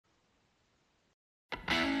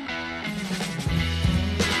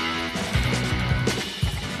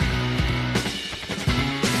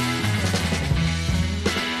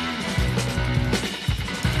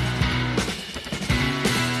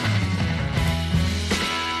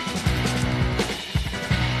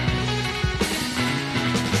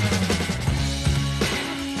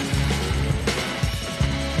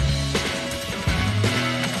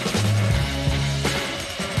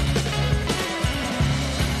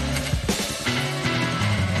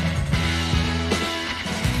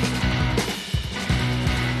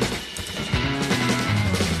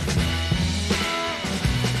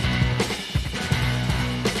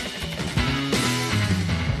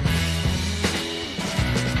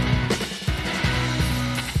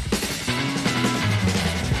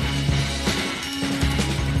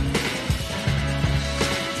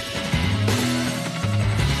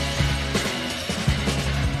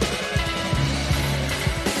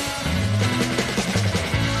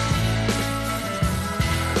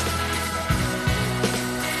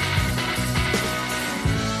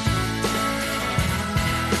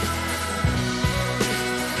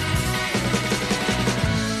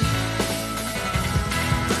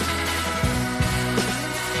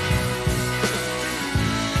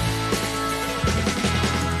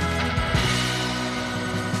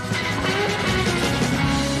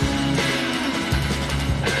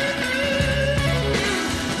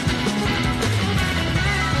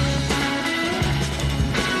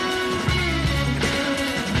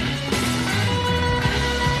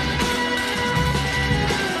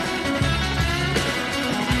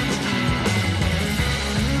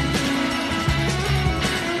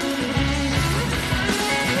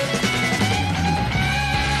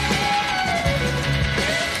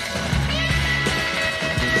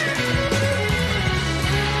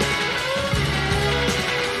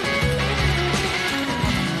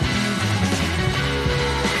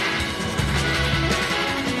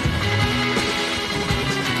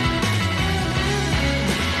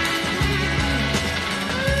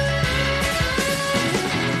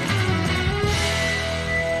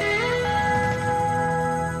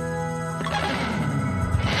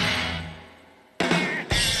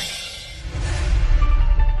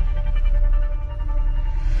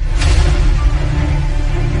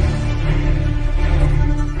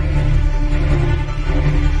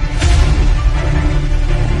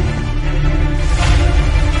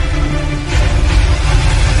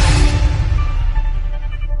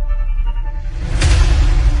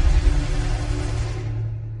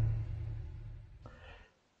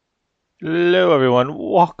Hello everyone,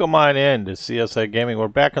 welcome on in to CSI Gaming. We're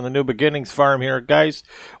back on the New Beginnings farm here, guys.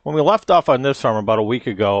 When we left off on this farm about a week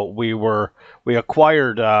ago, we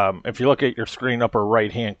acquired, if you look at your screen upper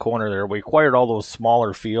right hand corner there, we acquired all those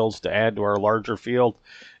smaller fields to add to our larger field,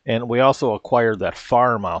 and we also acquired that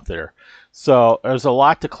farm out there. So there's a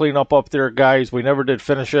lot to clean up there, guys. We never did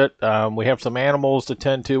finish it. We have some animals to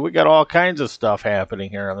tend to. We got all kinds of stuff happening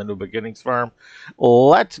here on the New Beginnings farm.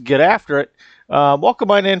 Let's get after it.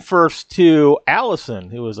 Welcome on in first to Allison,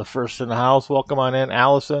 who was the first in the house. Welcome on in,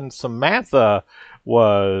 Allison. Samantha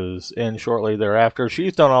was in shortly thereafter.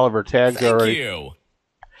 She's done all of her tags already.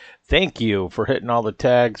 Thank you for hitting all the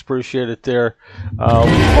tags. Appreciate it there.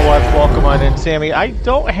 Let's welcome on in, Sammy. I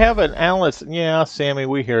don't have an Allison. Yeah, Sammy,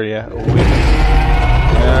 we hear you.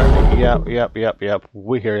 Yep.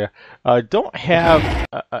 We hear you. I don't have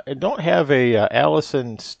a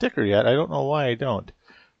Allison sticker yet. I don't know why I don't.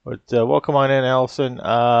 But welcome on in, Allison.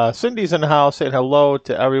 Cindy's in the house saying hello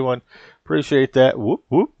to everyone. Appreciate that. Whoop,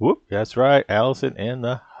 whoop, whoop. That's right. Allison in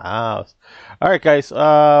the house. All right, guys.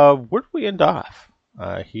 Where do we end off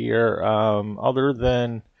here? Other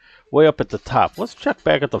than way up at the top. Let's check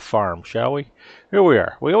back at the farm, shall we? Here we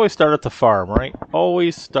are. We always start at the farm, right?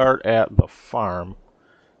 Always start at the farm.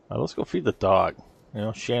 Let's go feed the dog. You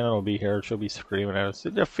know, Shannon will be here. She'll be screaming at us.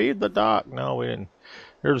 Did you feed the dog? No, we didn't.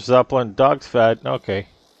 Here's Zeppelin. Dog's fed. Okay.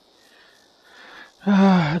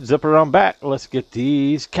 Zip around back. Let's get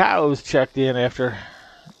these cows checked in after.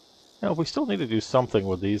 No, we still need to do something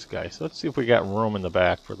with these guys. Let's see if we got room in the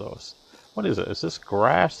back for those. What is it? Is this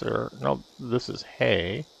grass or no? This is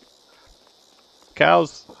hay.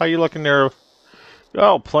 Cows, how you looking there?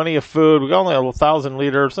 Oh, plenty of food. We got only 1,000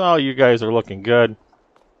 liters. Oh, you guys are looking good.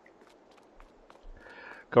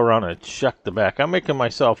 Go around and check the back. I'm making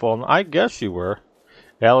myself old. I guess you were.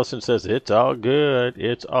 Allison says, it's all good.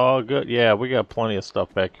 It's all good. Yeah, we got plenty of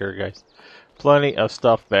stuff back here, guys. Plenty of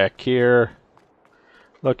stuff back here.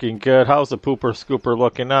 Looking good. How's the pooper scooper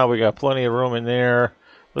looking now? We got plenty of room in there.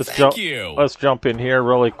 Let's jump in here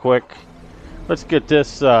really quick. Let's get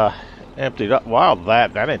this emptied up. Wow,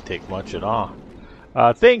 that didn't take much at all.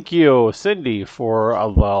 Thank you, Cindy, for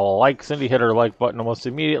the like. Cindy hit her like button almost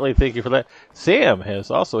immediately. Thank you for that. Sam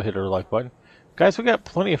has also hit her like button. Guys, we got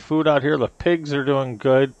plenty of food out here. The pigs are doing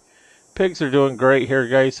good. Pigs are doing great here,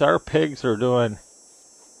 guys. Our pigs are doing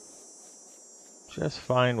just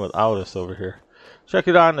fine without us over here. Check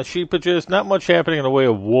it on the sheepages. Not much happening in the way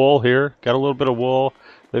of wool here. Got a little bit of wool.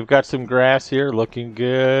 They've got some grass here. Looking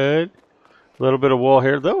good. A little bit of wool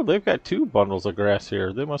here. Though they've got 2 bundles of grass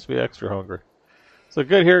here. They must be extra hungry. So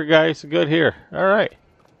good here, guys. Good here. All right.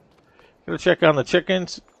 Gonna check on the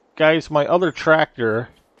chickens. Guys, my other tractor...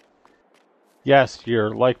 Yes,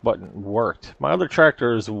 your like button worked. My other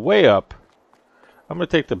tractor is way up. I'm going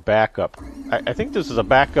to take the backup. I think this is a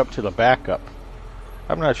backup to the backup.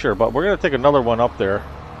 I'm not sure, but we're going to take another one up there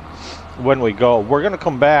when we go. We're going to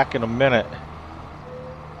come back in a minute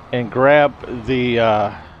and grab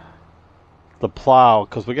the plow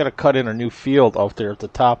because we got to cut in a new field out there at the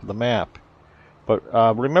top of the map. But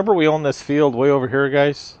remember we own this field way over here,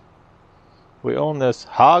 guys? We own this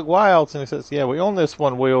Hog Wilds, and he says, yeah, we own this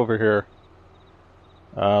one way over here.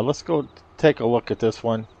 Let's go take a look at this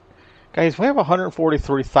one. Guys, we have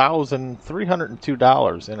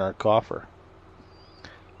 $143,302 in our coffer.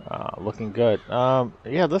 Looking good.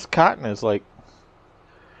 Yeah, this cotton is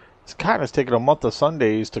taking a month of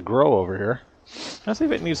Sundays to grow over here. Let's see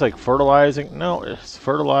if it needs like fertilizing. No, it's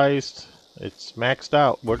fertilized. It's maxed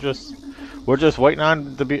out. We're just waiting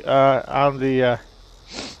on the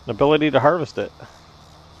ability to harvest it.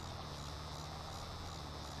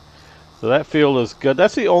 So that field is good.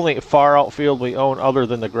 That's the only far out field we own other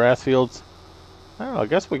than the grass fields. I don't know. I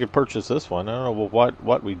guess we could purchase this one. I don't know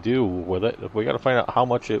what we do with it. We got to find out how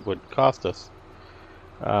much it would cost us.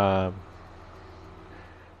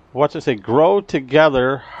 What's it say? Grow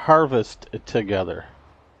together, harvest together.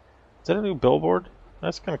 Is that a new billboard?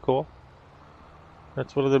 That's kind of cool.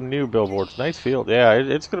 That's one of them new billboards. Nice field. Yeah,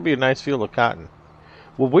 it's going to be a nice field of cotton.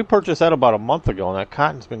 Well, we purchased that about a month ago, and that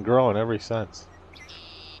cotton's been growing ever since.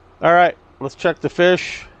 All right, let's check the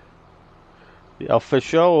fish. The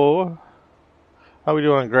official. How we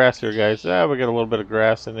doing on grass here, guys? We got a little bit of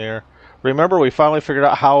grass in there. Remember, we finally figured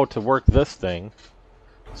out how to work this thing.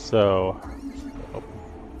 So,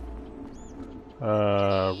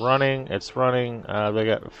 running. It's running. They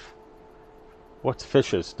got what's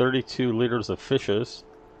fishes? 32 liters of fishes.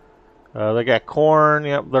 They got corn.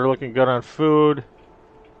 Yep, they're looking good on food.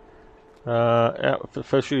 Yeah, the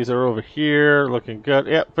fishies are over here, looking good.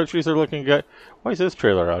 Yeah, fishies are looking good. Why is this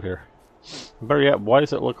trailer out here? Better yet, why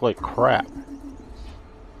does it look like crap?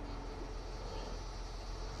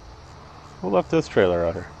 Who left this trailer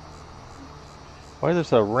out here? Why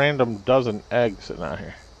there's a random dozen eggs sitting out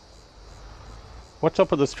here? What's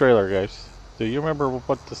up with this trailer, guys? Do you remember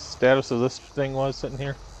what the status of this thing was sitting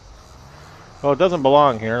here? Well, it doesn't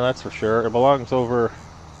belong here, that's for sure. It belongs over...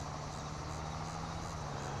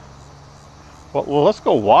 Well, let's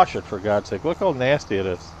go wash it, for God's sake. Look how nasty it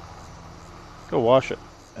is. Go wash it,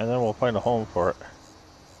 and then we'll find a home for it.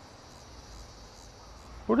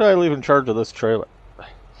 Who did I leave in charge of this trailer?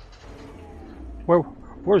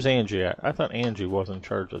 Where's Angie at? I thought Angie was in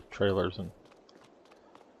charge of trailers. And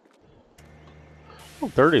how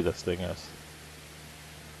dirty this thing is.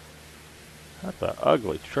 That's an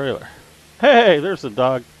ugly trailer. Hey, there's the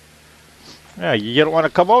dog. Yeah, you don't want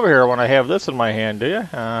to come over here when I have this in my hand, do you?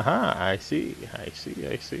 Uh-huh, I see.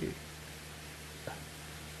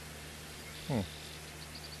 Well,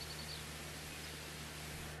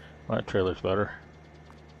 that trailer's better.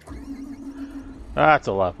 That's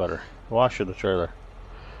a lot better. Wash of the trailer.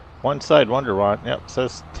 One side Wonder Want. Yep,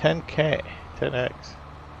 says 10K. 10 eggs.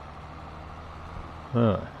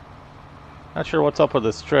 Huh. Not sure what's up with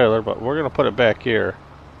this trailer, but we're going to put it back here.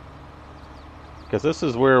 Because this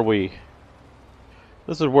is where we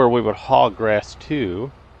would haul grass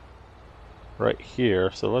to. Right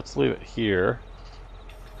here. So let's leave it here.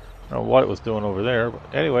 I don't know what it was doing over there,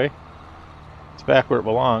 but anyway. It's back where it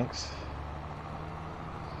belongs.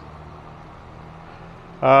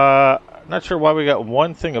 Not sure why we got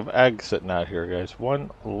one thing of eggs sitting out here, guys.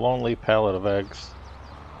 One lonely pallet of eggs.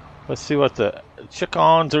 Let's see what the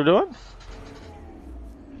chickens are doing.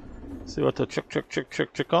 See what the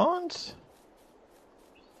chickens.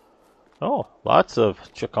 Oh, lots of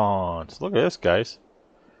chickens. Look at this, guys.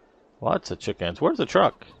 Lots of chickens. Where's the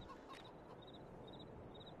truck?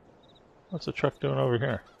 What's the truck doing over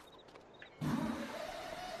here?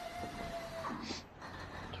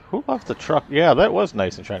 Who left the truck? Yeah, that was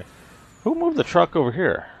nice and shiny. Who moved the truck over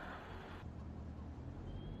here?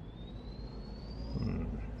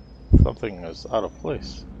 Something is out of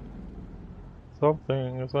place.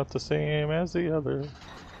 Something is not the same as the other.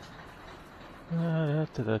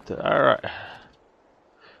 Alright.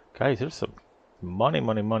 Guys, here's some money.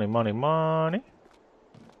 Money.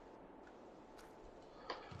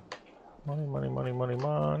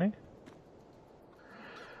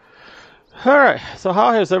 Alright, so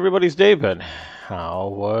how has everybody's day been? How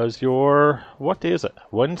was your... What day is it?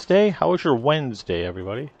 Wednesday? How was your Wednesday,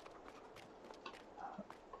 everybody?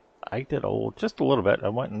 I did just a little bit. I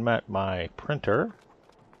went and met my printer.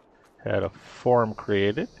 Had a form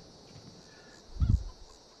created.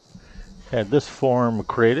 Had this form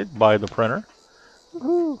created by the printer.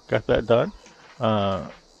 Woohoo! Got that done.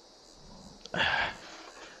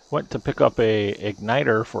 Went to pick up a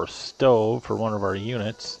igniter for a stove for one of our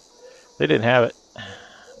units. They didn't have it.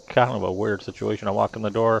 Kind of a weird situation. I walk in the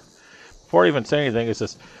door. Before I even say anything, it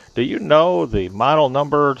says, do you know the model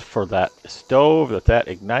number for that stove that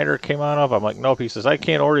igniter came out of? I'm like, nope. He says, I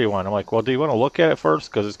can't order you one. I'm like, well, do you want to look at it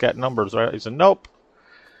first? Because it's got numbers, right? He said, nope.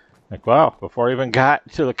 I'm like, wow. Before I even got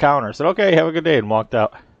to the counter, I said, okay, have a good day, and walked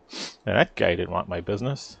out. And that guy didn't want my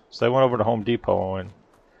business. So I went over to Home Depot, and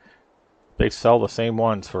they sell the same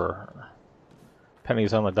ones for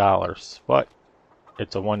pennies on the dollars. But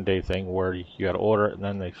it's a one-day thing where you got to order it, and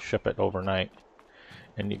then they ship it overnight.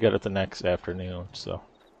 And you get it the next afternoon. So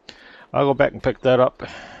I'll go back and pick that up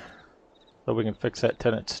so we can fix that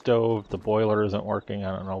tenant stove. The boiler isn't working.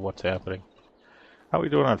 I don't know what's happening. How are we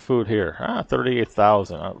doing on food here?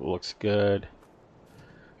 38,000. That looks good.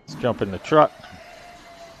 Let's jump in the truck.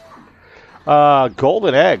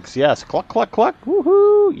 Golden eggs. Yes. Cluck, cluck, cluck.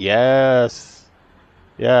 Woohoo. Yes.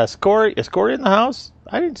 Yes. Corey. Is Corey in the house?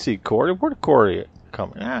 I didn't see Corey. Where did Corey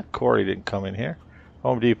come? Corey didn't come in here.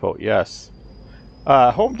 Home Depot. Yes.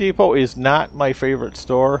 Home Depot is not my favorite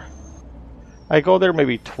store. I go there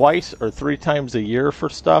maybe twice or 3 times a year for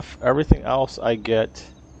stuff. Everything else I get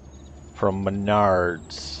from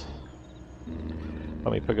Menards.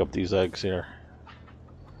 Let me pick up these eggs here.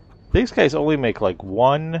 These guys only make like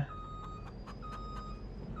one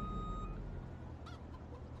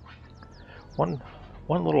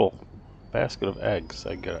little basket of eggs.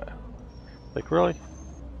 I get it. Like, really?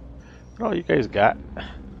 What all you guys got?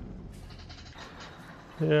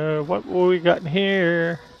 Yeah, what we got in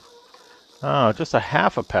here? Oh, just a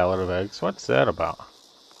half a pallet of eggs. What's that about?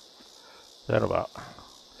 What's that about?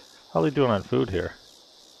 How are they doing on food here?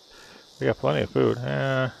 We got plenty of food.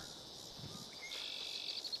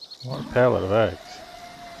 One pallet of eggs.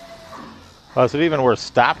 Oh, is it even worth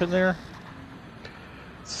stopping there?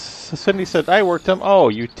 Cindy said, I worked them. Oh,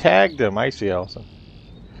 you tagged them. I see, Allison.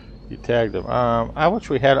 You tagged them. I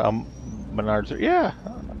wish we had a Menards. Yeah,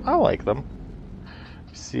 I like them.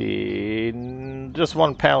 See, just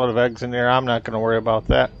one pallet of eggs in there. I'm not going to worry about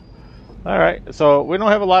that. Alright, so we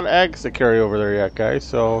don't have a lot of eggs to carry over there yet, guys.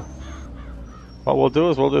 So what we'll do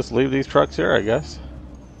is we'll just leave these trucks here, I guess.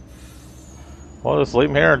 We'll just leave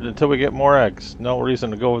them here until we get more eggs. No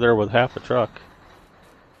reason to go over there with half a truck.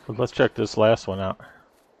 But let's check this last one out.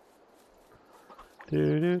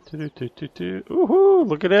 Woohoo!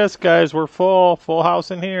 Look at this, guys. We're full. Full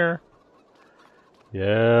house in here.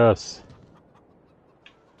 Yes.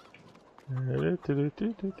 Let's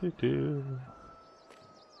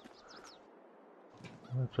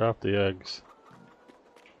drop the eggs.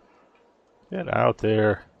 Get out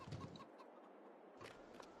there.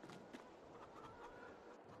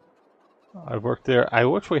 I've worked there. I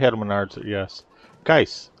wish we had Menards. Yes.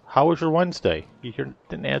 Guys, how was your Wednesday? You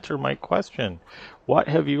didn't answer my question. What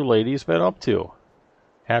have you ladies been up to?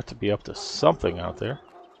 Have to be up to something out there.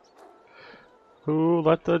 Who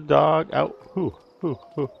let the dog out? Who?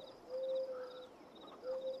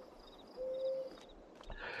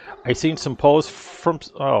 I seen some posts from...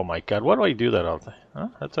 Oh my god, why do I do that all the time? Huh?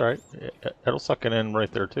 That's alright. It'll suck it in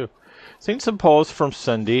right there too. Seen some posts from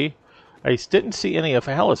Cindy. I didn't see any of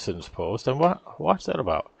Allison's post. And what's that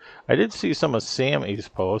about? I did see some of Sammy's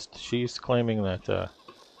post. She's claiming that... what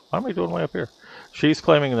am I doing way up here? She's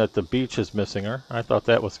claiming that the beach is missing her. I thought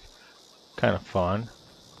that was kind of fun.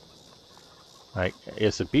 Like,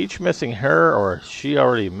 is the beach missing her, or is she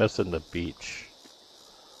already missing the beach?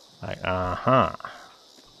 Like,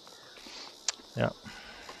 yeah.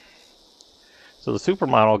 So the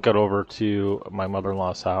supermodel got over to my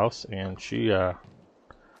mother-in-law's house, and she, well,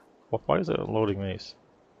 why is it loading these?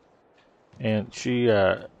 And she,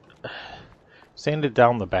 sanded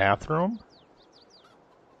down the bathroom,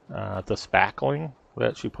 the spackling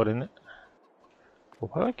that she put in it. Well,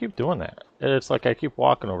 why do I keep doing that? It's like I keep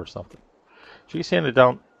walking over something. She sanded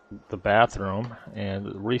down the bathroom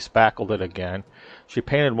and respackled it again. She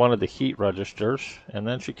painted one of the heat registers, and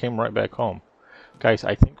then she came right back home. Guys,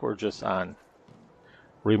 I think we're just on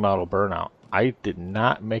remodel burnout. I did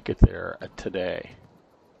not make it there today.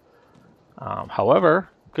 However,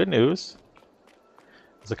 good news.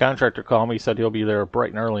 The contractor called me. He said he'll be there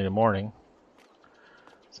bright and early in the morning.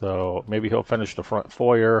 So maybe he'll finish the front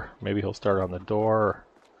foyer. Maybe he'll start on the door.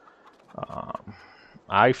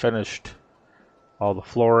 I finished all the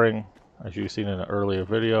flooring, as you've seen in an earlier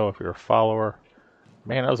video, if you're a follower.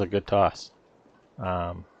 Man, that was a good toss.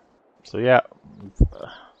 So yeah,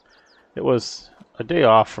 it was a day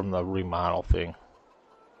off from the remodel thing.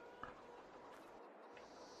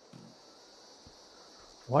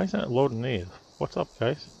 Why isn't it loading these? What's up,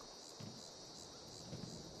 guys?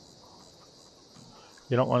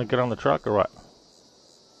 You don't want to get on the truck or what?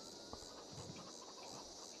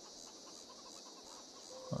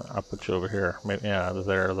 I'll put you over here. Maybe, yeah,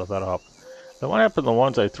 there, that'll help. Then what happened to the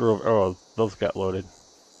ones I threw over? Oh, those got loaded.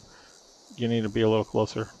 You need to be a little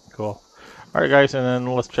closer. Cool. Alright, guys, and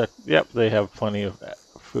then let's check. Yep, they have plenty of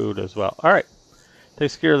food as well. Alright.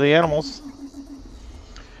 Takes care of the animals.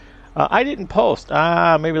 I didn't post.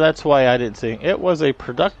 Maybe that's why I didn't see. It was a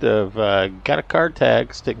productive. Got a car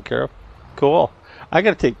tag taken care of. Cool. I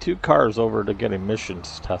got to take 2 cars over to get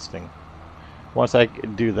emissions testing. Once I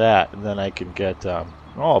do that, then I can get...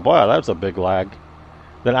 oh, boy, that's a big lag.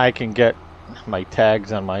 Then I can get my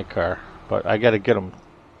tags on my car. But I got to get them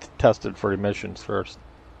tested for emissions first.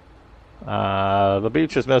 The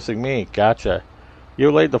beach is missing me. Gotcha.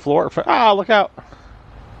 You laid the floor for... Ah, look out!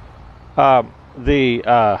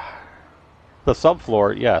 The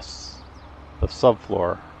subfloor, yes. The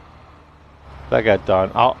subfloor. That got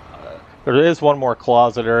done. There is one more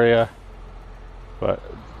closet area. But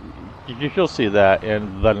you'll see that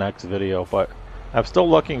in the next video. But I'm still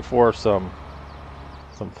looking for some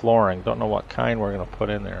flooring. Don't know what kind we're going to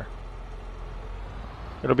put in there.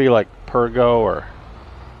 It'll be like Pergo or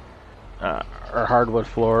hardwood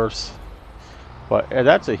floors. But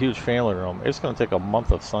that's a huge family room. It's going to take a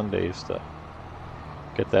month of Sundays to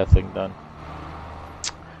get that thing done.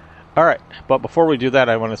 Alright, but before we do that,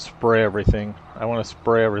 I want to spray everything. I want to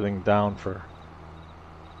spray everything down for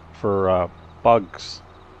bugs.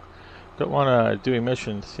 Don't want to do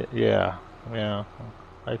emissions. Yeah.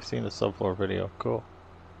 I've seen the subfloor video. Cool.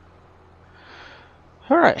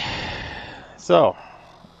 Alright. So,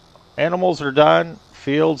 animals are done.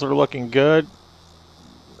 Fields are looking good.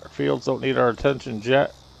 Our fields don't need our attention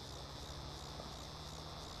yet.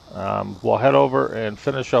 We'll head over and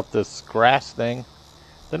finish up this grass thing.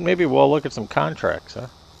 Then maybe we'll look at some contracts, huh?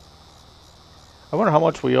 I wonder how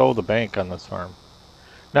much we owe the bank on this farm.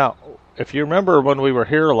 Now, if you remember when we were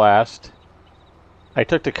here last, I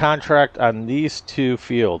took the contract on these 2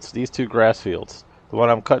 fields, these 2 grass fields. The one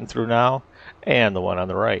I'm cutting through now and the one on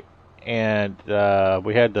the right. And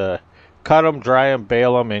we had to cut them, dry them,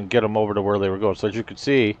 bale them, and get them over to where they were going. So as you can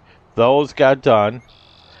see, those got done.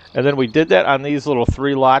 And then we did that on these little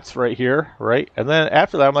 3 lots right here, right? And then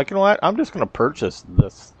after that, I'm like, you know what? I'm just going to purchase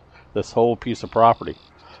this whole piece of property.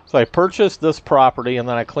 So I purchased this property, and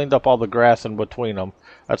then I cleaned up all the grass in between them.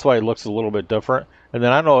 That's why it looks a little bit different. And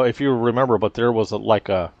then I don't know if you remember, but there was like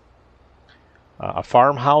a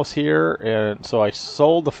farmhouse here, and so I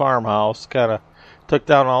sold the farmhouse, kind of took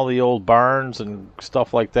down all the old barns and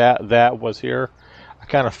stuff like that. That was here. I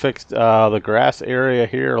kind of fixed the grass area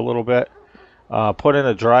here a little bit. Put in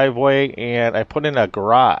a driveway, and I put in a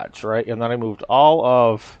garage, right? And then I moved all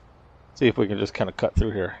of, see if we can just kind of cut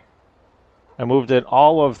through here. I moved in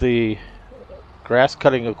all of the grass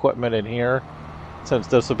cutting equipment in here, since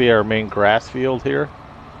this will be our main grass field here.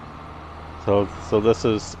 So this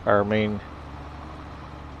is our main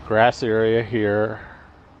grass area here.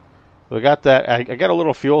 We got that. I got a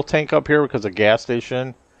little fuel tank up here because the gas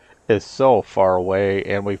station is so far away,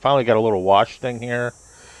 and we finally got a little wash thing here.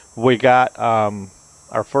 We got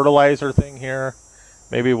our fertilizer thing here.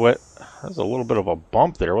 Maybe there's a little bit of a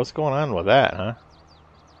bump there. What's going on with that, huh?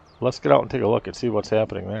 Let's get out and take a look and see what's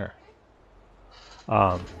happening there.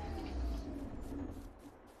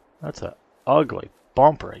 That's an ugly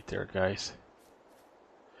bump right there, guys.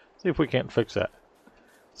 See if we can't fix that.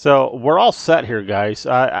 So we're all set here, guys.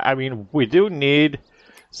 I mean, we do need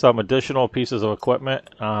some additional pieces of equipment,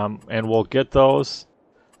 and we'll get those.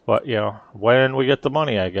 But, you know, when we get the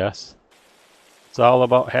money, I guess. It's all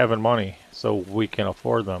about having money so we can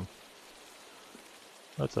afford them.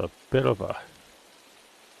 That's a bit of a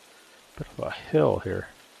hill here.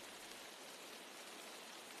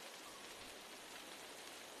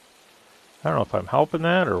 I don't know if I'm helping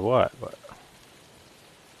that or what, but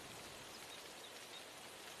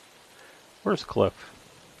where's Cliff?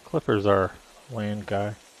 Clifford's our land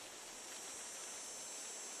guy.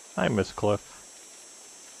 I miss Cliff.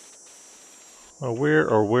 Well,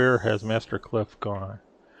 where has Master Cliff gone?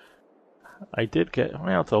 I did get,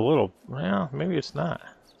 well, it's a little, well, maybe it's not.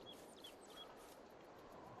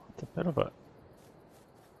 It's a bit of a,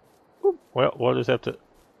 well, we'll just have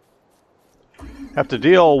to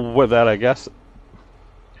deal with that, I guess.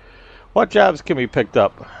 What jobs can be picked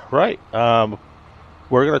up? Right.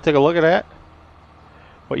 We're going to take a look at that.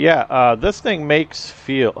 But yeah, this thing makes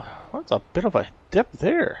fuel. What's a bit of a dip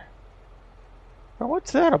there? Well,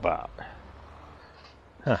 what's that about?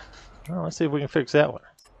 Huh. Well, let's see if we can fix that one.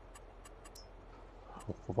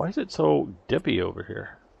 Why is it so dippy over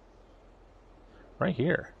here? Right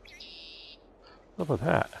here. What's up with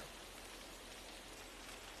that?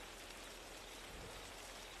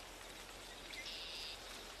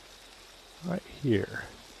 Right here.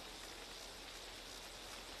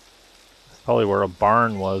 That's probably where a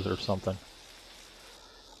barn was or something.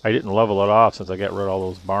 I didn't level it off since I got rid of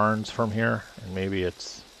all those barns from here, and maybe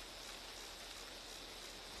it's...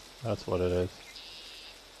 that's what it is.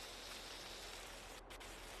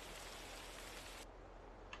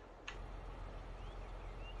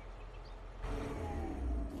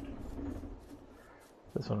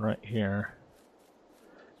 This one right here.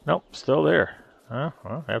 Nope, still there.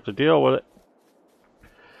 Well, I have to deal with it.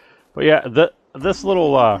 But yeah, this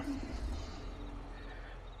little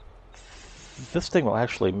this thing will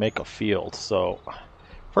actually make a field. So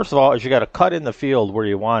first of all, is you got to cut in the field where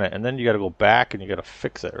you want it, and then you got to go back and you got to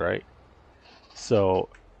fix it, right? So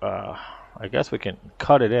I guess we can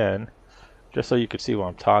cut it in just so you can see what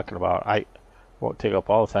I'm talking about. I won't take up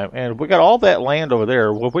all the time. And we got all that land over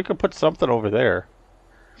there. Well, if we could put something over there,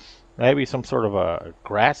 maybe some sort of a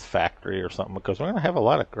grass factory or something, because we're going to have a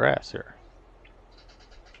lot of grass here.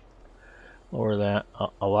 Lower that,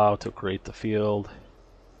 allow to create the field.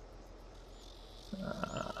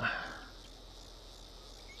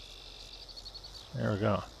 There we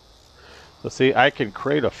go. So see, I can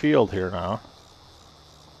create a field here now.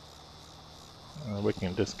 We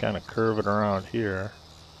can just kind of curve it around here.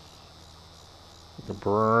 We can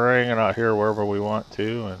bring it out here wherever we want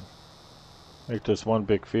to and make this one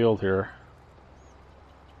big field here.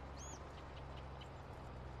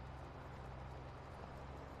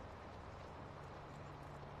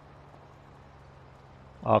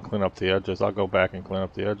 I'll clean up the edges. I'll go back and clean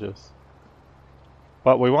up the edges.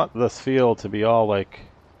 But we want this field to be all like,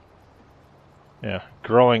 yeah,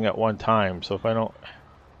 growing at one time. So if I don't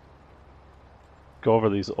go over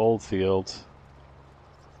these old fields,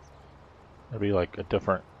 it'll be like a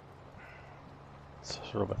different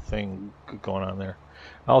sort of a thing going on there.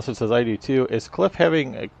 Also, it says I do too. Is Cliff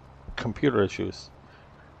having computer issues?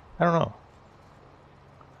 I don't know.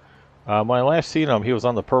 When I last seen him, he was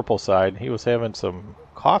on the purple side. He was having some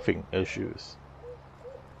coughing issues.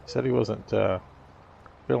 He said he wasn't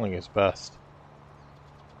feeling his best.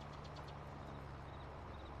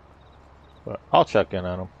 But I'll check in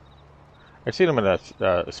on him. I seen him in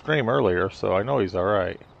a stream earlier, so I know he's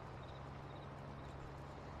alright.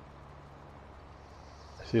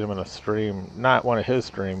 I seen him in a stream, not one of his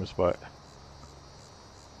streams, but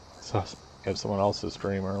I saw in someone else's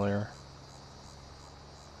stream earlier.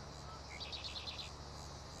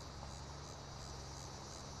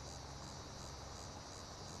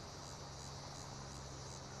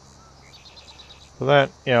 So then,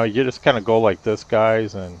 you know, you just kind of go like this,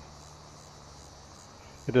 guys, and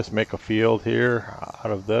you just make a field here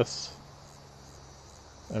out of this.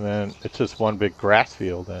 And then it's just one big grass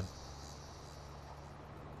field then.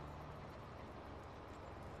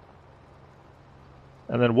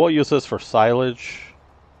 And then we'll use this for silage.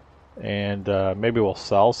 And maybe we'll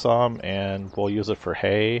sell some and we'll use it for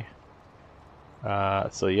hay.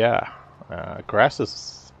 So yeah, grass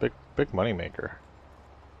is a big money maker.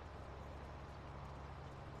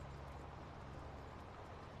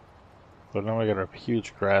 So now we got a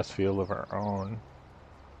huge grass field of our own.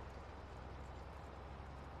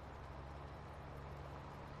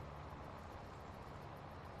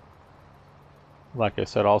 Like I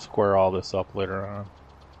said, I'll square all this up later on.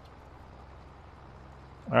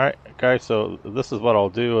 Alright, guys, so this is what I'll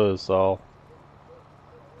do is I'll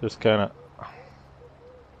just kind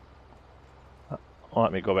of...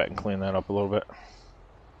 Let me go back and clean that up a little bit.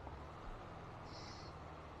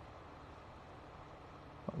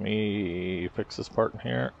 Let me fix this part in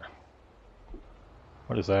here.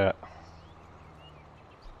 What is that?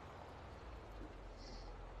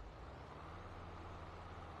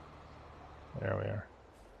 There we are.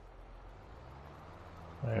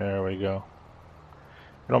 There we go.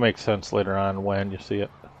 It'll make sense later on when you see it.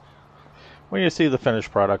 When you see the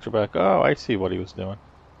finished product, you're like, oh, I see what he was doing.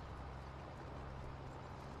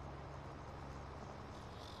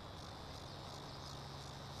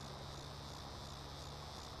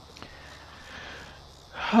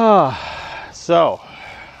 So,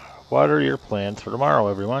 what are your plans for tomorrow,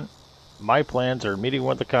 everyone? My plans are meeting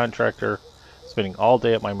with the contractor, spending all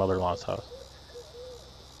day at my mother-in-law's house.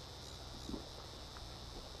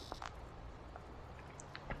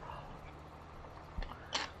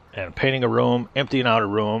 And painting a room, emptying out a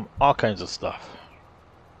room, all kinds of stuff.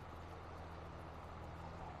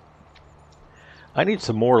 I need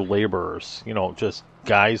some more laborers, you know, just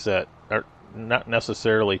guys that are not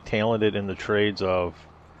necessarily talented in the trades of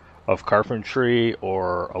carpentry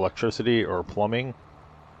or electricity or plumbing,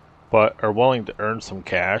 but are willing to earn some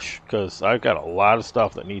cash, because I've got a lot of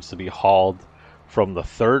stuff that needs to be hauled from the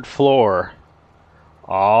third floor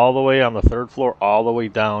all the way on the third floor all the way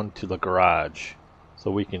down to the garage, so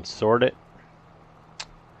we can sort it,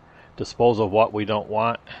 dispose of what we don't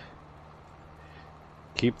want,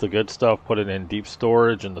 keep the good stuff, put it in deep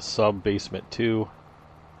storage in the sub basement too.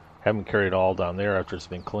 Haven't carried all down there after it's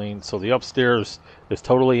been cleaned. So the upstairs is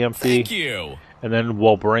totally empty. Thank you. And then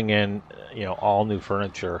we'll bring in, you know, all new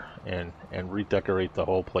furniture and redecorate the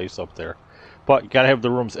whole place up there. But you gotta have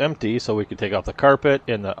the rooms empty so we can take out the carpet.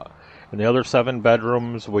 In the other 7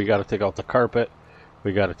 bedrooms, we gotta take out the carpet.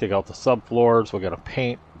 We gotta take out the subfloors. We gotta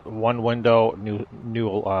paint one window,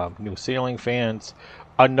 new ceiling fans,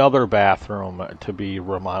 another bathroom to be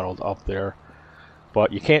remodeled up there.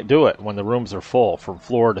 But you can't do it when the rooms are full, from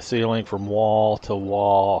floor to ceiling, from wall to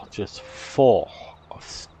wall, just full of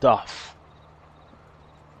stuff.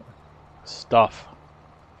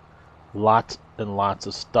 Lots and lots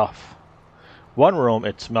of stuff. One room,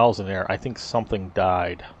 it smells in there. I think something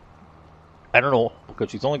died. I don't know,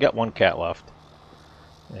 because she's only got one cat left.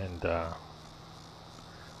 And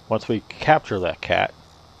once we capture that cat,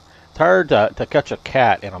 it's hard to catch a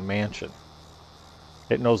cat in a mansion.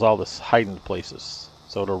 It knows all this hiding places,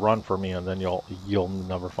 so it'll run for me, and then you'll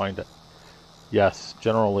never find it. Yes,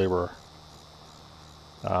 general laborer.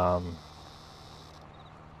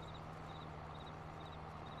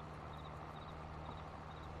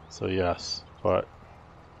 So yes,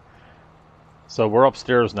 so we're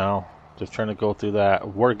upstairs now, just trying to go through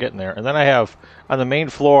that. We're getting there, and then I have on the main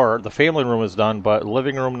floor, the family room is done, but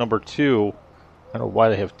living room number 2. I don't know why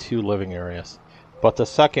they have 2 living areas. But the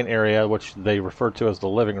second area, which they refer to as the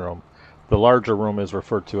living room, the larger room is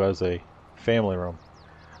referred to as a family room.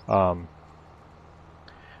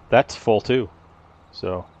 That's full too.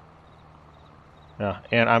 So, yeah,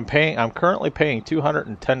 and I'm currently paying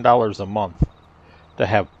 $210 a month to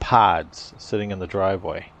have pods sitting in the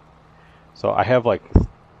driveway. So I have like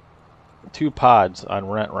 2 pods on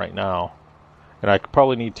rent right now, and I could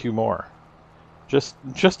probably need 2 more,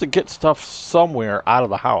 just to get stuff somewhere out of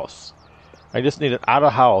the house. I just need it out of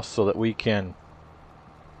the house so that we can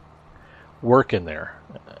work in there.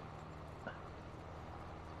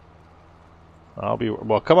 I'll be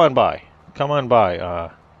well. Come on by. Come on by.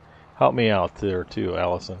 Help me out there too,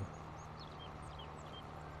 Allison.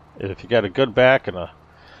 If you got a good back and a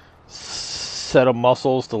set of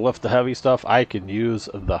muscles to lift the heavy stuff, I can use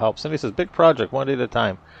the help. Cindy says, big project, one day at a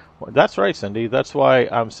time. Well, that's right, Cindy. That's why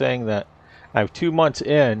I'm saying that I have 2 months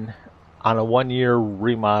in on a 1-year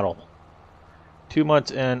remodel. 2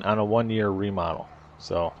 months in on a 1-year remodel.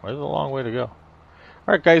 So there's a long way to go. All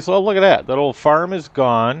right, guys. Well, look at that. That old farm is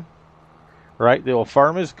gone. Right, the old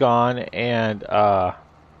farm is gone, and our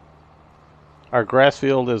grass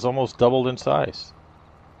field is almost doubled in size.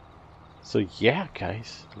 So yeah,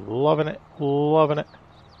 guys, loving it, loving it.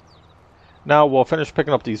 Now we'll finish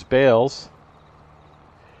picking up these bales.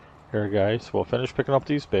 Here, guys, we'll finish picking up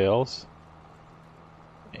these bales,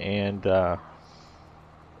 and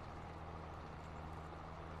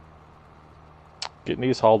getting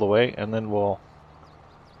these hauled away, and then we'll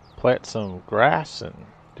plant some grass and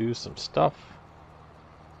do some stuff.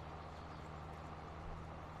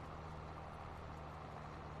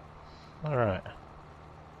 All right.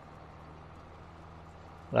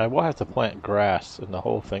 I will have to plant grass in the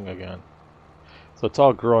whole thing again. So it's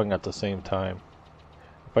all growing at the same time.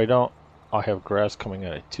 If I don't, I'll have grass coming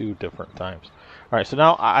in at 2 different times. Alright, so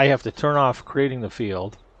now I have to turn off creating the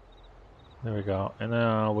field. There we go. And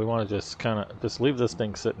now we want to just kind of just leave this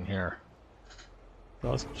thing sitting here.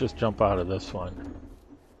 So let's just jump out of this one.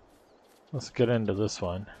 Let's get into this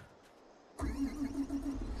one.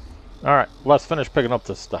 Alright, let's finish picking up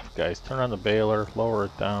this stuff, guys. Turn on the baler, lower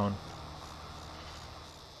it down.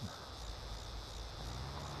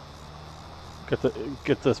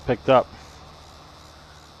 Get this picked up.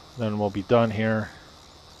 Then we'll be done here.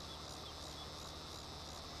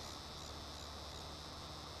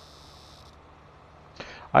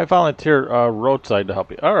 I volunteer roadside to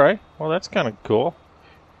help you. All right. Well, that's kind of cool.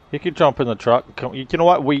 You can jump in the truck. Come, you know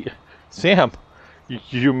what? Sam,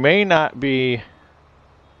 you may not be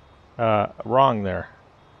wrong there.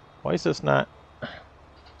 Why is this not?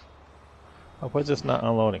 Why is this not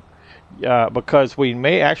unloading? Because we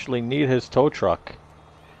may actually need his tow truck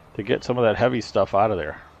to get some of that heavy stuff out of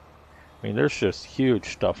there. I mean, there's just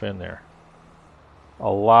huge stuff in there. A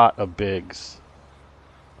lot of bigs.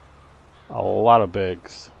 A lot of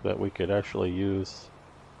bigs that we could actually use.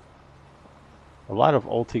 A lot of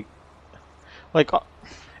ulti. Like,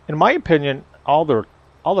 in my opinion, all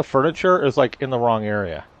the furniture is like in the wrong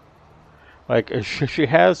area. Like, she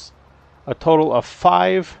has a total of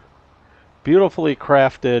 5 beautifully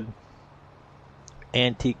crafted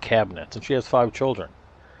antique cabinets, and she has 5 children,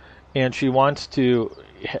 and she wants to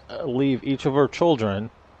leave each of her children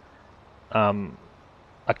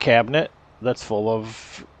a cabinet that's full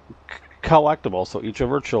of collectibles, so each of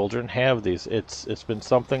her children have these. It's been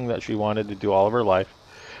something that she wanted to do all of her life,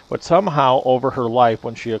 but somehow over her life,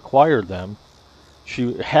 when she acquired them,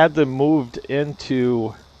 she had them moved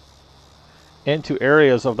into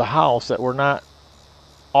areas of the house that were not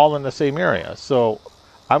all in the same area. So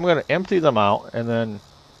I'm going to empty them out and then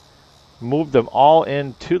move them all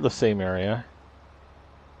into the same area.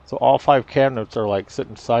 So all 5 cabinets are like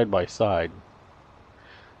sitting side by side.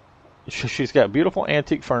 She's got beautiful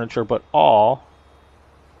antique furniture, but all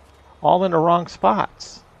in the wrong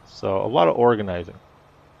spots. So a lot of organizing.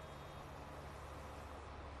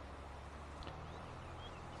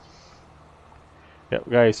 Yeah,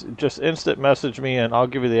 guys, just instant message me and I'll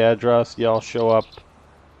give you the address. Y'all show up.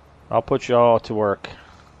 I'll put you all to work.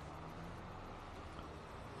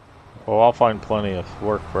 Well, I'll find plenty of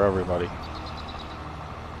work for everybody.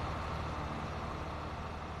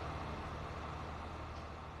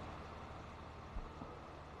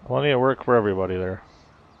 Plenty of work for everybody there.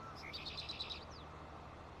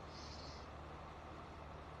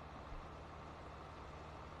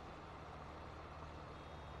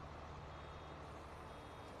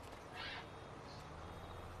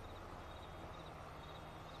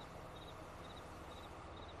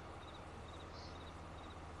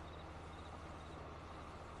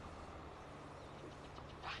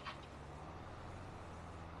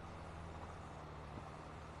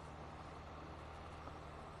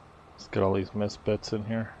 Get all these missed bits in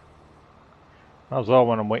here. That was all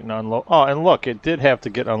when I'm waiting to unload. Oh, and look, it did have to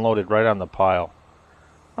get unloaded right on the pile.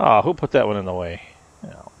 Oh, who put that one in the way?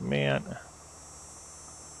 Oh, man.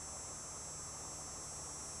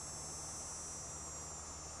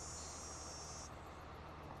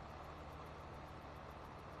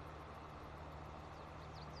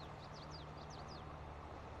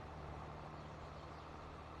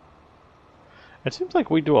 It seems like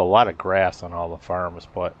we do a lot of grass on all the farms,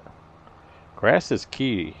 but grass is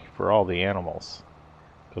key for all the animals.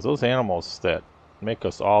 Because those animals that make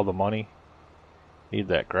us all the money need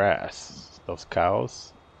that grass. Those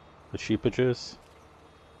cows, the sheepages.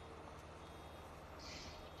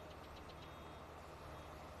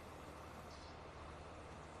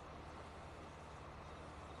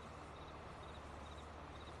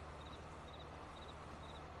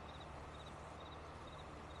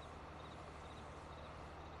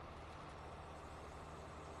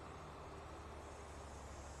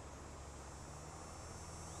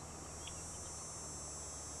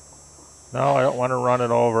 No, I don't want to run it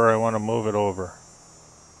over. I want to move it over.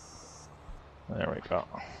 There we go.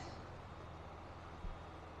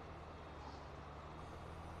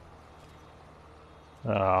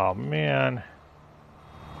 Oh, man.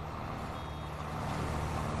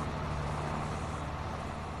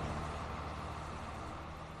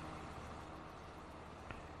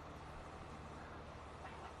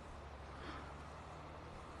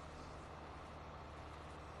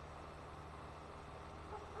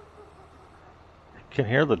 I can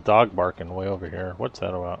hear the dog barking way over here. What's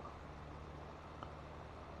that about?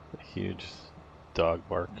 A huge dog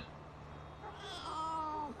bark.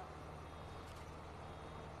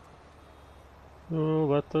 Ooh,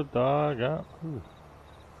 let the dog out. Ooh.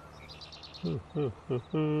 Ooh, ooh, ooh,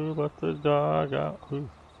 ooh, let the dog out. Ooh,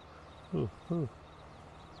 ooh, ooh.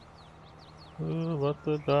 Ooh, let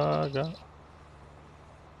the dog out.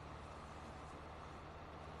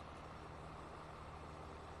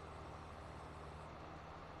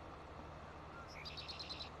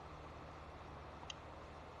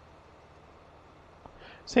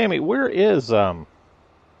 Sammy, where is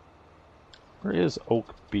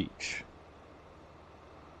Oak Beach?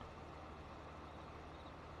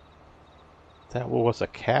 That was a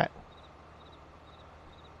cat?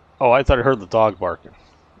 Oh, I thought I heard the dog barking.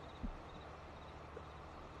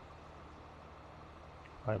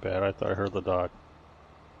 My bad, I thought I heard the dog.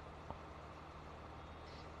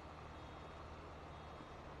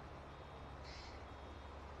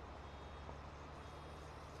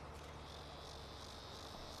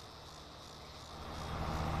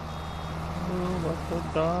 Ooh, let the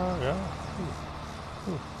dog out.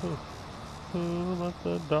 Ooh, ooh, ooh. Ooh, let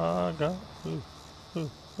the dog out. Ooh,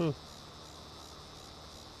 ooh, ooh.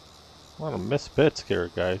 A lot of missed bits here,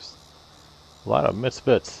 guys. A lot of missed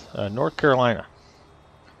bits. North Carolina.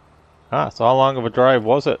 Ah, so how long of a drive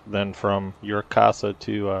was it then from your casa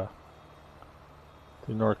to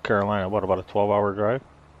North Carolina? What, about a 12-hour drive?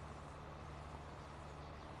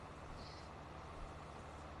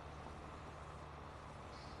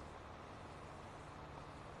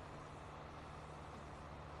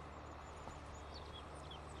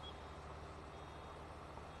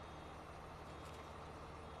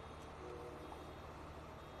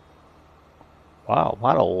 Wow, a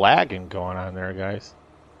lot of lagging going on there, guys.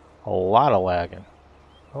 A lot of lagging.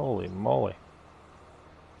 Holy moly.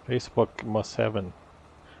 Facebook must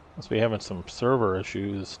be having some server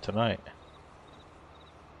issues tonight.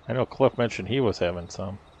 I know Cliff mentioned he was having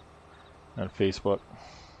some on Facebook.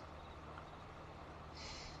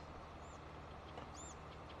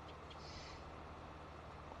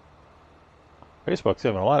 Facebook's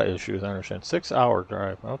having a lot of issues, I understand. 6-hour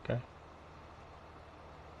drive, okay.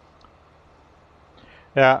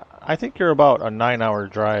 Yeah, I think you're about a 9-hour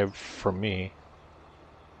drive from me.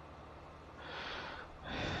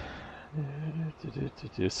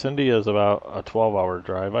 Cindy is about a 12-hour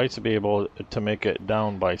drive. I used to be able to make it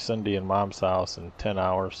down by Cindy and Mom's house in 10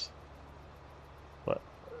 hours. But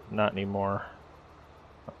not anymore.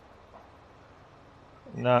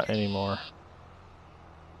 Not anymore.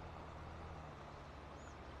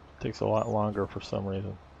 It takes a lot longer for some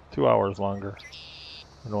reason. 2 hours longer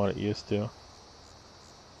than what it used to.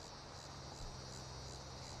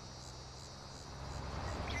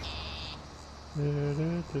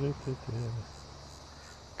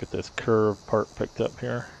 Get this curve part picked up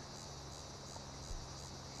here.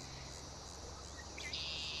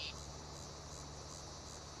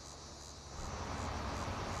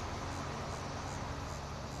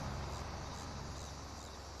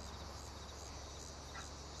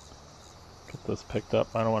 Get this picked up.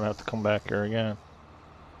 I don't want to have to come back here again.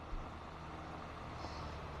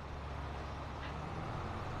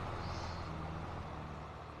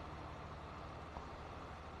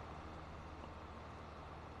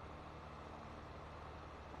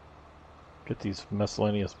 Get these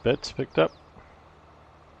miscellaneous bits picked up.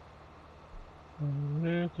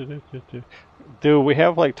 Do we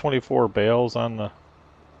have like 24 bales on the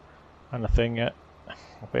thing yet?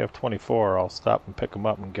 If we have 24, I'll stop and pick them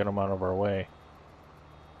up and get them out of our way.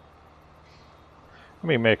 Let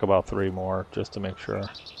me make about 3 more just to make sure.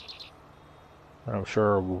 And I'm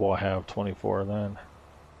sure we'll have 24 then.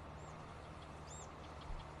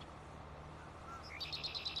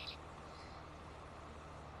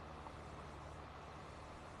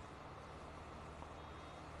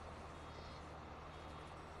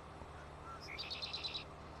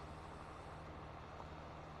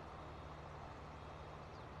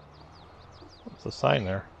 What's the sign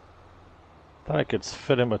there? Thought I could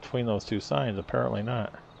fit in between those 2 signs. Apparently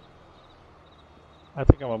not. I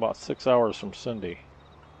think I'm about 6 hours from Cindy.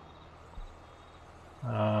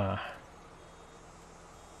 Let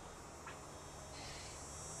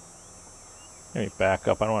me back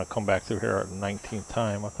up. I don't want to come back through here at the 19th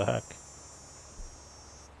time. What the heck?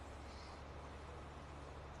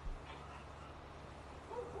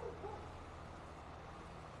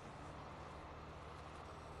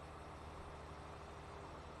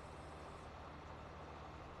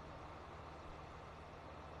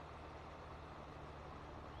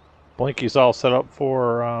 Blinky's all set up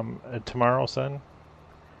for tomorrow, son.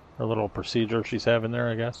 Her little procedure she's having there,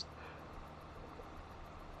 I guess.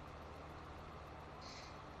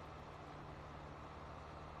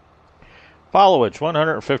 Followage,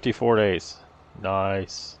 154 days.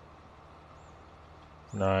 Nice.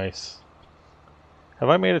 Nice. Have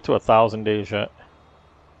I made it to 1,000 days yet?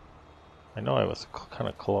 I know I was kind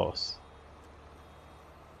of close.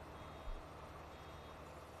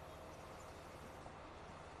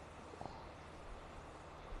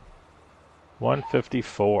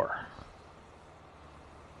 $154.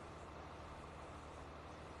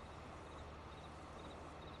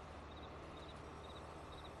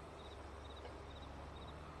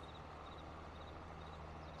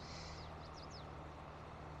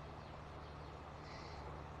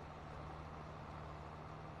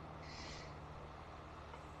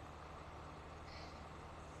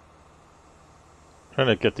 Trying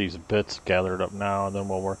to get these bits gathered up now, and then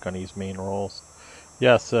we'll work on these main rolls.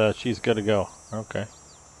 Yes, she's good to go. Okay,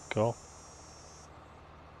 cool.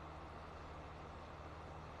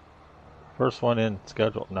 First one in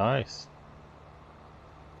scheduled. Nice.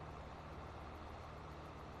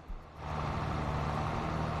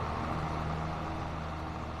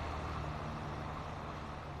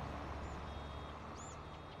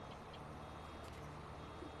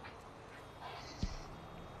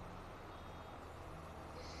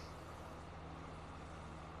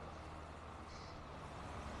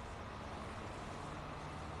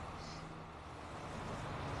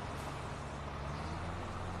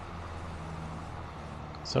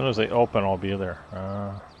 As soon as they open, I'll be there.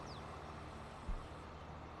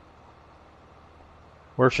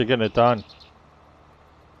 Where's she getting it done?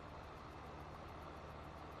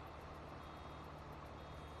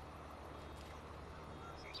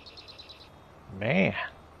 Man.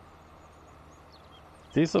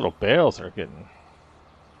 These little bales are getting...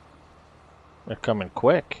 They're coming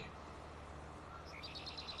quick.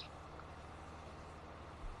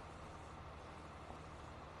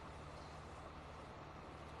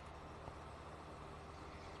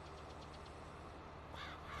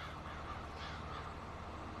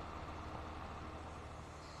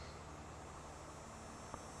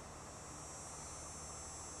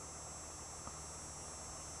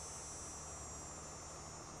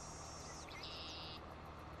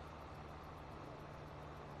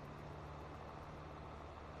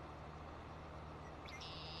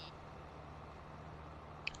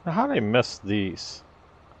 Now, how did I miss these?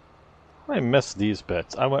 How did I miss these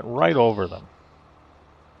bits? I went right over them.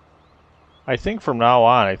 I think from now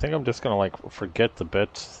on, I think I'm just gonna like forget the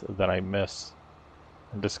bits that I miss,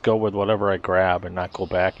 and just go with whatever I grab and not go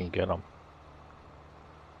back and get them.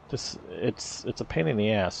 Just it's a pain in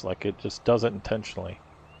the ass. Like it just does it intentionally.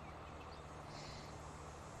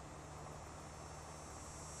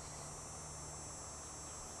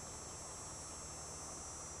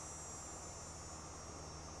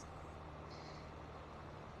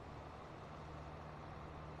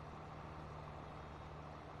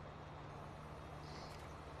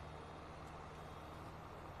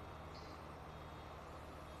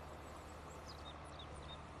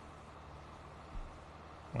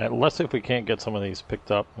 Let's see if we can't get some of these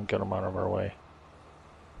picked up and get them out of our way.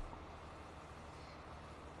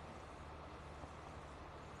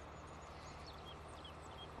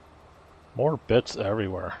 More bits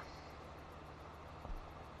everywhere.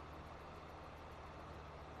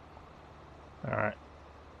 Alright.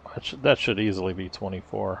 That should easily be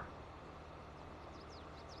 24.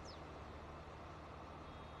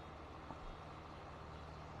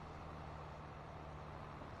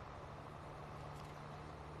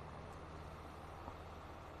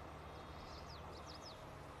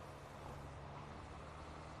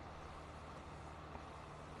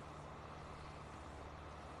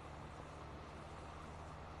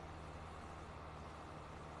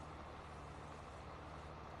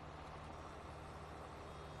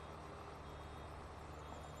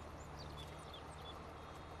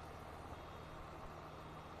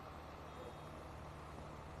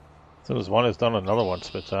 As soon as one is done, another one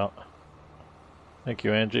spits out. Thank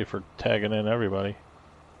you, Angie, for tagging in everybody.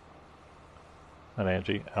 Not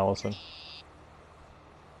Angie, Allison.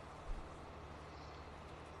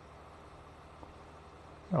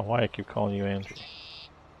 I don't know why I keep calling you Angie.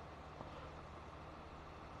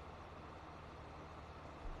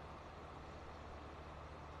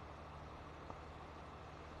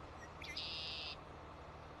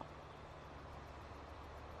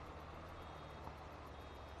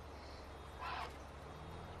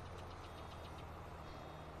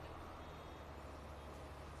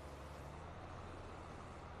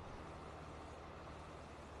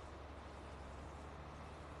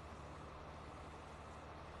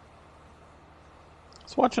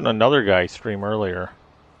 I was watching another guy stream earlier.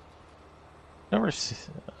 Never see,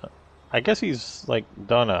 I guess he's like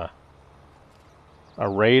done a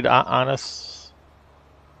raid on us.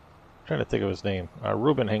 I'm trying to think of his name.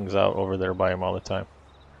 Ruben hangs out over there by him all the time.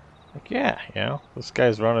 Like, yeah, you know, this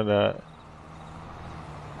guy's running a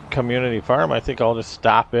community farm. I think I'll just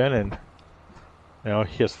stop in and, you know,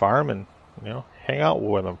 his farm and, you know, hang out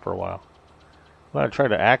with him for a while. Well, I tried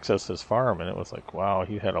to access his farm and it was like, wow,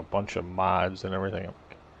 he had a bunch of mods and everything. I'm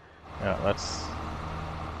like, yeah,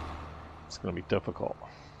 it's going to be difficult.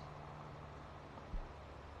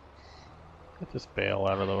 Get this bale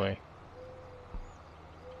out of the way.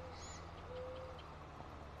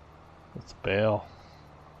 Let's bail.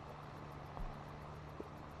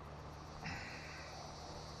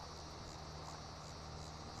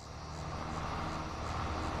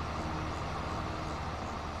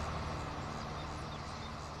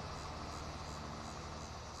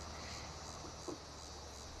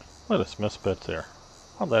 Look at this misfits there.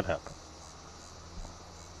 How'd that happen?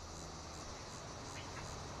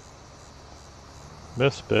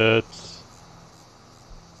 Misfits.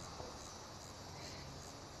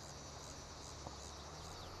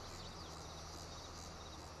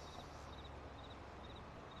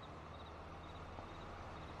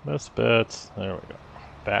 Misfits. There we go.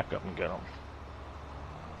 Back up and get them.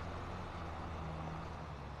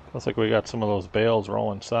 Looks like we got some of those bales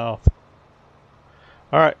rolling south.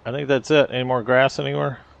 Alright, I think that's it. Any more grass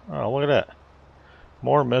anywhere? Oh, look at that.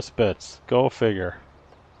 More misfits. Go figure.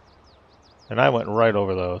 And I went right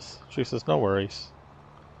over those. She says, no worries.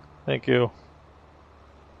 Thank you.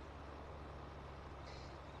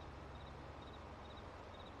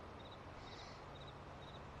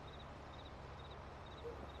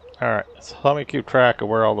 Alright, so let me keep track of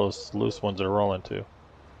where all those loose ones are rolling to.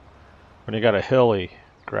 When you got a hilly,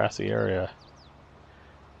 grassy area.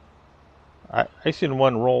 I seen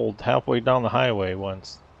one rolled halfway down the highway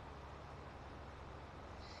once.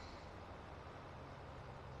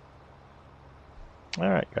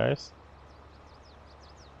 Alright, guys.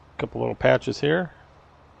 Couple little patches here.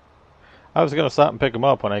 I was going to stop and pick them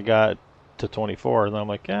up when I got to 24, and I'm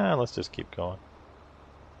like, yeah, let's just keep going.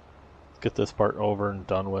 Let's get this part over and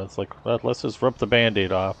done with. Like, let's just rip the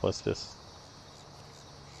band-aid off. Let's just...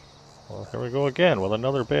 Well, here we go again with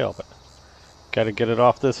another bale, but... Gotta get it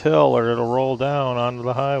off this hill or it'll roll down onto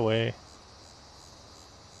the highway.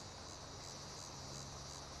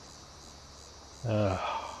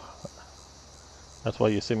 That's why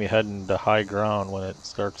you see me heading to high ground when it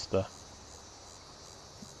starts to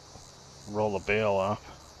roll the bale off.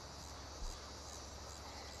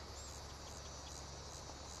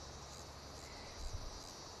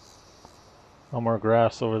 No more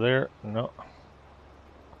grass over there. No.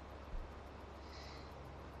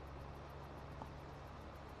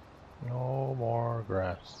 No more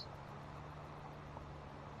grass.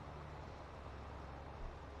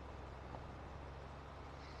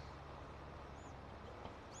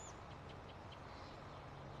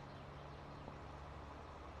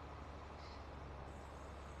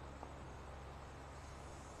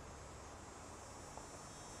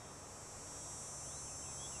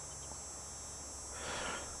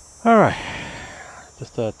 All right,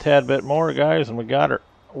 just a tad bit more, guys, and we got her.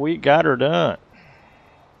 We got her done.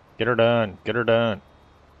 Get her done. Get her done.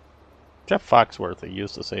 Jeff Foxworthy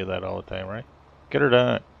used to say that all the time, right? Get her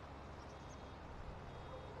done.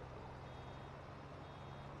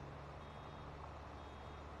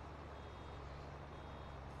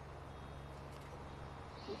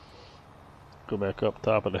 Go back up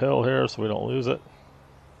top of the hill here so we don't lose it.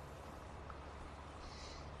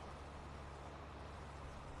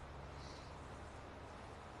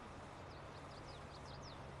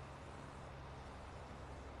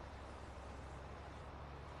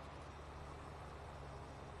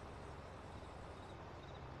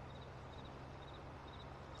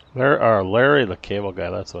 Larry the cable guy,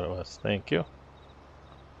 that's what it was. Thank you.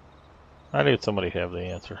 I need somebody to have the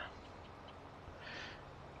answer.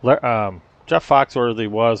 Jeff Foxworthy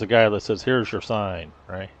was a guy that says, "Here's your sign,"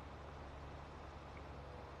 right?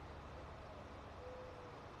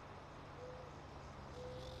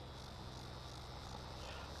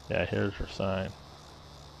 Yeah, here's your sign.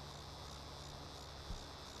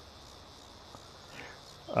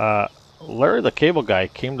 Larry the Cable Guy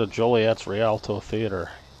came to Joliet's Rialto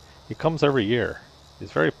Theater. He comes every year.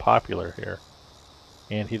 He's very popular here.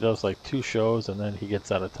 And he does like 2 shows and then he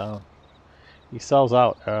gets out of town. He sells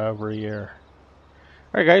out every year.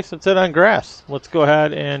 Alright guys, that's it on grass. Let's go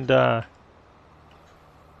ahead and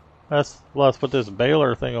let's put this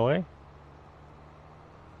baler thing away.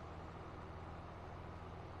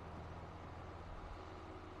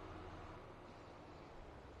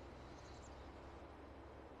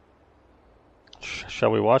 Shall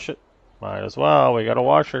we wash it? Might as well. We got a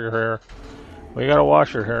washer here. We got a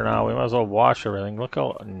washer here now. We might as well wash everything. Look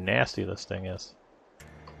how nasty this thing is.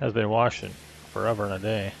 Has been washing forever and a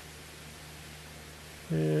day.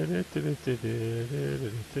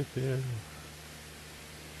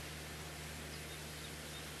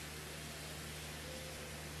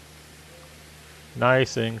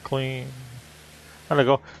 Nice and clean. I'm gonna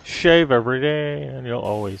go shave every day and you'll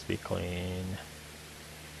always be clean.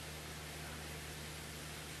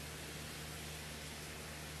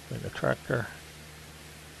 Clean the tractor.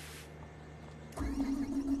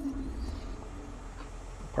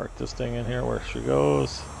 Park this thing in here where she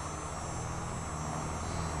goes.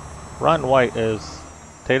 Ron White is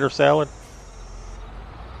tater salad.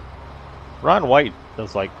 Ron White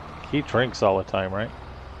is like, he drinks all the time, right?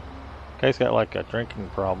 Guy's got like a drinking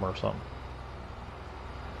problem or something.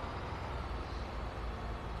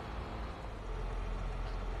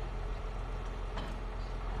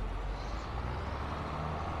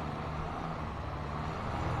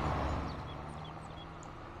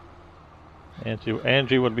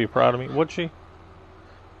 Angie would be proud of me, would she?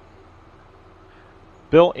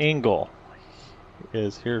 Bill Engel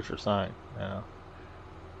is, here's your sign. Yeah.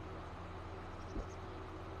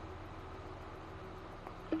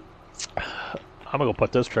 I'm gonna go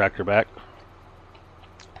put this tractor back.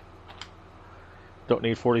 Don't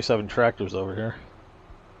need 47 tractors over here.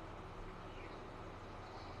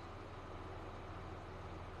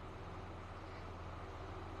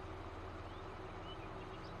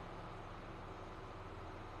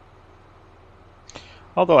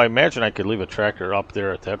 Although I imagine I could leave a tractor up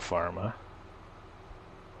there at that farm, huh?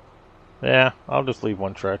 Yeah, I'll just leave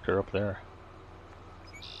one tractor up there.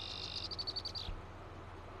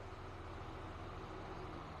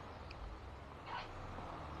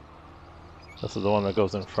 This is the one that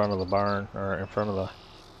goes in front of the barn, or in front of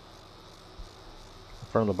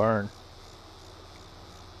the barn.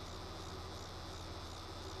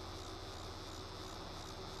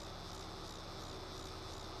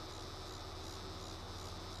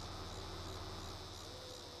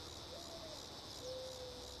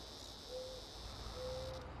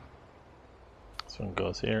 This one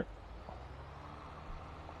goes here.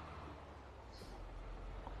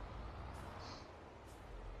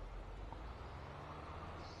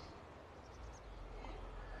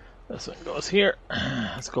 This one goes here.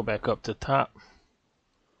 Let's go back up to the top.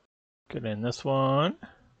 Get in this one.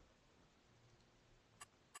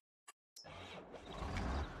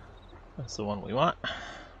 That's the one we want.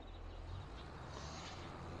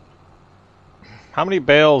 How many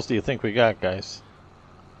bales do you think we got, guys?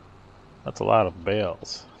 That's a lot of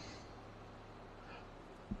bales.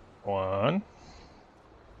 1,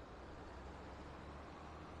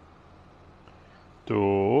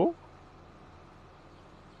 2,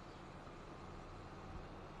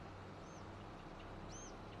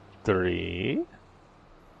 3,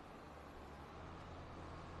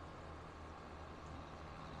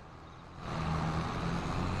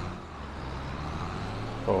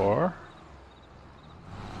 4,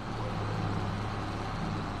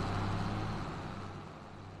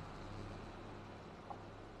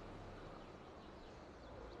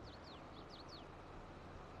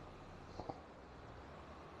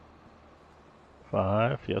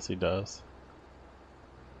 5. Yes, he does.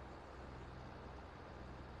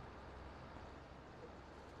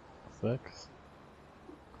 6.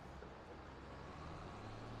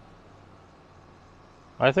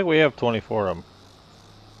 I think we have 24 of them.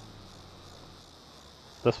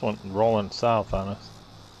 This one rolling south on us.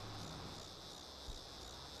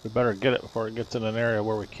 We better get it before it gets in an area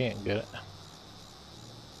where we can't get it.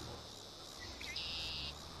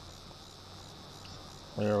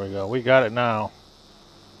 There we go. We got it now.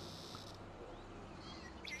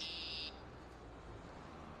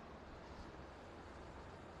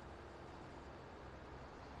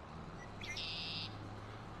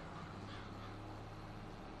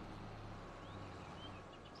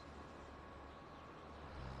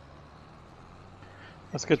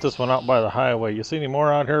 Let's get this one out by the highway. You see any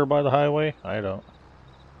more out here by the highway? I don't.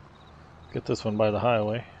 Get this one by the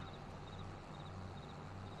highway.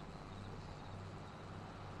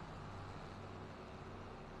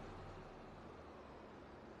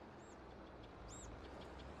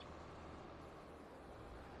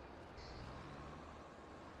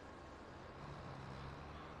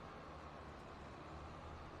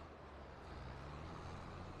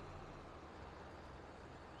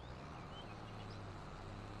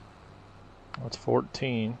 That's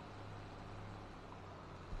 14.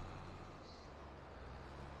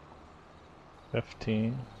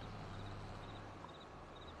 $15.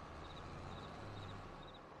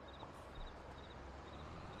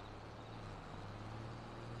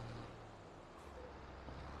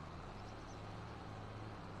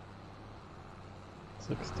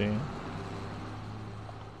 $16.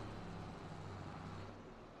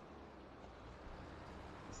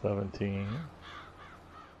 $17.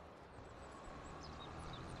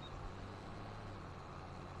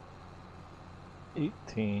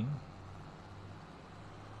 $18.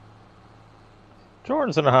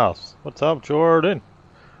 Jordan's in the house. What's up, Jordan?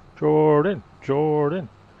 Jordan.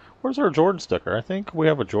 Where's our Jordan sticker? I think we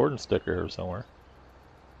have a Jordan sticker here somewhere.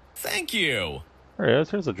 Thank you. There he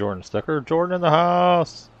is. Here's a Jordan sticker. Jordan in the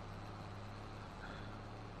house.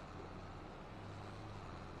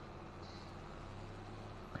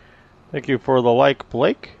 Thank you for the like,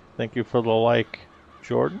 Blake. Thank you for the like,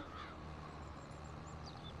 Jordan.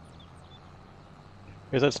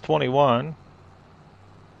 Because that's 21.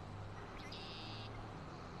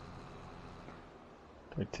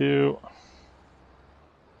 22.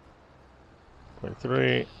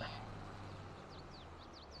 23.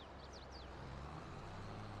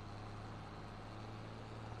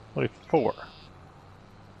 24.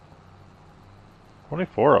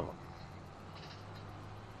 24 of them.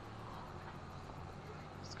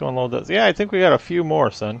 Let's go and load this. Yeah, I think we got a few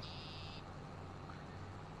more, son.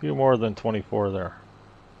 A few more than 24 there.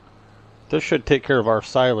 This should take care of our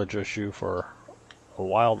silage issue for a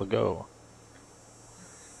while to go.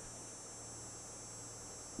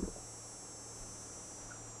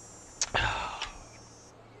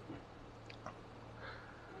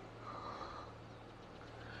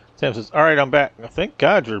 Sam says, alright, I'm back. Thank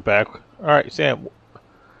God you're back. Alright, Sam.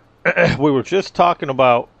 We were just talking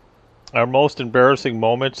about our most embarrassing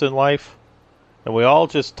moments in life. And we all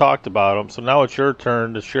just talked about them. So now it's your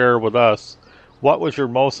turn to share with us. What was your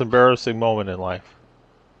most embarrassing moment in life?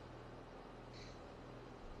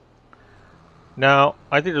 Now,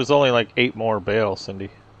 I think there's only like 8 more bales, Cindy.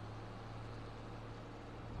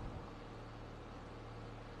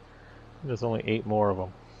 There's only 8 more of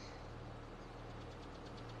them.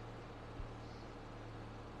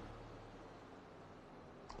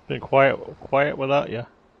 Been quiet without you.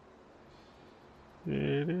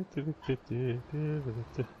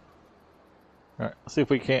 Alright, let's see if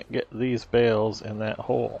we can't get these bales in that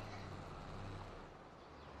hole.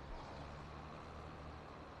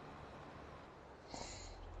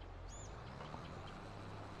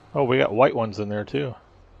 Oh, we got white ones in there too.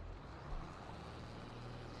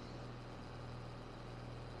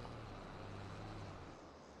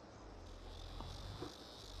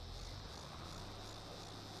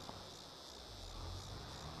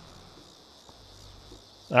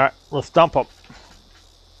 Alright, let's dump them.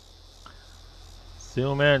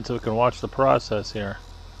 Zoom in so we can watch the process here.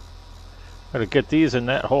 Gotta get these in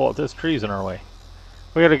that hole. This tree's in our way.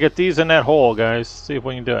 We gotta get these in that hole, guys. See if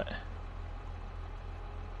we can do it.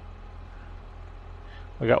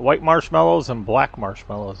 We got white marshmallows and black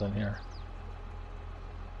marshmallows in here.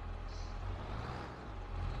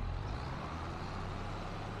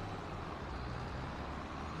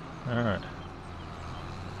 Alright.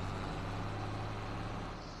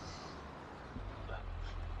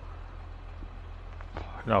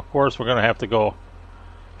 Now, of course, we're going to have to go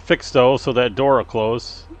fix those so that door will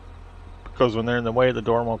close. Because when they're in the way, the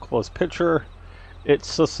door won't close. Picture, it's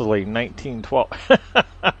Sicily, 1912.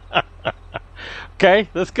 Okay,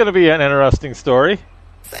 this is going to be an interesting story.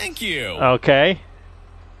 Thank you. Okay.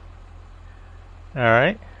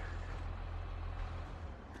 Alright.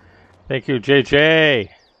 Thank you, JJ,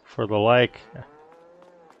 for the like.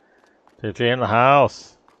 JJ in the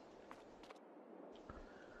house.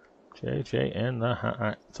 JJ in the house.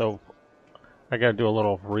 Alright, so I gotta do a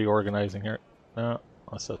little reorganizing here. No,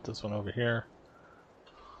 I'll set this one over here.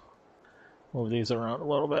 Move these around a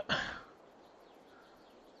little bit.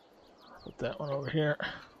 Put that one over here.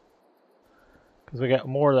 Because we got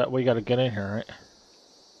more that we gotta get in here, right?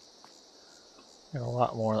 Got a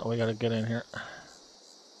lot more that we gotta get in here.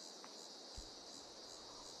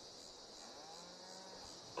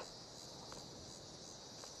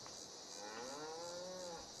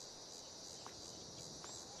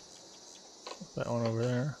 that one over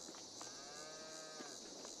there.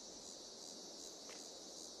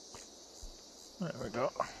 There we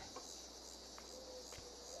go.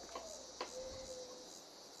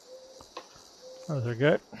 Those are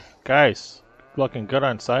good. Guys, looking good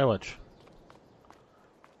on silage.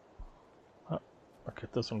 Oh, I'll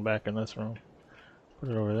get this one back in this room. Put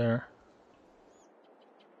it over there.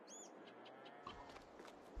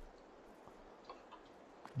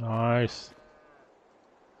 Nice.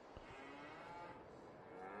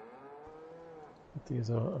 Put these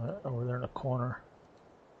over there in the corner.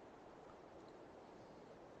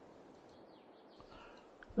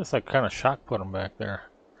 This like kind of shock put them back there.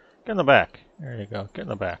 Get in the back. There you go. Get in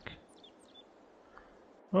the back.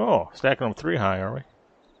 Oh, stacking them 3 high, are we?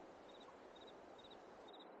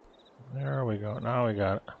 There we go. Now we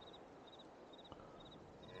got it.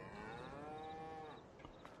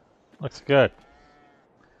 Looks good.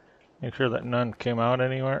 Make sure that none came out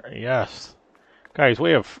anywhere. Yes. Guys,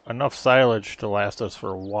 we have enough silage to last us for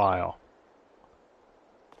a while.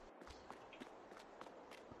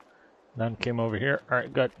 None came over here.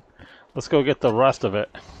 Alright, good. Let's go get the rest of it.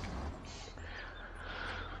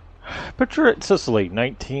 Picture it, Sicily,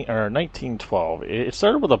 1912. It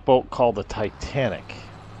started with a boat called the Titanic.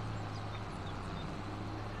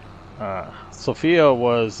 Sophia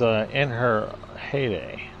was in her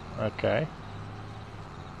heyday. Okay.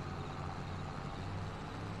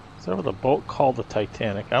 Started with a boat called the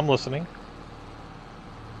Titanic. I'm listening.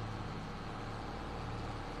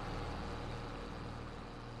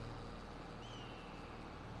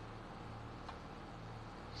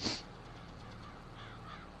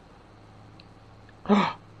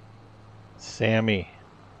 Sammy.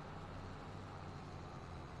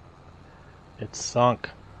 It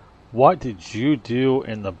sunk. What did you do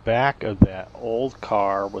in the back of that old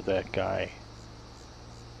car with that guy?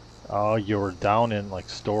 Oh, you were down in like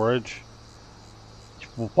storage?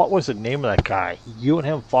 What was the name of that guy? You and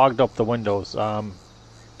him fogged up the windows.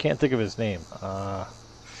 Can't think of his name.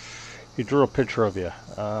 He drew a picture of you.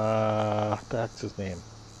 That's his name.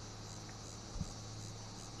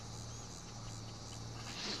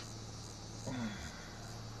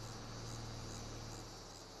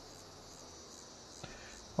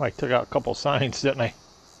 Oh, I took out a couple signs, didn't I?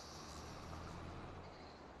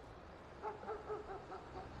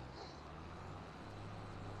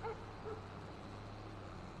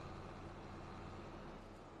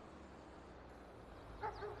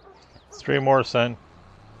 It's 3 more, son.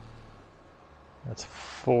 That's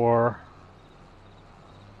 4.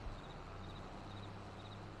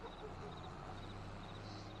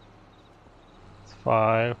 It's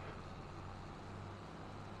 5.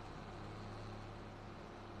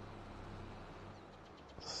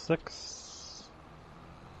 6.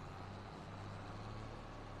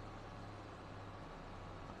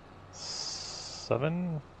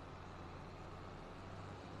 7.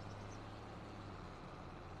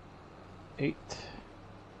 8.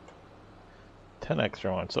 10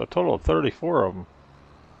 extra ones. So a total of 34 of them.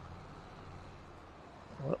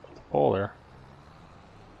 What the pole there?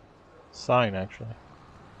 Sign, actually.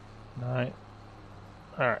 9.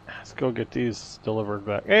 Alright, let's go get these delivered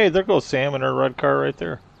back. Hey, there goes Sam in her red car right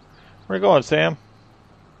there. Where you going, Sam?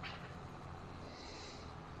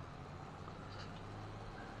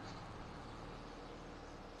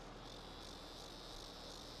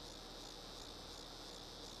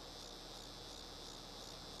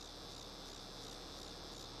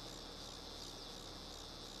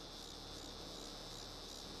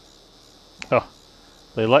 Oh,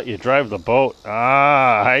 they let you drive the boat.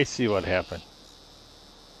 Ah, I see what happened.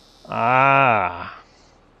 Ah.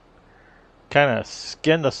 Kind of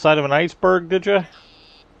skinned the side of an iceberg, did you?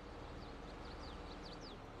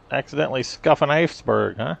 Accidentally scuff an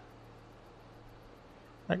iceberg, huh?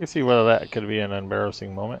 I can see whether that could be an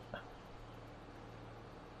embarrassing moment.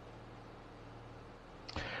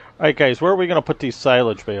 Alright guys, where are we going to put these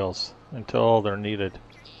silage bales until they're needed?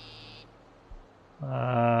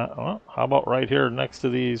 Well, how about right here next to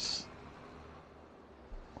these?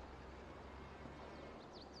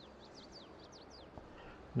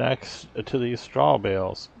 Next to these straw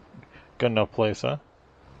bales. Good enough place, huh?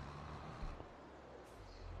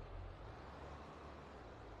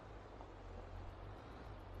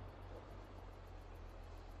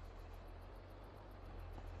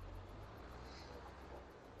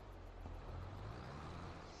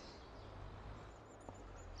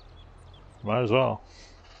 Might as well.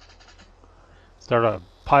 Start a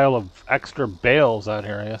pile of extra bales out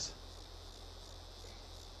here, I guess.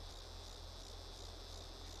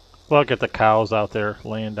 Look at the cows out there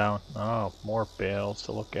laying down. Oh, more bales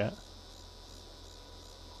to look at.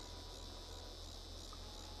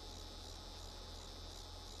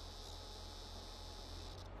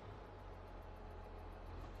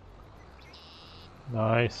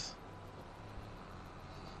 Nice.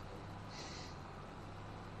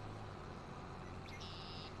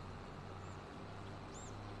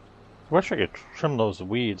 Wish I could trim those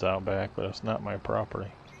weeds out back, but it's not my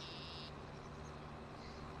property.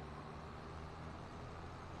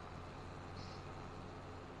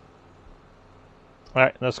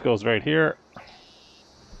 Alright, this goes right here.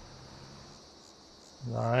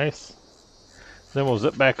 Nice. Then we'll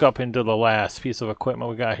zip back up into the last piece of equipment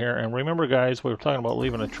we got here. And remember, guys, we were talking about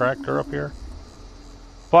leaving a tractor up here.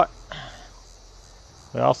 But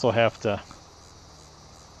we also have to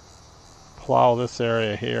plow this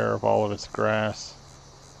area here of all of its grass.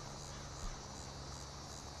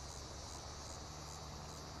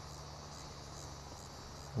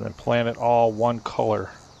 And then plant it all one color.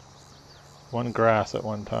 One grass at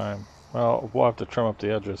one time. Well, we'll have to trim up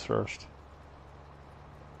the edges first.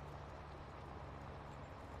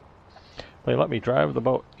 They let me drive the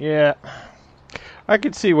boat. Yeah. I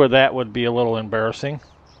could see where that would be a little embarrassing.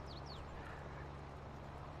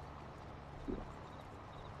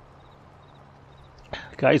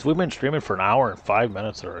 Guys, we've been streaming for an hour and 5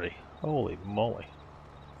 minutes already. Holy moly.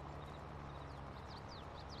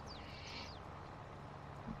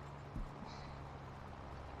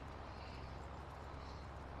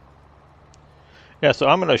 Yeah, so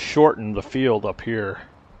I'm going to shorten the field up here.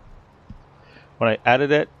 When I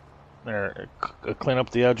edit it, or clean up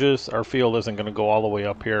the edges, our field isn't going to go all the way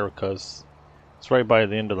up here because it's right by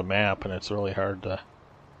the end of the map and it's really hard to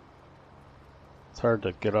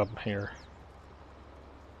get up here.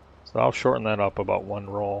 So I'll shorten that up about one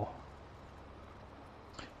roll.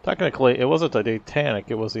 Technically, it wasn't the Titanic,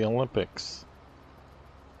 it was the Olympics.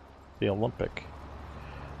 The Olympic.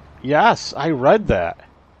 Yes, I read that.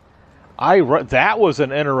 That was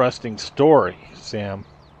an interesting story, Sam.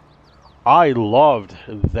 I loved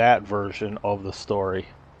that version of the story.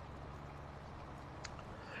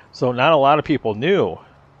 So not a lot of people knew.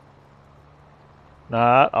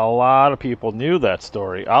 Not a lot of people knew that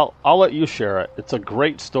story. I'll let you share it. It's a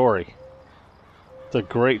great story. It's a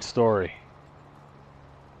great story.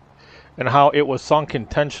 And how it was sunk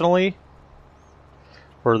intentionally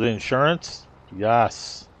for the insurance.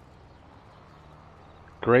 Yes.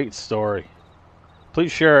 Great story.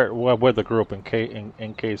 Please share it with the group in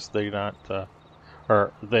case they not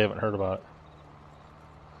or they haven't heard about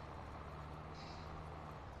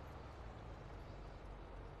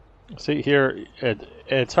it. See here,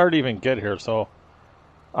 it's hard to even get here, so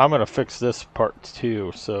I'm gonna fix this part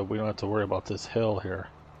too, so we don't have to worry about this hill here,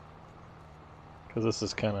 because this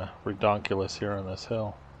is kind of redonkulous here on this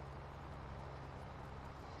hill.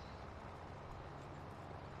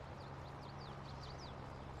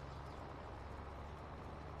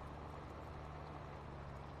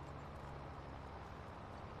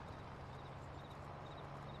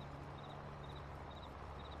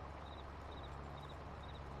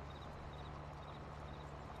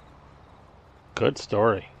 Good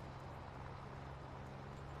story.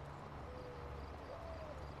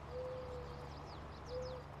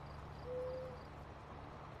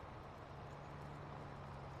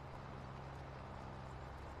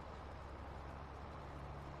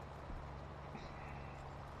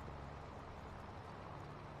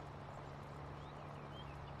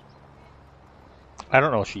 I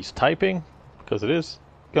don't know if she's typing, because it is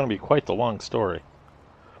going to be quite the long story.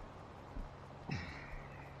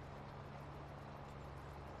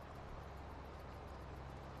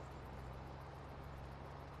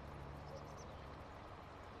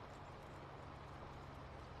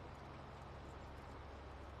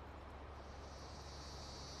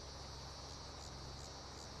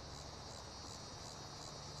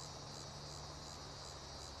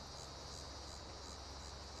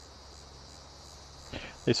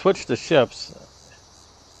 They switched the ships,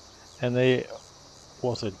 and there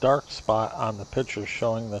was a dark spot on the picture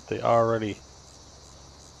showing that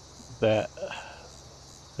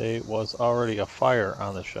there was already a fire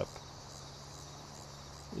on the ship.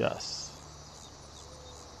 Yes.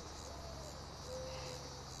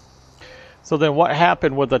 So then what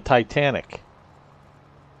happened with the Titanic?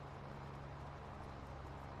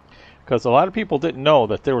 Because a lot of people didn't know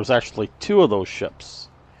that there was actually two of those ships.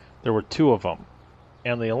 There were two of them.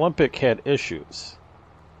 And the Olympic had issues.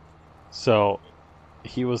 So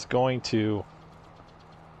he was going to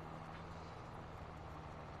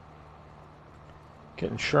get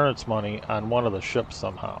insurance money on one of the ships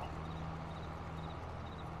somehow.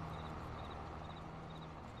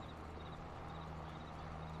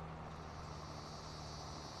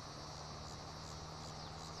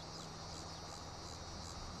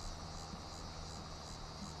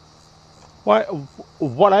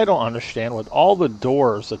 What I don't understand, with all the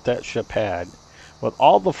doors that ship had, with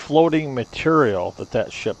all the floating material that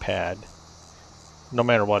that ship had, no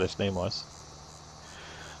matter what its name was,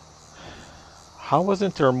 how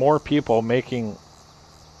wasn't there more people making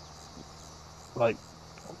like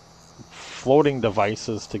floating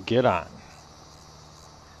devices to get on?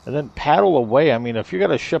 And then paddle away. I mean, if you got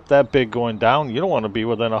a ship that big going down, you don't want to be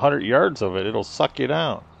within 100 yards of it. It'll suck you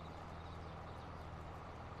down.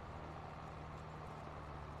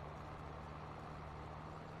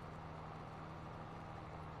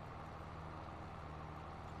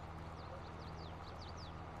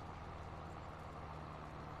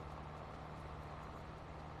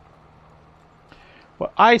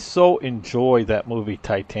 Well, I so enjoy that movie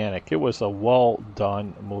Titanic. It was a well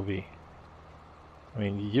done movie. I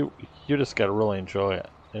mean, you just got to really enjoy it.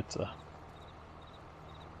 It's a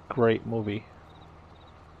great movie.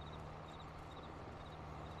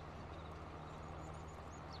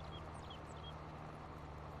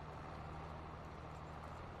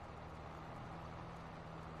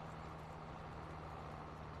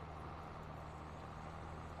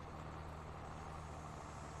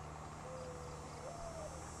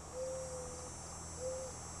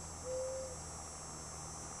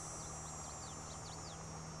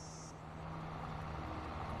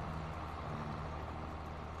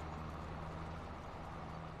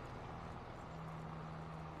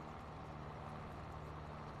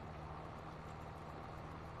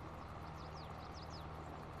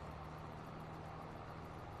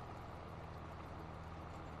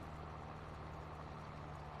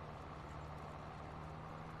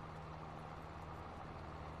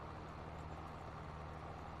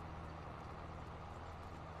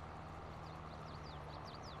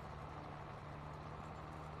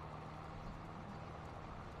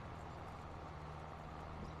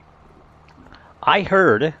 I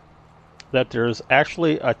heard that there's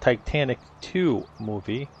actually a Titanic 2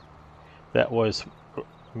 movie that was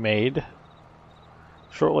made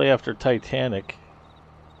shortly after Titanic,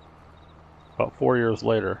 about 4 years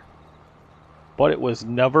later, but it was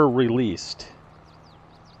never released.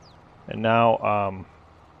 And now,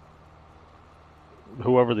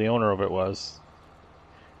 whoever the owner of it was,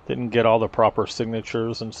 didn't get all the proper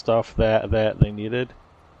signatures and stuff that they needed.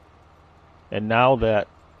 And now that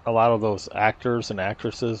a lot of those actors and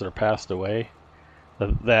actresses are passed away,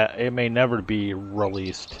 that it may never be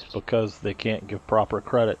released because they can't give proper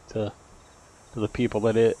credit to the people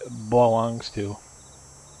that it belongs to.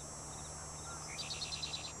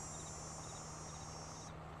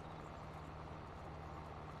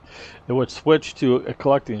 It would switch to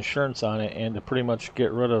collect the insurance on it and to pretty much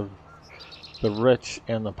get rid of the rich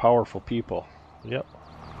and the powerful people. Yep.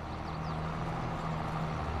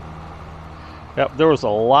 Yep, there was a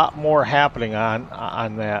lot more happening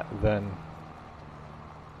on that than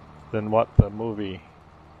what the movie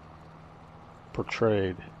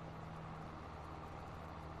portrayed.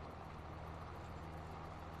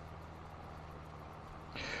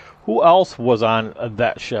 Who else was on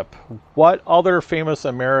that ship? What other famous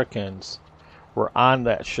Americans were on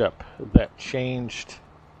that ship that changed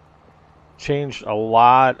a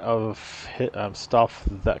lot of stuff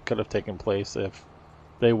that could have taken place if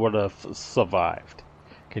they would have survived?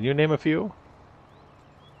 Can you name a few?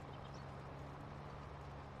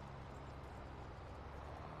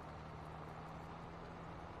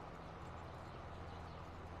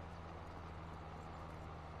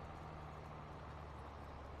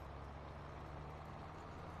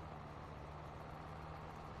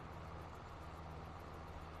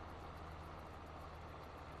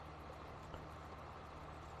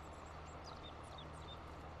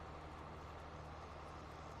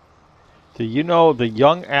 Do you know the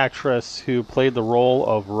young actress who played the role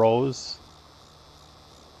of Rose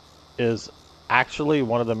is actually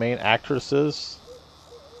one of the main actresses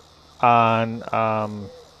on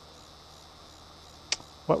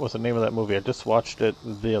what was the name of that movie? I just watched it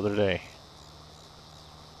the other day.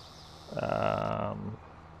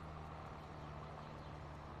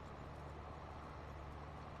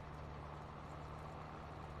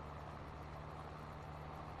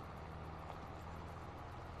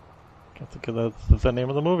 Can't think of the name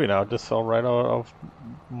of the movie now. It just fell right out of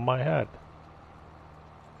my head.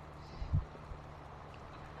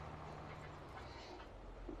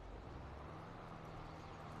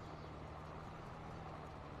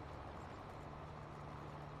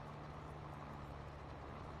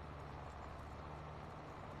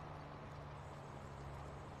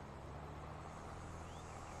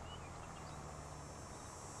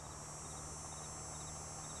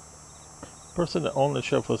 The person that owned the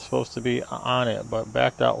ship was supposed to be on it, but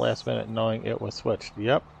backed out last minute knowing it was switched.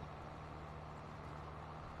 Yep.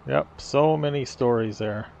 So many stories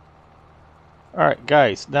there. Alright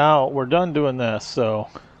guys, now we're done doing this, so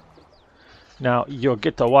now you'll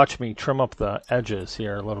get to watch me trim up the edges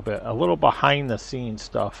here a little bit. A little behind the scenes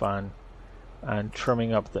stuff on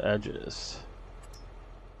trimming up the edges.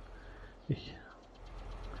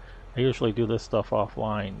 I usually do this stuff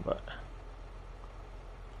offline, but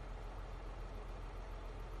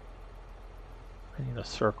I need a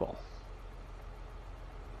circle.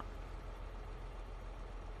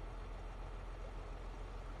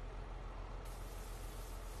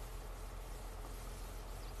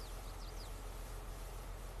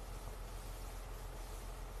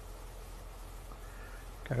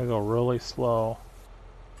 Gotta go really slow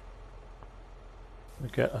to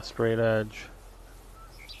get a straight edge.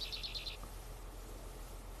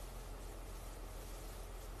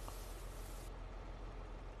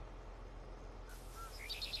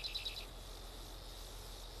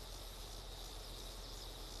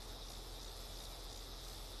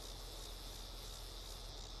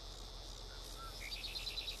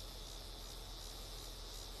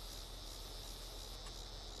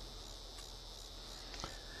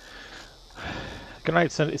 Good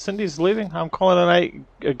night, Cindy. Cindy's leaving. I'm calling it a night.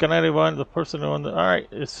 Good night, everyone. The person who. All right.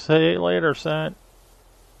 See you later, Cindy.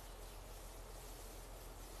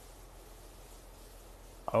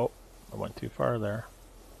 Oh, I went too far there.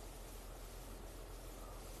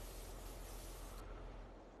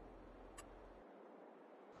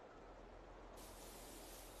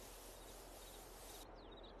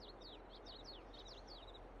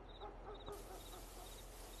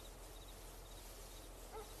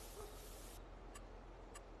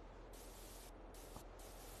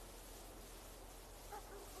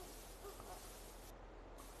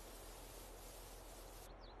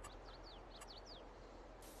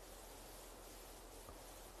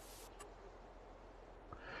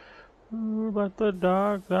 Ooh, let the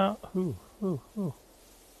dogs out. Ooh.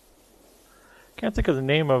 Can't think of the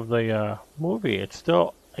name of the movie. It's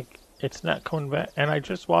still like it's not coming back, and I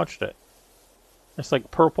just watched it. It's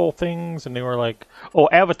like purple things, and they were like, oh,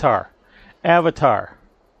 Avatar. Avatar.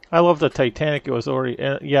 I love the Titanic. It was already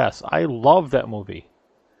yes, I love that movie.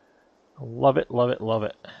 Love it, love it, love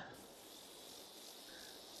it.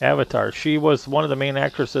 Avatar. She was one of the main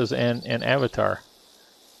actresses in Avatar.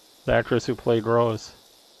 The actress who played Rose.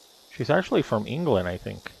 She's actually from England, I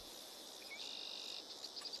think.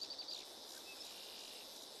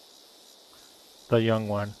 The young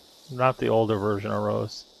one, not the older version of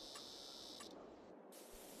Rose.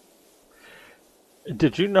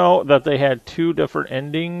 Did you know that they had two different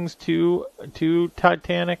endings to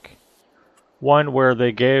Titanic? One where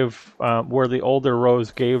they gave, where the older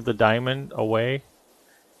Rose gave the diamond away,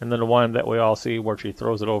 and then the one that we all see where she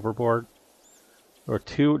throws it overboard. There were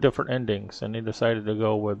two different endings, and they decided to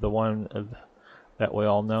go with the one that we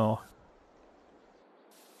all know.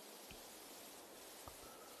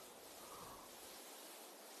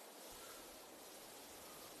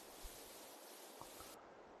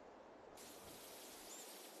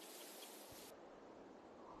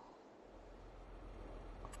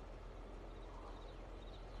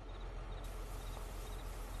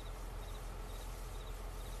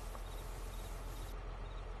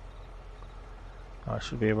 I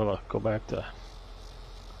should be able to go back to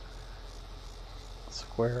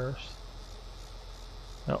squares.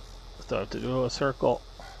 Nope, still have to do a circle.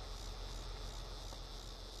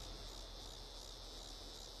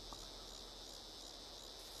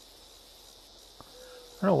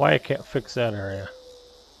 I don't know why I can't fix that area.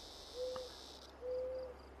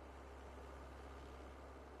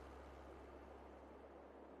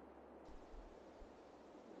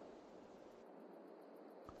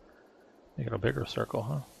 Make it a bigger circle,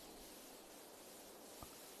 huh?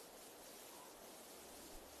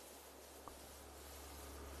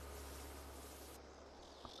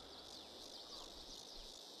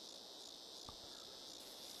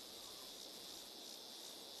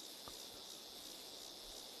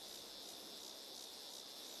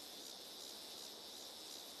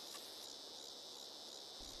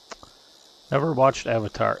 Never watched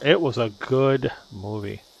Avatar. It was a good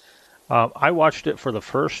movie. I watched it for the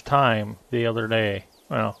first time the other day.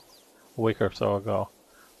 Well, a week or so ago.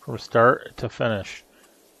 From start to finish.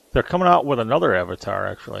 They're coming out with another Avatar,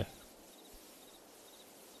 actually.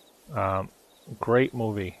 Great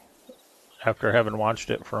movie. After having watched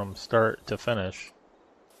it from start to finish.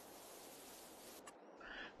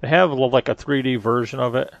 They have like a 3D version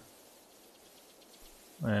of it.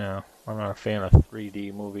 Yeah, I'm not a fan of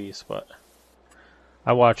 3D movies, but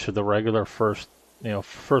I watched the regular first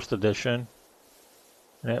edition,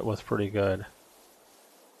 and it was pretty good.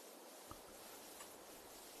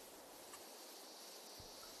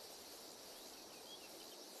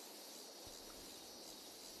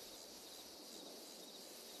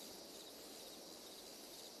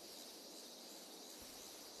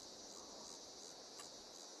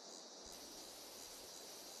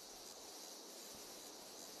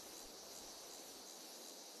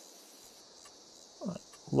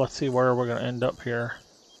 let's see where we're going to end up here.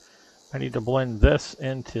 I need to blend this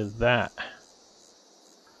into that.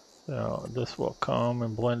 So this will come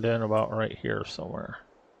and blend in about right here somewhere.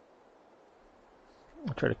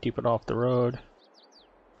 I'll try to keep it off the road.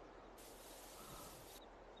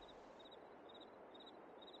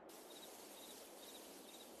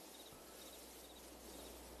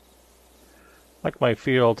 Like my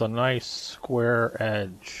field, a nice square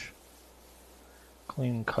edge.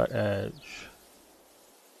 Clean cut edge.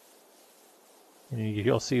 And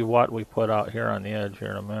you'll see what we put out here on the edge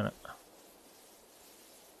here in a minute.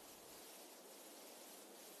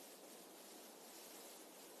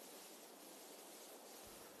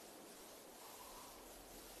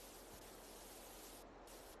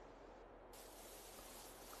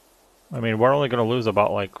 I mean, we're only going to lose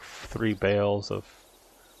about like 3 bales of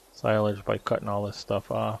silage by cutting all this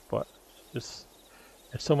stuff off, but it's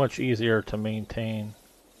so much easier to maintain.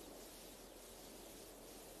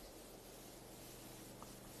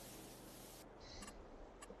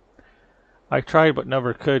 I tried but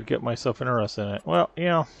never could get myself interested in it. Well, you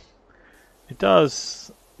know, it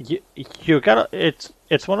does. You gotta.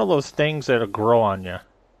 It's one of those things that'll grow on you.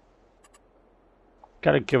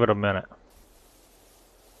 Gotta give it a minute.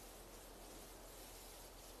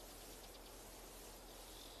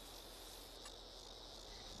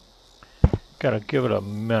 Gotta give it a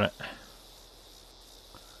minute.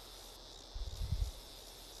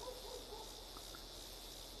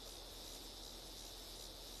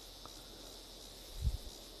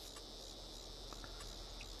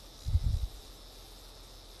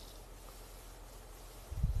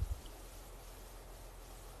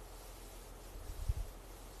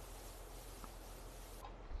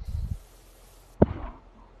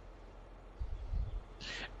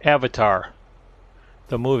 Avatar.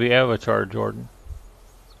 The movie Avatar, Jordan.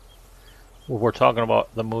 We're talking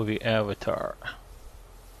about the movie Avatar.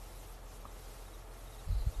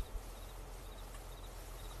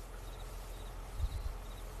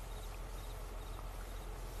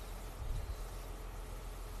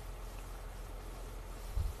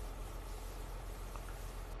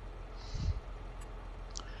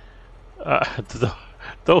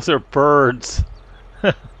 Those are birds.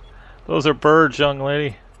 Those are birds, young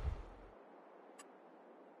lady.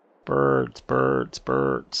 Birds, birds,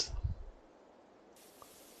 birds.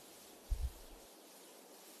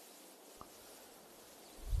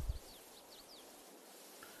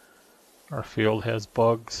 Our field has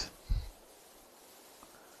bugs.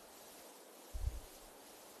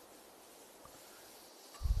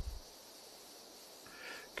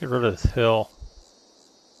 Get rid of this hill.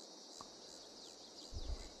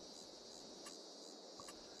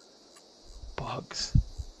 Bugs.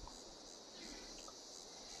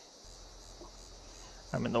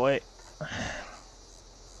 I'm in the way.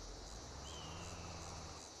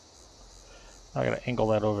 I gotta angle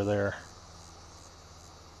that over there.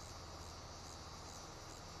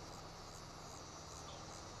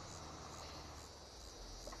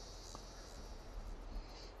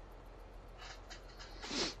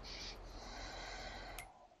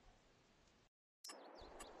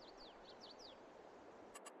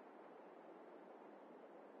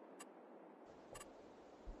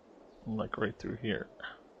 Like right through here.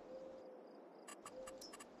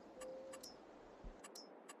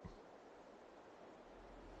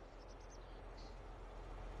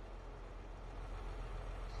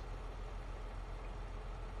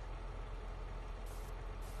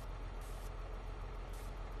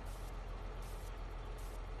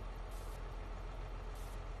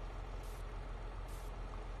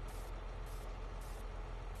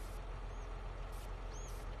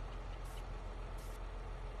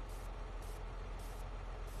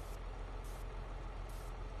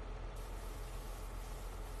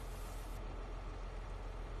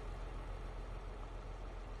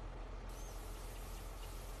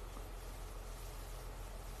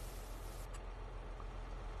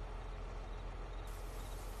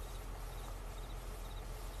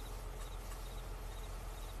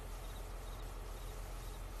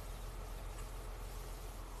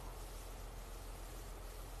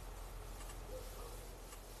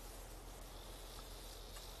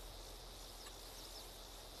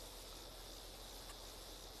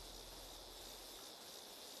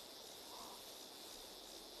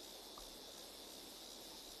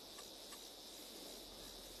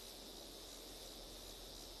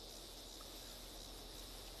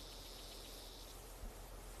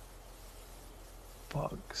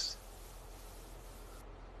 Bugs.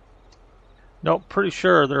 Nope, pretty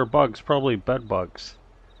sure they're bugs, probably bed bugs.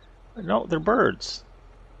 No, they're birds.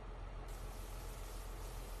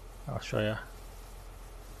 I'll show you.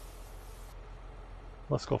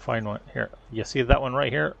 Let's go find one. Here. You see that one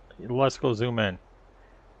right here? Let's go zoom in.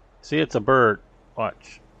 See, it's a bird.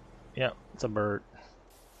 Watch. Yeah, it's a bird.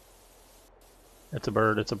 It's a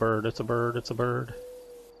bird, it's a bird, it's a bird, it's a bird.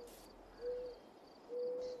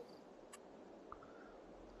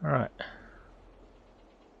 Alright.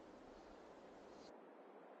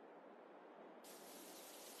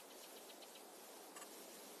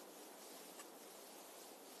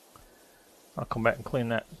 I'll come back and clean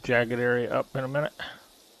that jagged area up in a minute.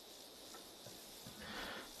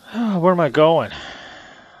 Where am I going?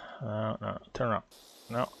 No, turn around.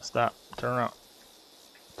 No, stop. Turn around.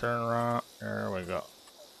 Turn around. There we go.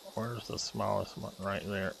 Where's the smallest one? Right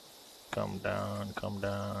there. Come down, come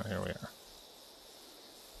down. Here we are.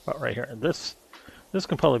 About right here. This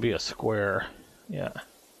can probably be a square. Yeah.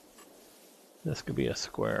 This could be a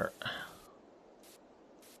square.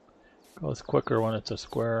 Goes quicker when it's a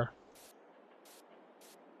square.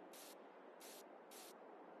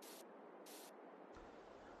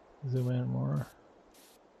 Zoom in more.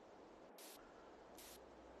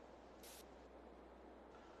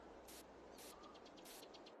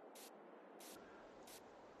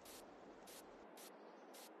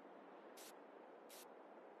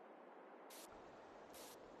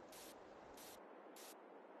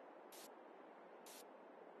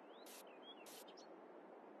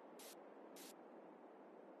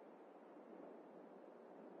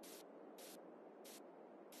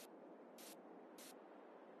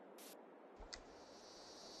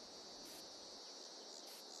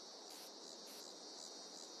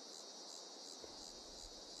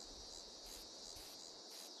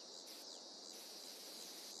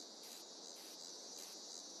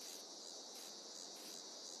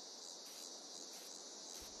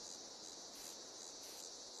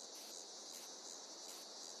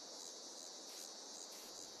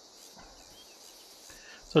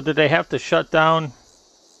 So did they have to shut down?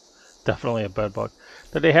 Definitely a bed bug.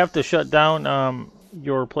 Did they have to shut down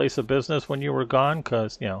your place of business when you were gone?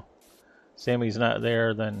 Because, you know, Sammy's not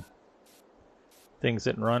there, then things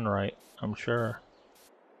didn't run right, I'm sure.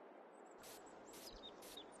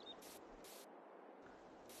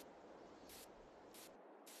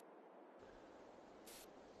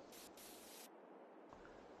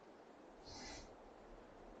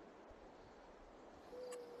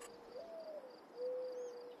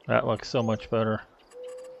 That looks so much better.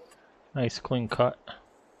 Nice clean cut.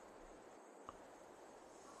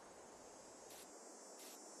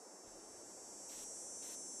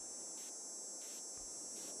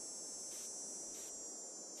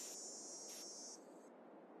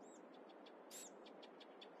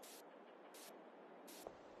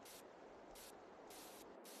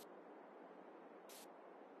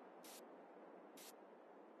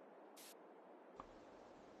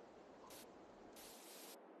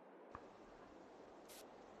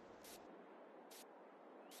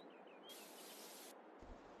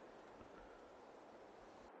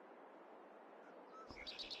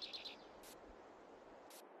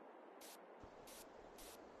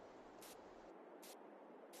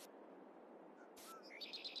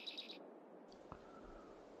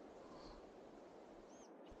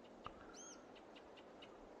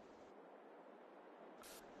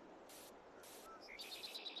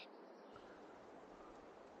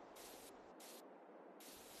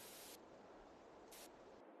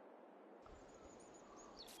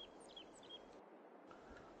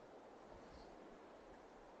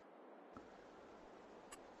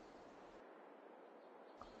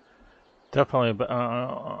 Definitely, but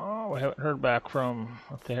we haven't heard back from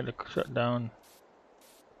if they had to shut down.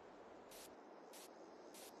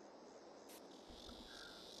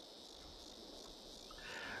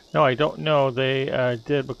 No, I don't know. They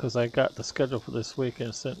did because I got the schedule for this week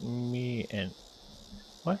and sent me and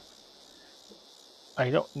what?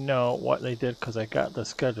 I don't know what they did because I got the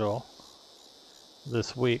schedule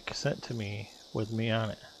this week sent to me with me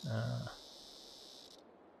on it.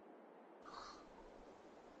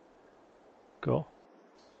 Cool.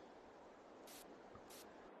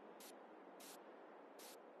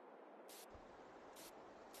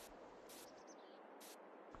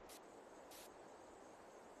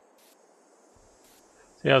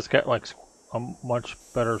 Yeah, it's got like a much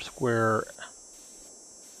better square.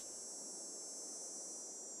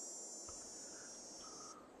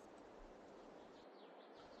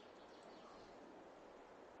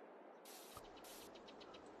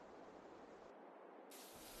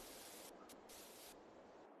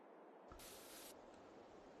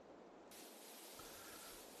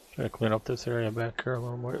 Try to clean up this area back here a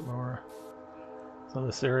little bit more. So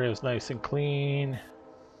this area is nice and clean.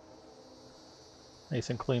 Nice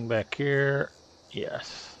and clean back here.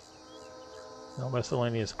 Yes. No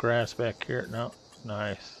miscellaneous grass back here. No.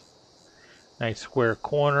 Nice. Nice square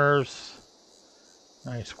corners.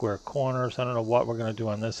 Nice square corners. I don't know what we're going to do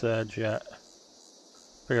on this edge yet.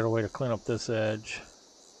 Figured a way to clean up this edge.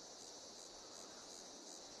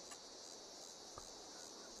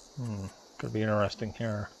 Could be interesting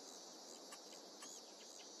here.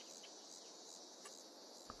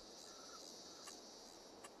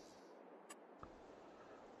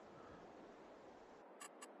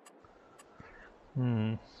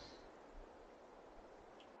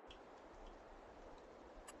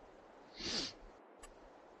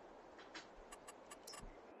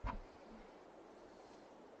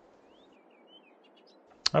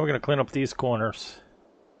 Now we're going to clean up these corners.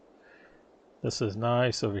 This is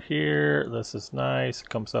nice over here. This is nice. It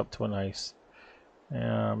comes up to a nice,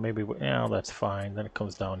 maybe, yeah, that's fine. Then it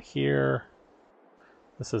comes down here.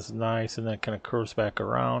 This is nice, and then it kind of curves back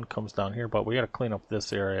around, comes down here. But we got to clean up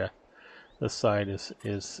this area. This side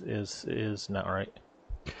is not right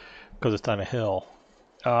because it's on a hill.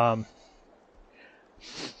 I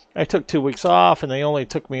took 2 weeks off, and they only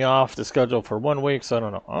took me off the schedule for 1 week. So I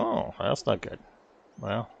don't know. Oh, that's not good.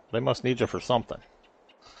 Well, they must need you for something.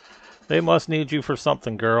 They must need you for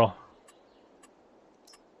something, girl.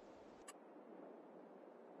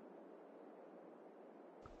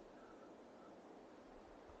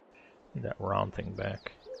 Need that round thing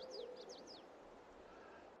back.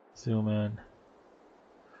 Zoom in.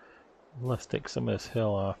 Let's take some of this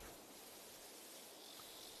hill off.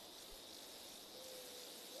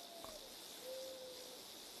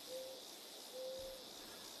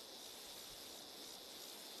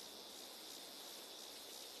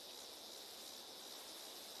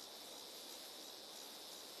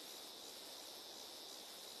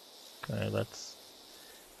 Okay, that's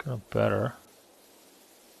kind of better.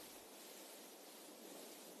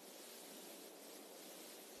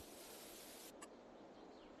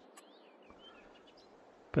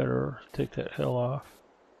 Better take that hill off.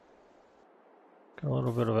 Got a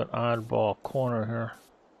little bit of an oddball corner here.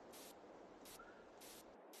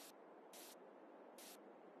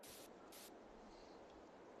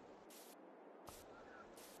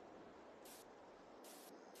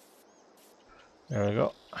 There we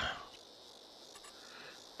go.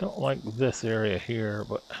 Don't like this area here,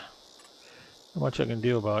 but not much I can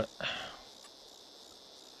do about it.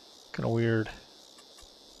 Kind of weird.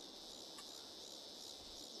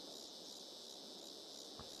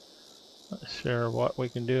 Not sure what we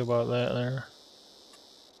can do about that there.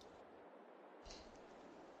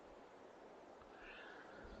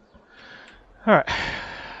 Alright.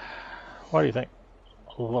 What do you think?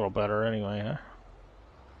 A little better anyway, huh?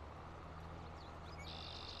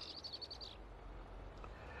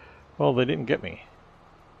 Well, they didn't get me.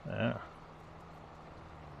 Yeah.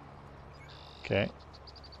 Okay.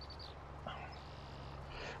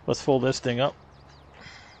 Let's fold this thing up.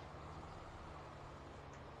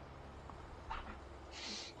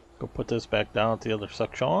 Go put this back down at the other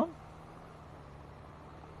section.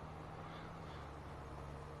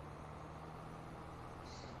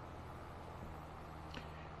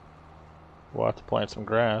 We'll have to plant some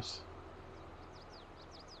grass.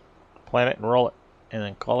 Plant it and roll it, and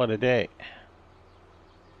then call it a day.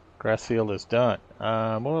 Grass field is done.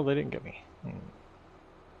 Well, they didn't get me.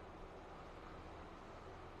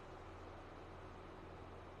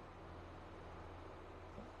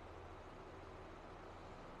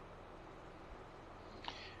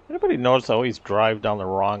 Anybody notice I always drive down the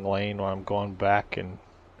wrong lane when I'm going back and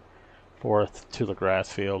forth to the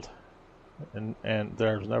grass field? And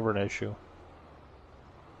there's never an issue.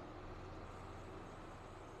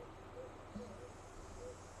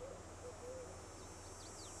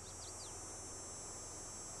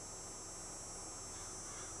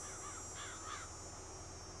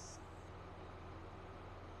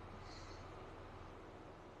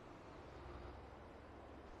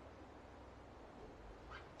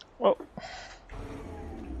 Well,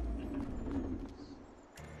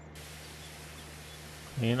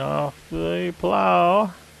 clean off the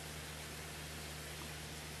plow.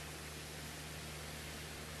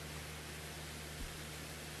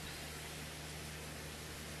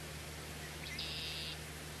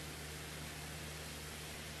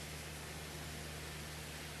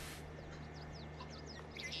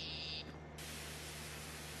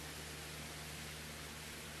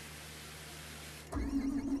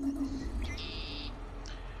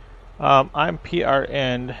 I'm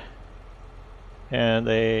PRN, and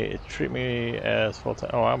they treat me as full-time.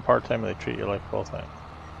 Oh, I'm part-time, and they treat you like full-time.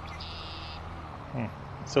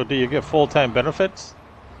 So do you get full-time benefits?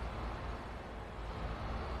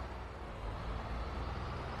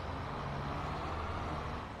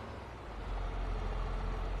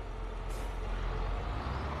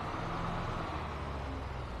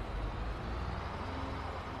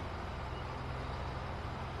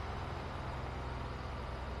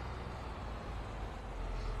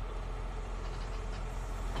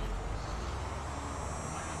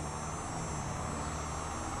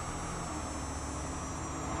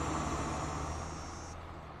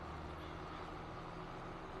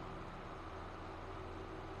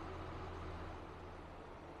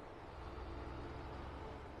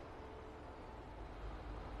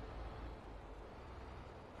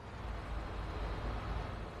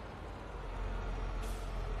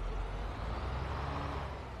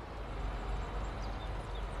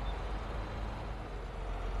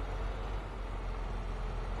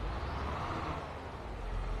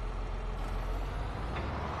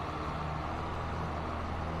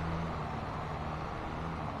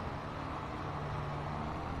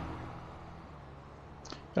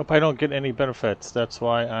 Nope, I don't get any benefits. That's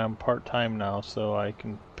why I'm part-time now, so I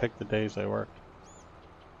can pick the days I work.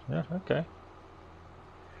 Yeah, okay.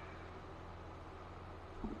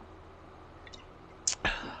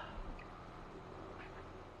 You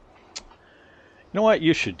know what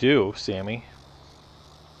you should do, Sammy?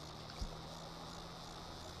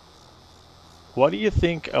 What do you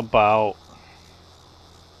think about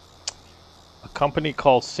a company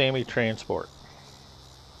called Sammy Transport?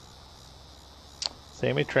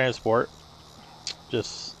 Sammy Transport,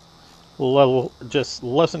 just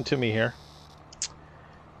listen to me here.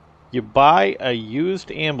 You buy a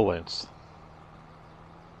used ambulance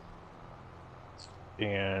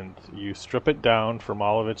and you strip it down from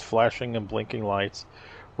all of its flashing and blinking lights.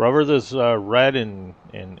 Wherever there's red and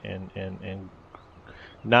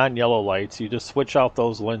non-yellow lights, you just switch out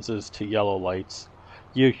those lenses to yellow lights.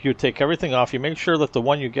 You take everything off. You make sure that the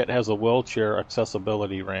one you get has a wheelchair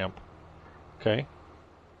accessibility ramp. Okay?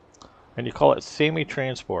 And you call it Sammy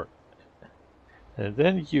Transport. And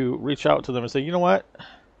then you reach out to them and say, you know what?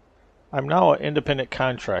 I'm now an independent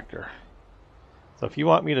contractor. So if you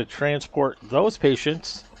want me to transport those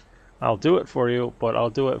patients, I'll do it for you, but I'll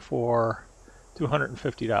do it for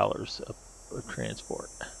 $250 a transport.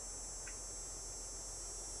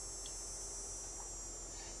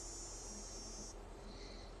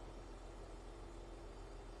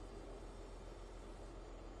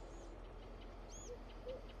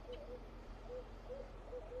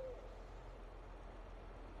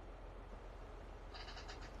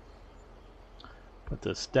 Put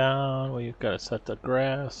this down. Well, you've got to set the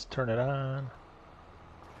grass, turn it on.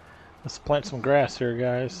 Let's plant some grass here,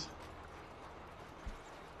 guys.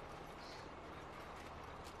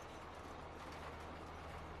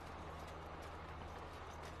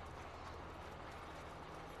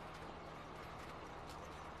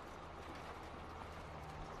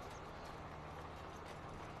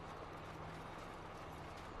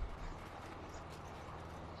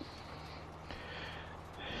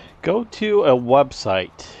 Go to a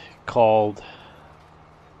website called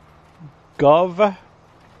govdeals.com.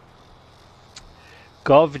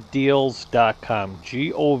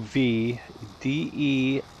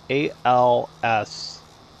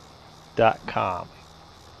 govdeals.com.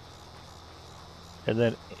 And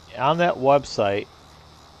then on that website,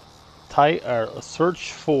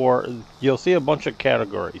 search for, you'll see a bunch of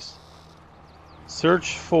categories.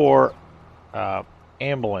 Search for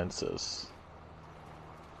ambulances.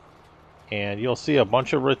 And you'll see a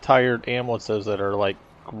bunch of retired ambulances that are like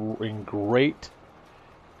in great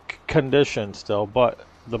condition still, but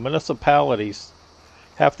the municipalities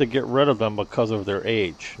have to get rid of them because of their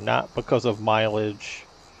age, not because of mileage,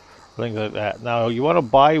 things like that. Now, you want to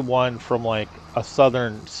buy one from like a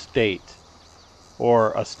southern state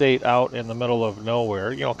or a state out in the middle of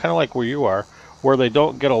nowhere, you know, kind of like where you are, where they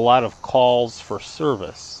don't get a lot of calls for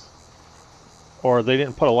service. Or they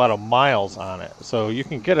didn't put a lot of miles on it. So you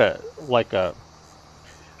can get a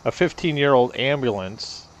 15-year-old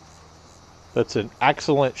ambulance that's in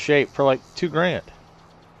excellent shape for like $2,000.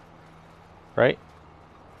 Right?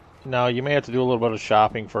 Now you may have to do a little bit of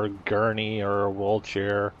shopping for a gurney or a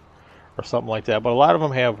wheelchair or something like that, but a lot of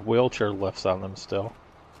them have wheelchair lifts on them still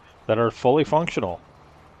that are fully functional.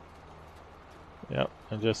 Yep,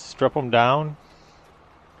 and just strip them down.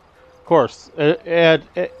 Of course,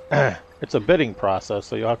 it's a bidding process,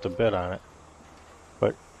 so you'll have to bid on it.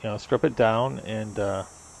 But, you know, strip it down and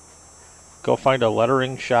go find a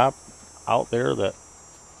lettering shop out there that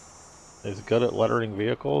is good at lettering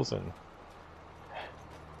vehicles and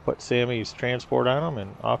put Sammy's Transport on them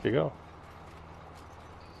and off you go.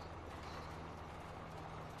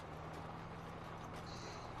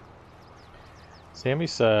 Sammy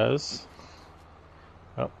says,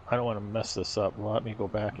 oh, I don't want to mess this up. Let me go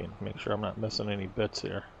back and make sure I'm not missing any bits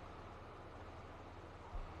here.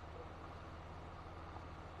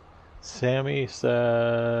 Sammy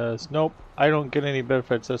says, nope, I don't get any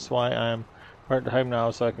benefits. That's why I'm part-time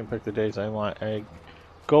now, so I can pick the days I want. I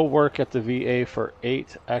go work at the VA for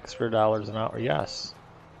 $8 extra an hour. Yes.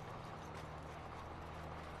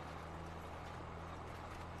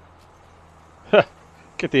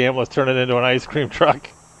 Get the ambulance, turn it into an ice cream truck.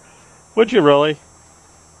 Would you really?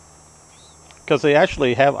 Because they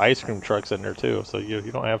actually have ice cream trucks in there too, so you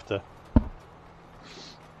don't have to.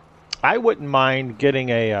 I wouldn't mind getting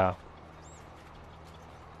a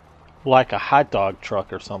like a hot dog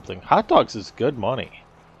truck or something. Hot dogs is good money.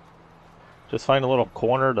 Just find a little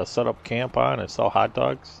corner to set up camp on and sell hot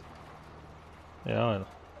dogs. You know, and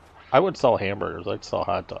I would sell hamburgers. I'd sell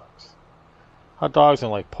hot dogs. Hot dogs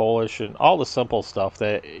and like Polish and all the simple stuff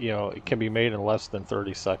that, you know, it can be made in less than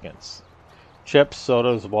 30 seconds. Chips,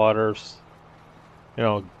 sodas, waters. You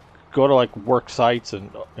know, go to like work sites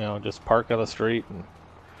and just park on the street and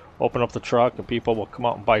open up the truck, and people will come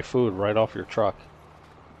out and buy food right off your truck.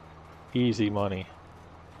 Easy money.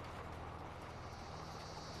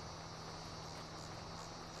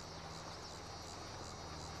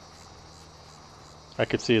 I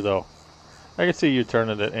could see though. I could see you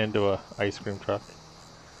turning it into a ice cream truck.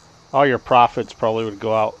 All your profits probably would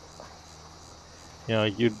go out.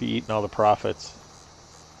 You'd be eating all the profits.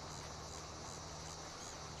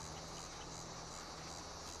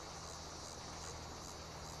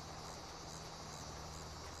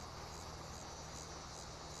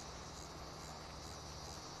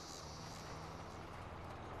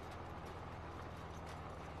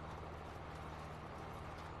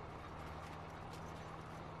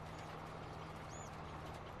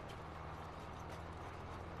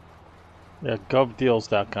 Yeah,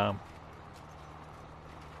 govdeals.com.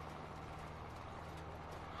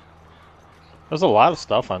 There's a lot of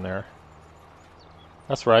stuff on there.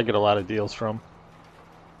 That's where I get a lot of deals from.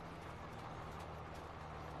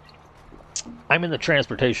 I'm in the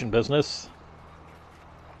transportation business.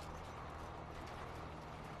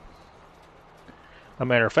 As a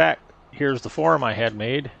matter of fact, here's the form I had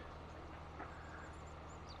made.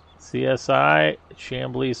 CSI,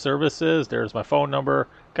 Chambly Services. There's my phone number.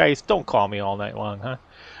 Guys, don't call me all night long,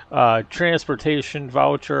 huh? Transportation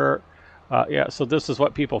voucher. Yeah, so this is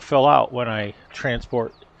what people fill out when I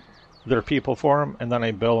transport their people for them, and then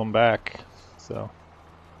I bill them back. So,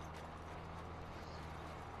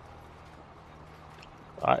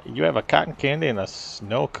 you have a cotton candy and a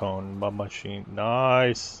snow cone machine.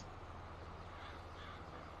 Nice.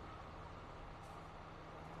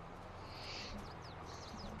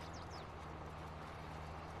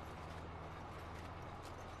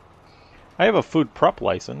 I have a food prep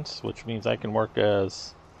license, which means I can work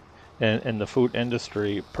as in the food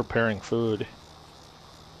industry preparing food.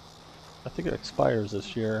 I think it expires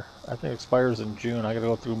this year. I think it expires in June. I gotta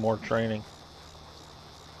go through more training.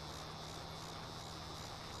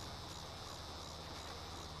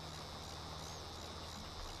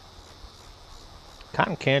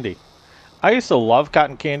 Cotton candy. I used to love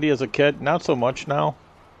cotton candy as a kid. Not so much now.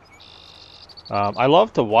 I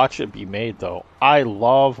love to watch it be made, though. I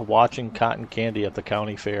love watching cotton candy at the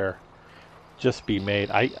county fair just be made.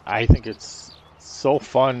 I think it's so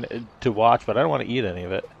fun to watch, but I don't want to eat any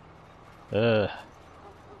of it. Ugh.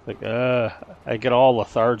 I get all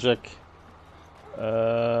lethargic.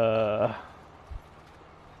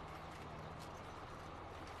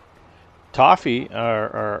 Toffee,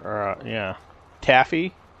 yeah,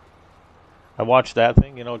 taffy. I watched that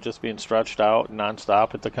thing, just being stretched out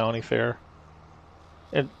nonstop at the county fair.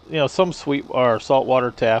 And some sweet or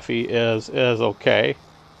saltwater taffy is okay,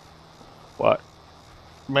 but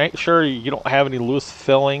make sure you don't have any loose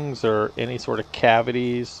fillings or any sort of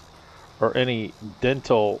cavities or any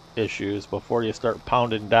dental issues before you start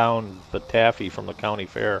pounding down the taffy from the county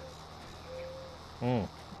fair.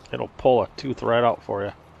 It'll pull a tooth right out for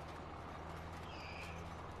you.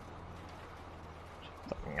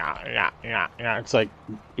 Yeah. It's like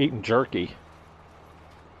eating jerky.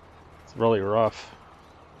 It's really rough.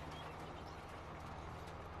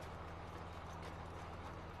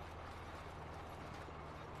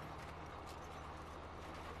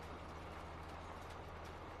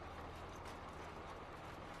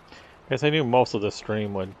 Guess I knew most of this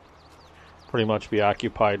stream would pretty much be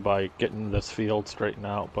occupied by getting this field straightened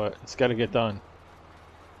out, but it's got to get done.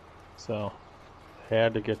 So,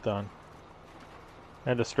 had to get done.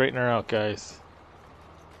 Had to straighten her out, guys.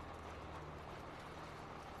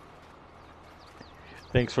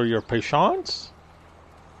 Thanks for your patience.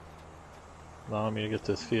 Allow me to get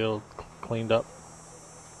this field cleaned up.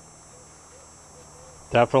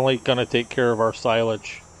 Definitely gonna take care of our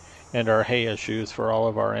silage and our hay issues for all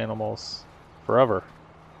of our animals forever.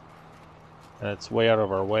 And it's way out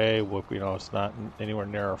of our way. It's not anywhere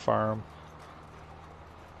near our farm.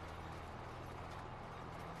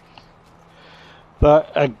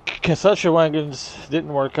 The concession wagons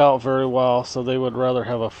didn't work out very well, so they would rather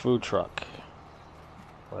have a food truck.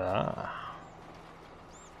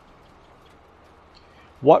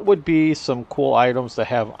 What would be some cool items to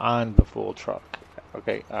have on the food truck?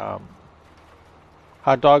 Okay,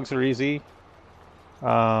 hot dogs are easy.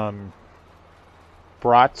 Brats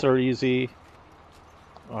are easy.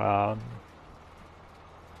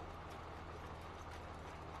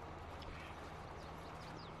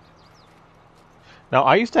 Now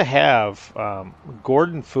I used to have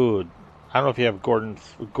Gordon Food. I don't know if you have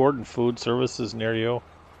Gordon Food Services near you,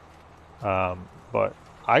 but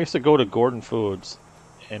I used to go to Gordon Foods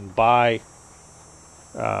and buy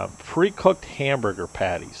pre-cooked hamburger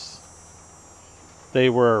patties. They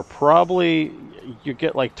were probably, you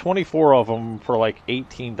get like 24 of them for like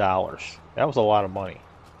 $18. That was a lot of money.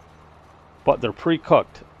 But they're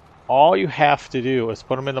pre-cooked. All you have to do is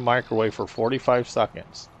put them in the microwave for 45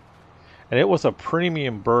 seconds. And it was a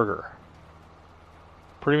premium burger.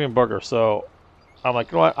 Premium burger. So I'm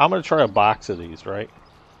like, you know what? I'm going to try a box of these, right?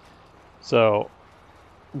 So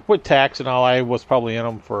with tax and all, I was probably in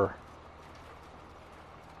them for,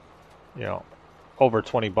 over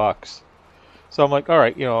 20 bucks. So I'm like, all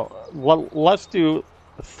right, let's do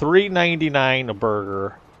 $3.99 a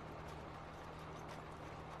burger.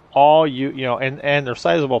 And they're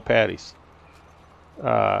sizable patties.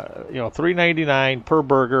 $3.99 per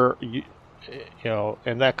burger.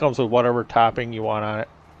 And that comes with whatever topping you want on it,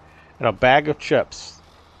 and a bag of chips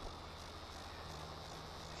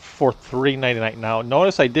for $3.99. Now,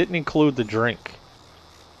 notice I didn't include the drink.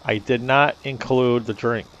 I did not include the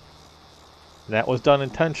drink. And that was done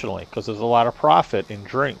intentionally because there's a lot of profit in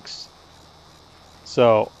drinks.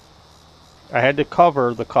 So I had to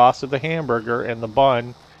cover the cost of the hamburger and the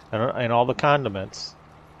bun and all the condiments.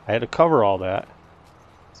 I had to cover all that.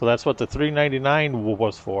 So that's what the $3.99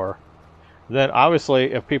 was for. Then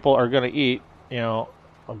obviously, if people are going to eat, a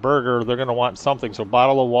burger, they're going to want something. So a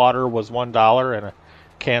bottle of water was $1, and a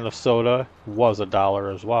can of soda was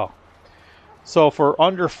 $1 as well. So for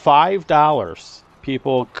under $5,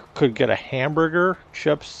 people could get a hamburger,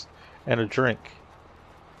 chips, and a drink.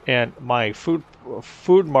 And my food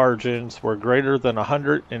margins were greater than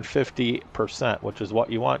 150%, which is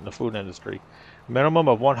what you want in the food industry. Minimum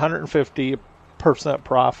of 150%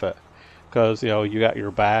 profit, because you got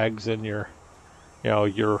your bags and your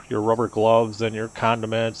rubber gloves and your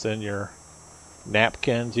condiments and your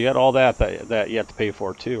napkins. You got all that you have to pay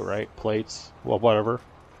for too, right? Plates, well, whatever.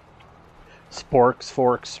 Sporks,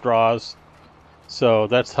 forks, straws. So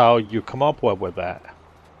that's how you come up with that.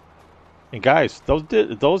 And guys, those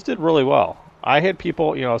did really well. I had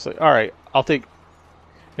people, say, all right, I'll take,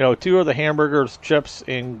 2 of the hamburgers, chips,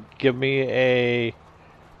 and give me a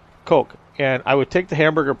Coke. And I would take the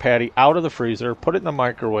hamburger patty out of the freezer, put it in the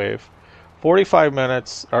microwave. 45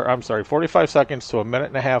 seconds to a minute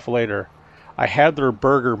and a half later, I had their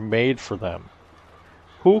burger made for them.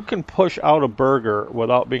 Who can push out a burger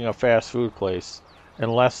without being a fast food place in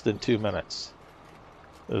less than 2 minutes?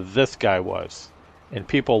 This guy was. And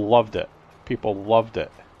people loved it.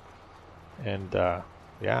 And,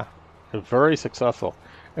 yeah, it was very successful.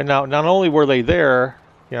 And now, not only were they there,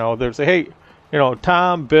 they'd say, hey,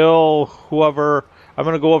 Tom, Bill, whoever, I'm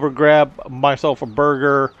going to go over and grab myself a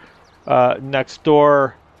burger next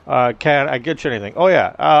door. Can I get you anything? Oh,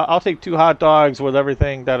 yeah, I'll take 2 hot dogs with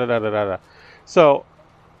everything, da-da-da-da-da-da. So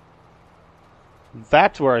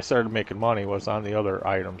that's where I started making money, was on the other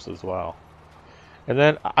items as well. And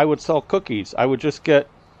then I would sell cookies. I would just get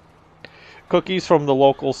cookies from the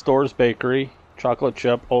local store's bakery, chocolate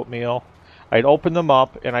chip, oatmeal. I'd open them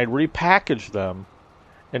up and I'd repackage them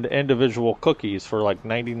into individual cookies for like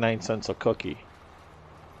 99 cents a cookie.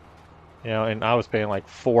 And I was paying like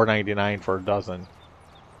 $4.99 for a dozen.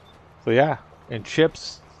 So yeah, and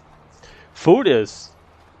chips. Food is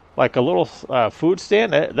like a little food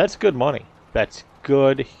stand. That's good money. That's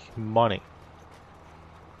good money.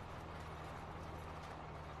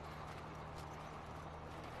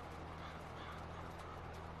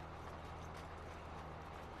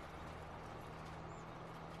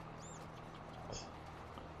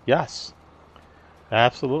 Yes,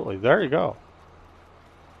 absolutely. There you go.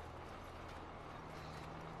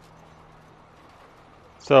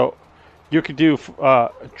 So you could do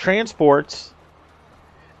transports,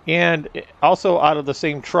 and also out of the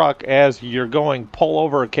same truck as you're going, pull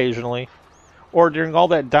over occasionally, or during all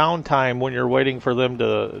that downtime when you're waiting for them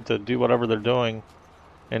to do whatever they're doing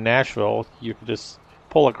in Nashville, you could just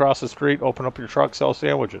pull across the street, open up your truck, sell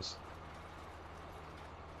sandwiches,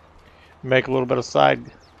 make a little bit of side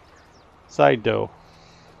dough.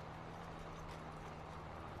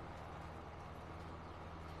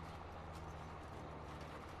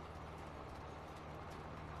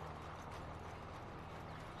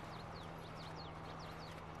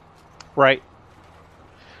 Right.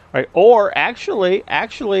 Right. Or actually,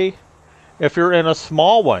 if you're in a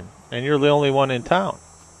small one and you're the only one in town.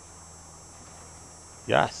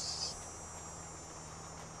 Yes.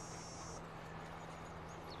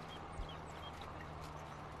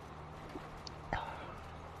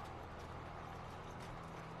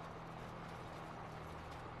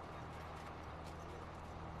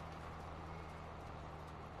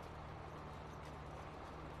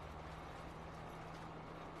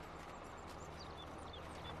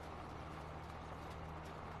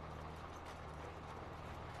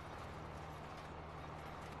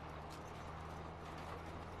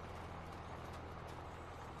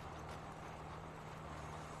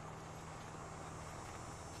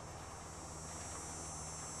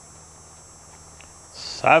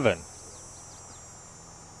 7.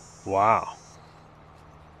 Wow.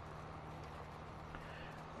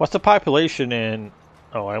 What's the population in...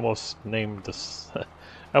 Oh, I almost named this...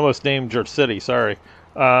 I almost named your city, sorry.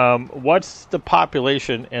 What's the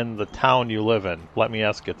population in the town you live in? Let me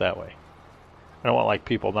ask it that way. I don't want, like,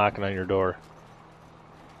 people knocking on your door.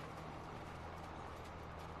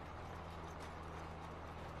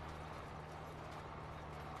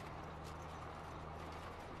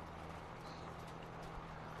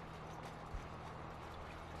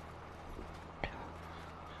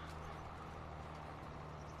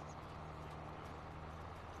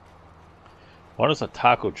 What is a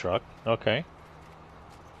taco truck? Okay.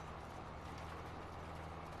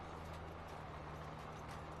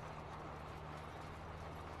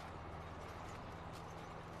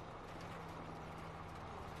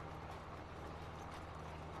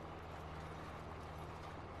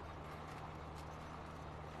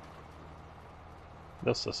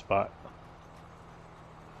 This is the spot.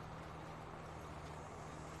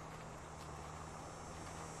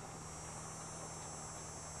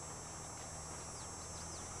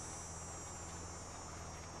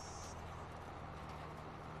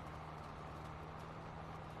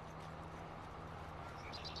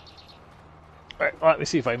 Alright, let me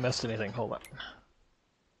see if I missed anything. Hold on.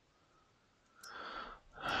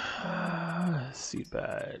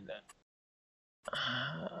 Seabed.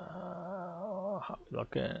 How we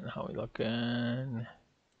looking? How we looking?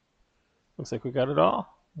 Looks like we got it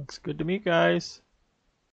all. Looks good to me, guys.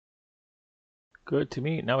 Good to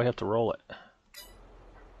me. Now we have to roll it.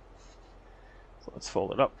 So let's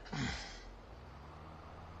fold it up.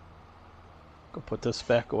 Go put this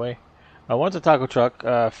back away. One's a taco truck,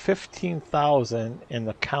 15,000 in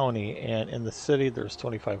the county, and in the city there's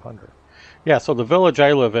 2,500. Yeah, so the village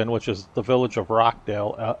I live in, which is the village of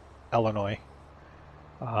Rockdale, Illinois,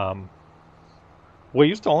 we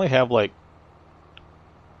used to only have like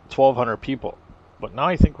 1,200 people, but now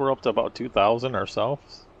I think we're up to about 2,000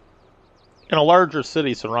 ourselves. And a larger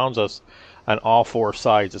city surrounds us on all four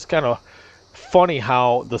sides. It's kind of funny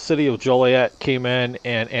how the city of Joliet came in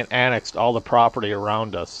and annexed all the property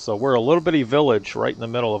around us. So we're a little bitty village right in the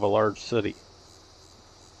middle of a large city.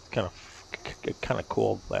 It's kind of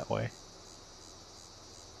cool that way.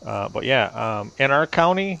 But yeah, in our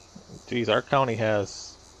county, geez, our county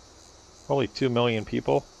has probably 2 million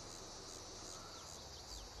people.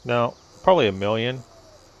 No, probably a million.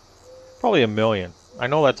 Probably a million. I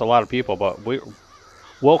know that's a lot of people, but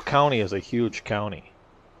Will County is a huge county.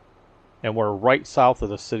 And we're right south of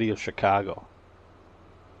the city of Chicago.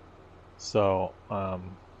 So,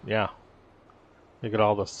 yeah. Look at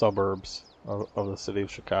all the suburbs of the city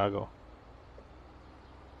of Chicago.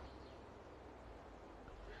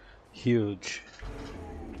 Huge.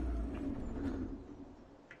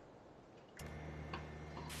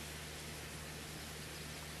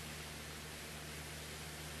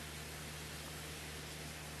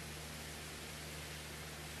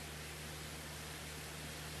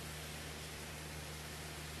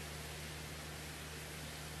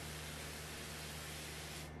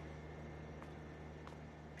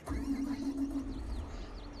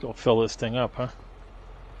 Go fill this thing up, huh?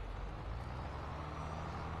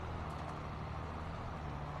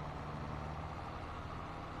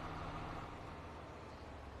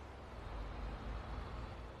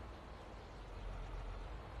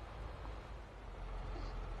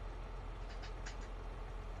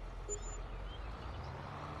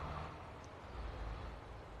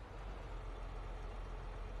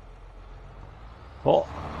 Full.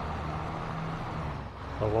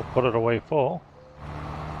 So we'll put it away full.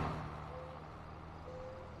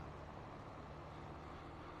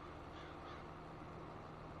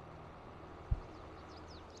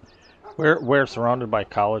 We're surrounded by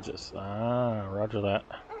colleges. Ah, roger that.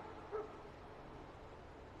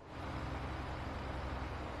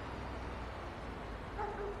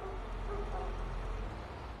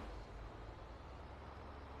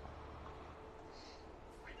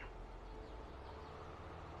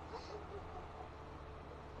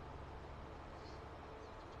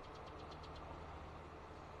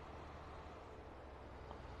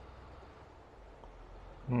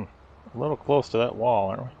 A little close to that wall,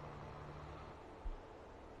 aren't we?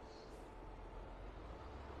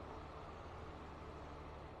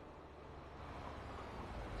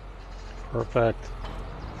 Perfect.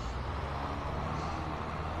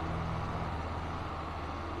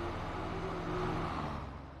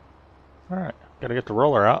 Alright, gotta get the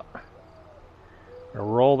roller out. Gonna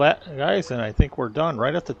roll that, guys, and I think we're done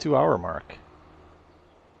right at the 2-hour mark.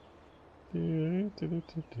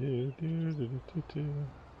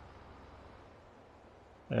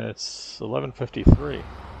 And it's 11:53.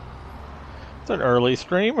 It's an early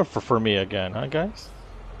stream for me again, huh, guys?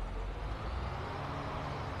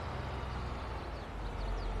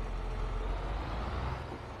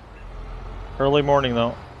 Early morning,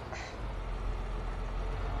 though.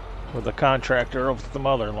 With the contractor of the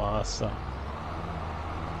mother-in-law, so.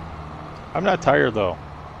 I'm not tired, though.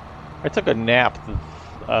 I took a nap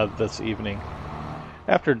this evening.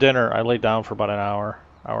 After dinner, I laid down for about an hour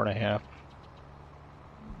and a half.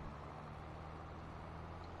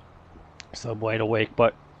 So I'm wide awake,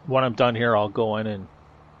 but when I'm done here, I'll go in and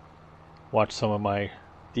watch some of my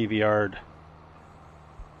DVR'd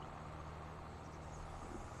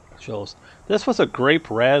shows. This was a grape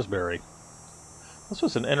raspberry. This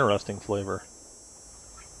was an interesting flavor.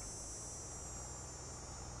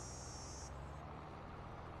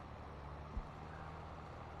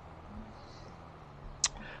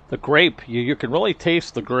 The grape, you can really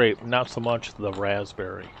taste the grape, not so much the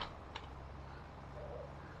raspberry.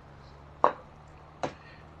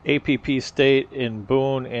 APP State in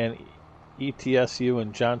Boone and ETSU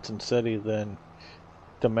in Johnson City. Then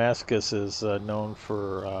Damascus is known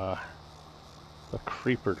for the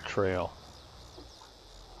Creeper Trail.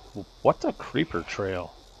 What's a Creeper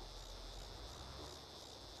Trail?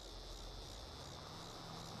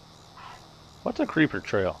 What's a Creeper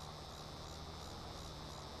Trail?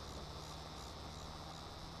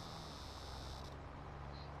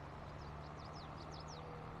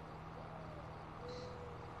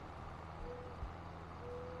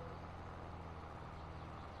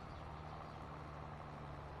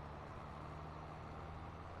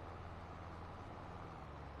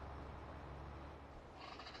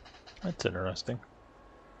 That's interesting.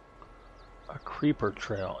 A creeper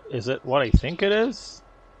trail. Is it what I think it is?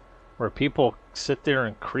 Where people sit there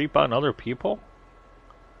and creep on other people?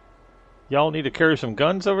 Y'all need to carry some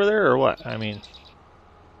guns over there or what? I mean,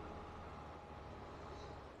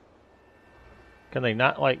 can they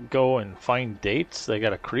not like go and find dates? They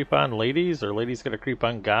gotta creep on ladies, or ladies gotta creep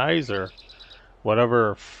on guys, or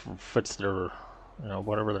whatever fits their,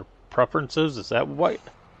 whatever their preferences. Is that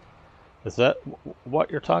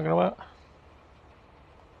what you're talking about?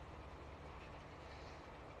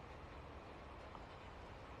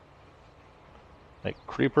 Like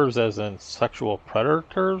creepers as in sexual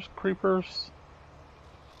predators creepers?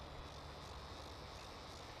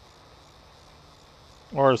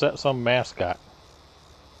 Or is that some mascot?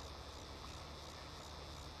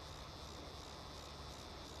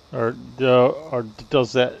 Or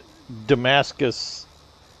does that Damascus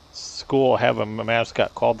school have a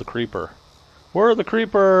mascot called the Creeper? We're the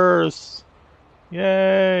Creepers!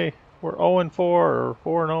 Yay! We're 0-4 or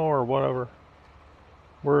 4-0 or whatever.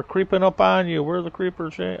 We're creeping up on you. We're the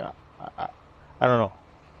Creepers. I don't know.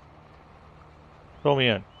 Fill me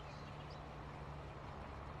in.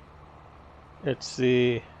 It's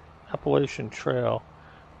the Appalachian Trail,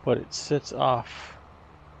 but it sits off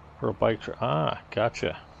for a bike trail. Ah,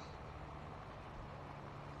 gotcha.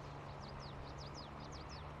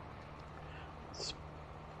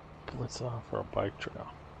 Splits off for a bike trail.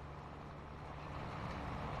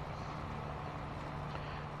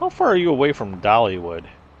 How far are you away from Dollywood?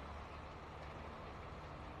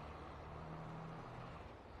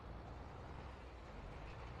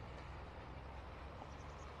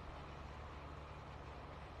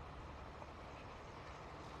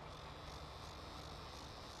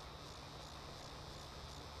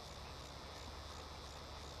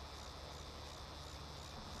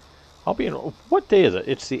 I'll be in, what day is it?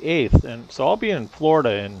 It's the 8th, and so I'll be in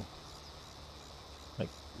Florida in like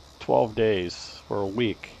 12 days for a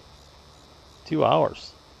week. 2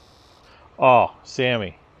 hours. Oh,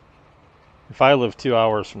 Sammy. If I lived 2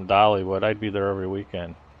 hours from Dollywood, I'd be there every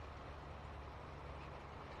weekend.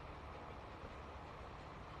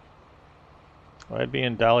 I'd be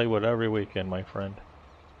in Dollywood every weekend, my friend.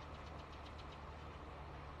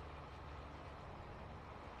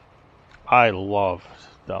 I love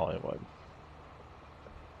Dollywood.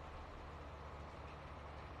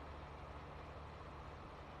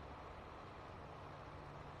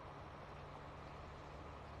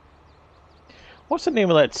 What's the name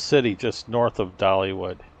of that city just north of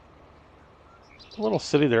Dollywood? A little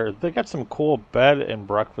city there. They got some cool bed and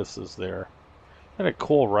breakfasts there. They had a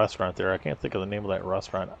cool restaurant there. I can't think of the name of that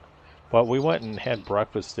restaurant. But we went and had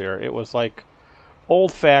breakfast there. It was like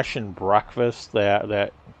old-fashioned breakfast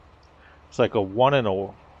that it's like a one in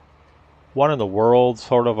the world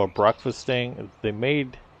sort of a breakfast thing. They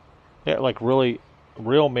had like really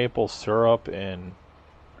real maple syrup, and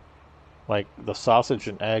like the sausage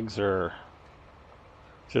and eggs are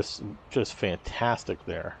just fantastic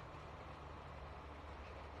there.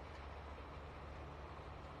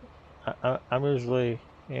 I'm usually,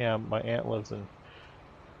 yeah, my aunt lives in,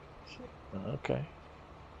 okay,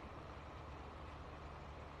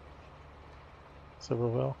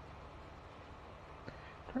 Silverville.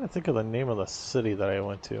 I'm trying to think of the name of the city that I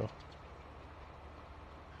went to.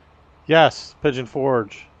 Yes, Pigeon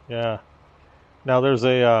Forge. Yeah. Now there's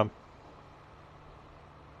a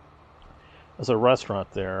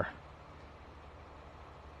restaurant there.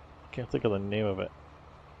 I can't think of the name of it.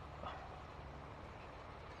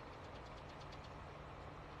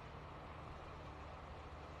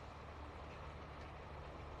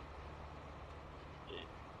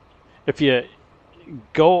 If you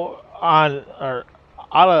go on or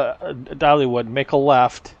out of Dollywood, make a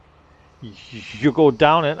left. You go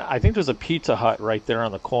down, and I think there's a Pizza Hut right there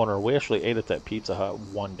on the corner. We actually ate at that Pizza Hut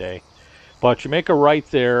one day. But you make a right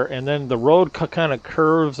there, and then the road kind of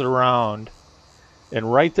curves around.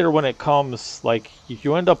 And right there, when it comes, like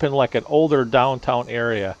you end up in like an older downtown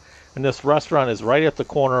area, and this restaurant is right at the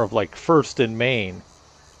corner of like First and Main.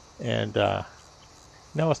 And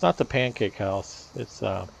no, it's not the Pancake House. It's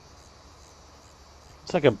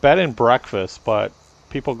like a bed and breakfast, but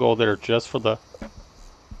people go there just for the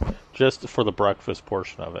breakfast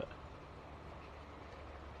portion of it.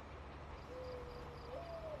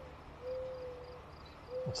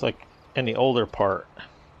 It's like in the older part.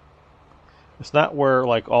 It's not where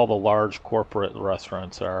like all the large corporate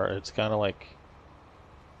restaurants are. It's kind of like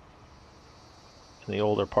in the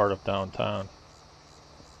older part of downtown.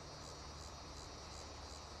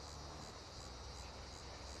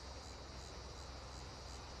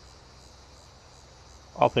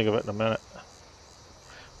 I'll think of it in a minute.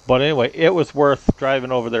 But anyway, it was worth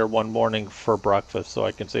driving over there one morning for breakfast, so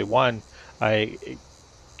I can say one, I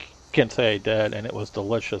can say I did, and it was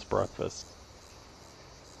delicious breakfast.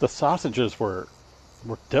 The sausages were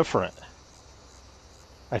different.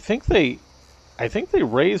 I think they I think they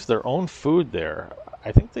raised their own food there.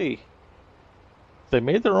 I think they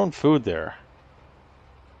made their own food there.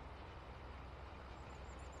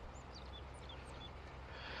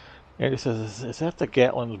 And he says, is that the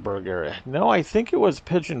Gatlinburg area? No, I think it was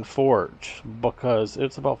Pigeon Forge because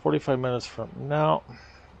it's about 45 minutes from. No,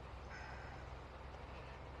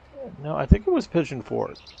 no, I think it was Pigeon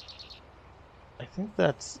Forge. I think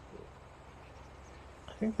that's.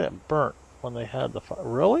 I think that burnt when they had the fire.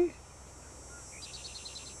 Really?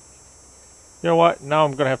 You know what? Now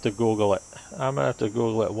I'm gonna have to Google it. I'm gonna have to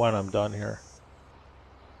Google it when I'm done here.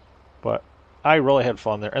 But I really had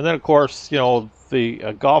fun there. And then, of course,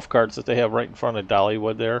 the golf carts that they have right in front of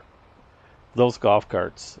Dollywood there. Those golf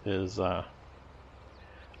carts is a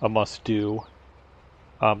must do.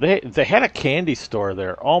 They had a candy store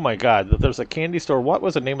there. Oh my God! There's a candy store. What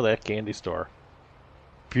was the name of that candy store?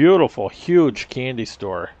 Beautiful, huge candy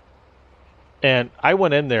store. And I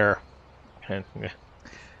went in there, and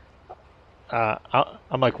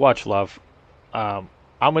I'm like, watch, love. I'm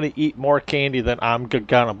gonna eat more candy than I'm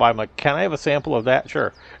gonna buy. I'm like, can I have a sample of that?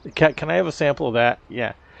 Sure. Can I have a sample of that?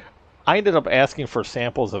 Yeah. I ended up asking for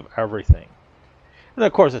samples of everything. And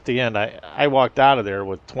of course, at the end, I walked out of there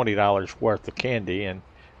with $20 worth of candy. And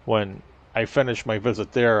when I finished my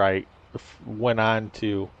visit there, I went on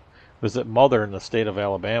to visit Mother in the state of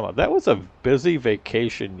Alabama. That was a busy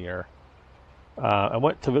vacation year. I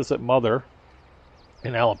went to visit Mother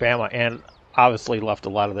in Alabama, and obviously left a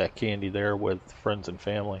lot of that candy there with friends and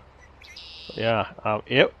family. Yeah,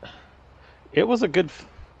 it was a good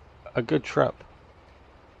trip.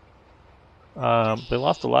 They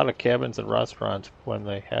lost a lot of cabins and restaurants when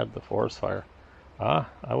they had the forest fire. Ah,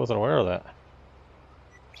 I wasn't aware of that.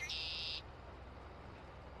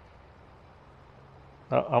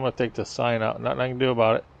 I'm gonna take the sign out. Nothing I can do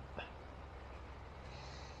about it.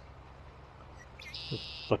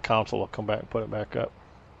 The council will come back and put it back up.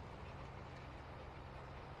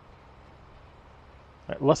 All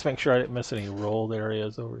right, let's make sure I didn't miss any rolled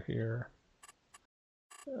areas over here.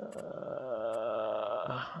 Let's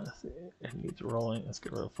see. It needs rolling. Let's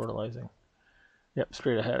get rid of fertilizing. Yep,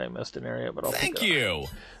 straight ahead. I missed an area, but Thank you.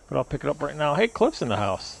 I'll pick it up right now. Hey, Cliff's in the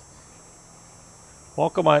house.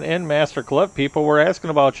 Welcome on in, Master Cliff. People were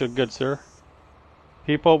asking about you, good sir.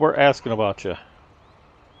 People were asking about you.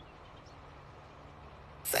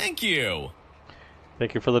 Thank you.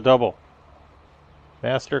 Thank you for the double.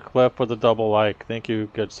 Master Cliff with a double like. Thank you,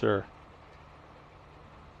 good sir.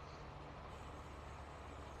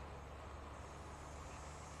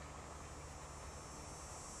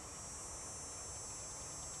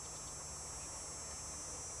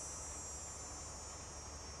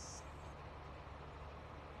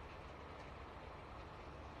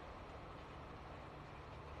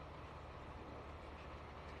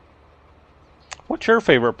 What's your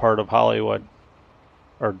favorite part of Hollywood?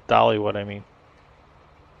 Or Dollywood, I mean.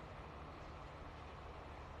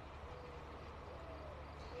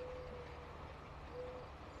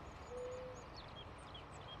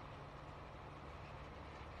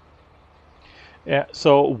 Yeah,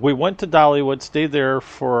 so we went to Dollywood, stayed there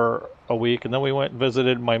for a week, and then we went and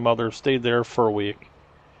visited my mother, stayed there for a week.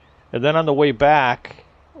 And then on the way back,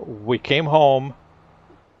 we came home,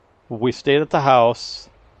 we stayed at the house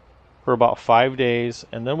for about 5 days,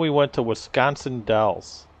 and then we went to Wisconsin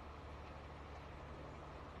Dells.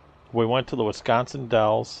 We went to the Wisconsin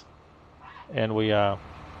Dells, and we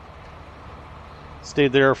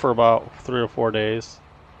stayed there for about 3 or 4 days.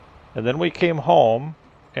 And then we came home,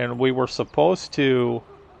 and we were supposed to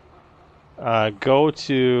go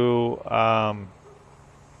to, oh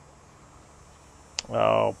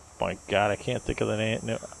my God, I can't think of the name.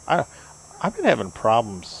 No, I've been having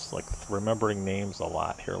problems like remembering names a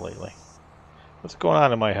lot here lately. What's going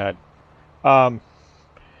on in my head?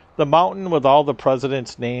 The mountain with all the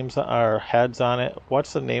presidents' names or heads on it.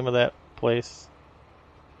 What's the name of that place?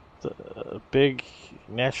 The big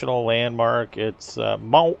national landmark. It's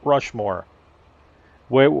Mount Rushmore.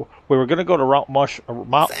 We were going to go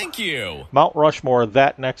to Thank you. Mount Rushmore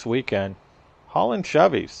that next weekend. Hauling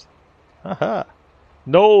Chevys. Haha.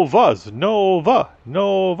 Novas. Nova.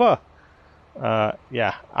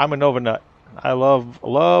 Yeah, I'm a Nova nut. I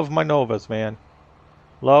love my Novas, man.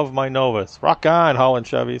 Love my Novas. Rock on, Holland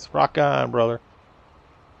Chevys. Rock on, brother.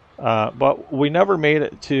 But we never made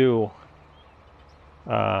it to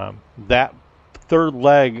that third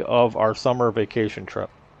leg of our summer vacation trip.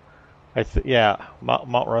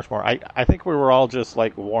 Mount Rushmore. I think we were all just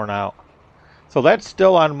like worn out. So that's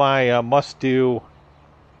still on my must-do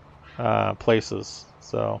places.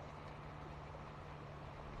 So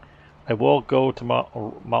I will go to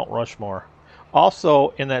Mount Rushmore.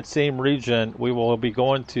 Also, in that same region, we will be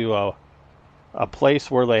going to a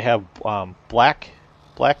place where they have Black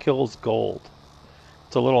Hills Gold.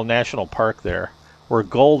 It's a little national park there, where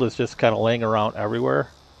gold is just kind of laying around everywhere.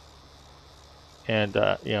 And,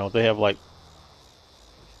 they have, like,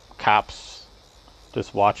 cops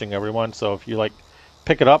just watching everyone. So if you, like,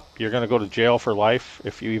 pick it up, you're going to go to jail for life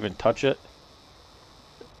if you even touch it.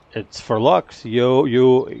 It's for looks.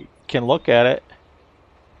 You can look at it.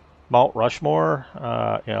 Mount Rushmore,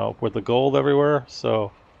 with the gold everywhere.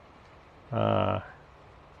 So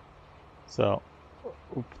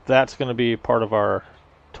that's going to be part of our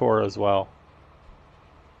tour as well.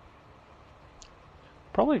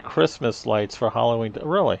 Probably Christmas lights for Halloween.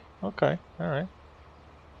 Really? Okay. All right.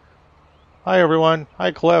 Hi, everyone.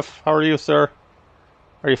 Hi, Cliff. How are you, sir?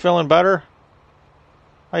 Are you feeling better?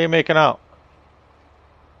 How you making out?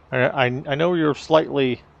 I know you're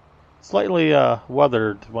slightly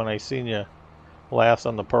weathered when I seen you last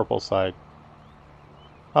on the purple side.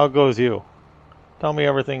 How goes you? Tell me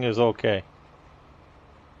everything is okay.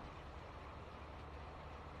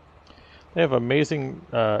 They have amazing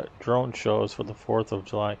drone shows for the 4th of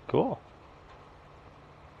July. Cool.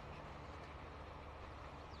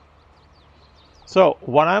 So,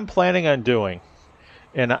 what I'm planning on doing,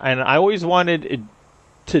 and I always wanted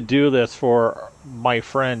to do this for my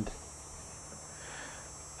friend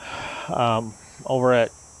over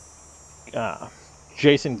at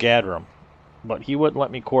Jason Gadram, but he wouldn't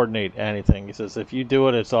let me coordinate anything. He says, if you do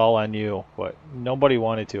it, it's all on you. But nobody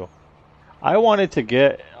wanted to. I wanted to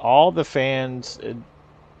get all the fans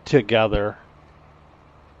together,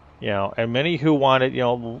 and many who wanted,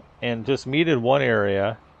 and just meet in one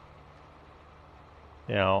area.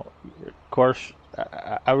 Of course,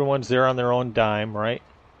 everyone's there on their own dime, right?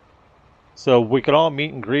 So we could all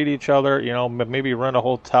meet and greet each other, maybe rent a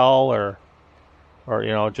hotel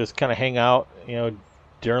or just kind of hang out,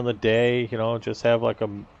 during the day, just have like a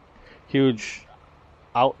huge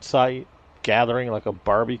outside gathering, like a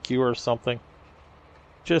barbecue or something.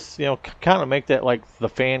 Just, kind of make that like the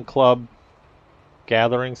fan club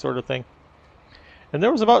gathering sort of thing. And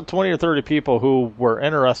there was about 20 or 30 people who were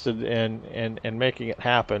interested in making it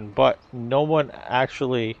happen, but no one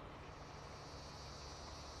actually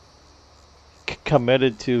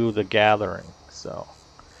committed to the gathering. So,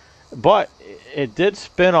 but it did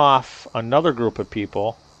spin off another group of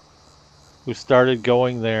people who started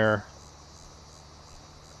going there,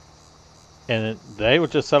 and they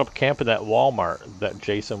would just set up camp at that Walmart that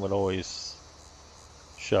Jason would always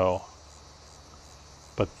show.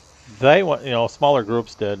 But they went, smaller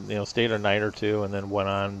groups did, stayed a night or two and then went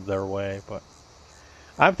on their way. But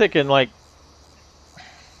I'm thinking like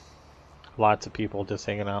lots of people just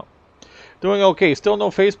hanging out. Doing okay. Still no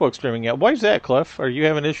Facebook streaming yet. Why is that, Cliff? Are you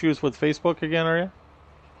having issues with Facebook again, are you?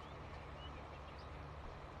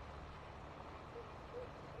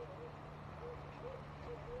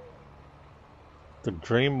 The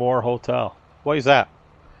Dreammore Hotel. What is that?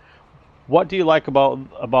 What do you like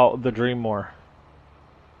about the Dreammore?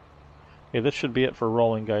 Okay, this should be it for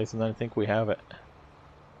rolling, guys, and I think we have it.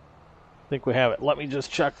 Let me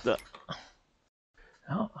just check the...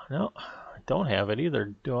 No, I don't have it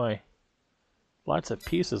either, do I? Lots of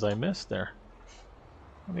pieces I missed there.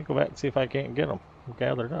 Let me go back and see if I can't get them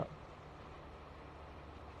gathered up.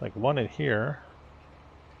 Like one in here.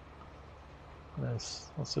 Let's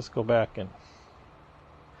just go back and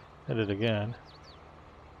hit it again.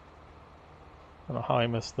 I don't know how I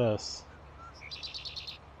missed this.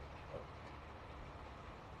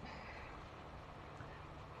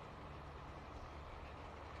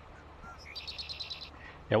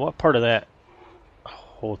 Yeah, what part of that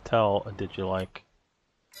hotel did you like?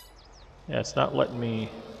 Yeah, it's not letting me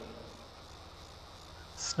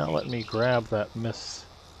grab that missed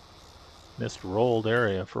rolled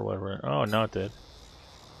area for whatever. Oh, no, it did.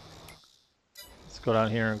 Let's go down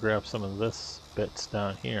here and grab some of this bits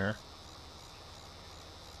down here.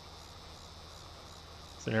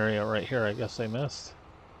 It's an area right here I guess I missed.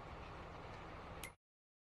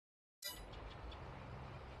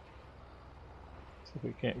 See if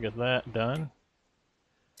we can't get that done.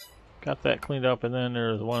 Got that cleaned up, and then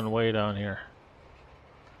there's one way down here.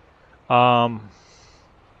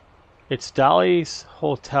 It's Dolly's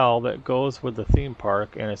Hotel that goes with the theme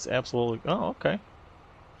park, and it's absolutely... Oh, okay.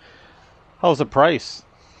 How's the price?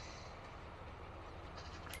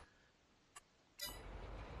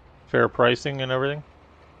 Fair pricing and everything?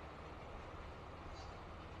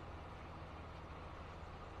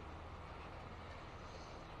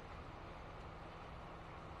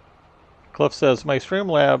 Cliff says, my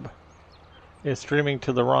Streamlab is streaming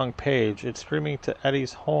to the wrong page. It's streaming to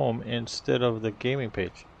Eddie's home instead of the gaming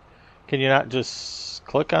page. Can you not just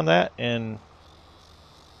click on that and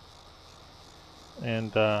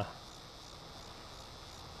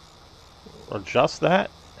adjust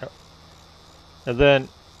that? And then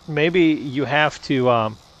maybe you have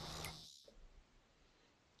to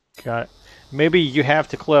maybe you have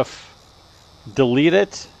to, Cliff, delete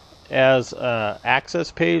it as an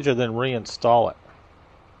access page and then reinstall it.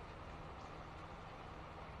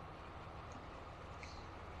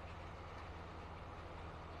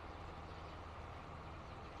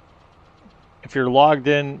 If you're logged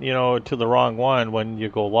in, you know, to the wrong one when you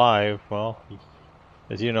go live, well,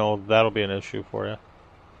 as you know, that'll be an issue for you.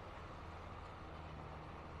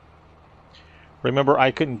 Remember,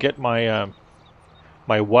 I couldn't get my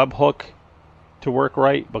my webhook to work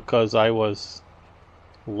right because I was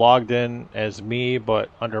logged in as me, but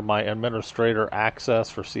under my administrator access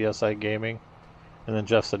for CSI Gaming. And then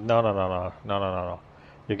Jeff said, no.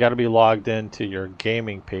 You got to be logged into your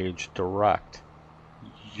gaming page direct.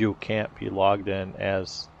 You can't be logged in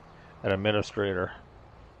as an administrator.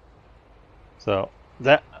 So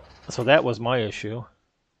that was my issue.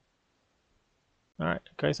 All right,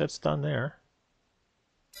 guys, that's done there.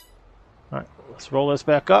 All right, let's roll this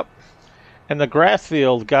back up. And the grass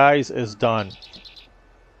field, guys, is done.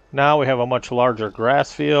 Now we have a much larger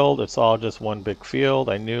grass field. It's all just one big field.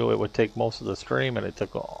 I knew it would take most of the stream, and it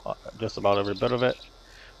took just about every bit of it,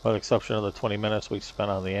 with the exception of the 20 minutes we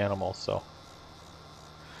spent on the animals. So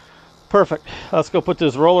perfect. Let's go put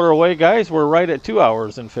this roller away, guys. We're right at 2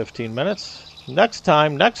 hours and 15 minutes. Next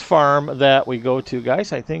time, next farm that we go to,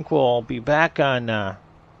 guys, I think we'll be back on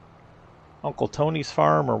Uncle Tony's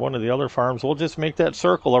farm or one of the other farms. We'll just make that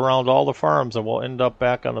circle around all the farms, and we'll end up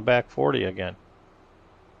back on the back 40 again.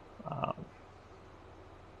 I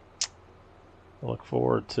look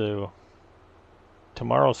forward to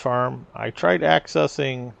tomorrow's farm. I tried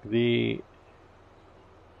accessing the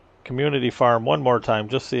community farm one more time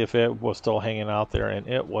just to see if it was still hanging out there, and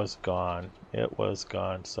it was gone. It was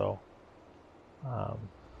gone. So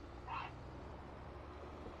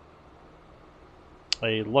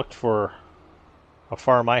I looked for a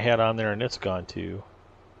farm I had on there, and it's gone too.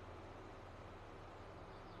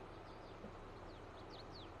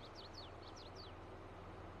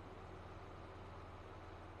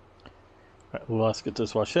 All right, let's get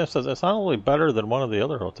this watch. Chef says it's not only better than one of the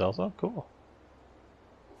other hotels. Oh, cool.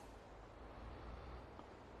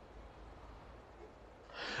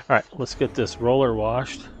 All right, let's get this roller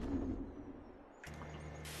washed.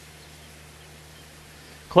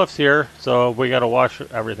 Cliff's here, so we got to wash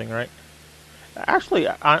everything, right? Actually,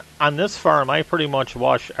 on this farm, I pretty much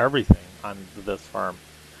wash everything on this farm.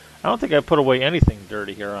 I don't think I put away anything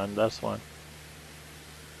dirty here on this one.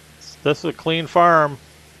 This is a clean farm.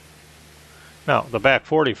 No, the back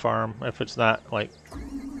 40 farm, if it's not like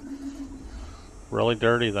really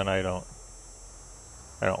dirty, then I don't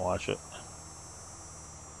wash it.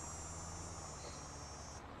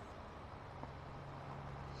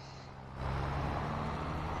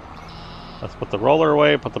 Let's put the roller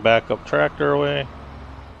away, put the backup tractor away.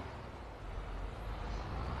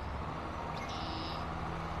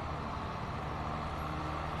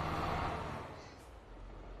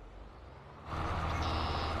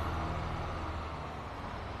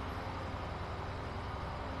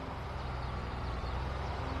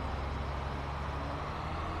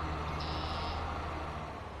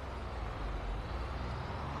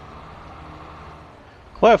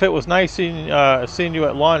 Cliff, it was nice seeing you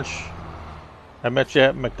at lunch. I met you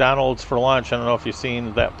at McDonald's for lunch. I don't know if you've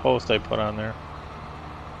seen that post I put on there.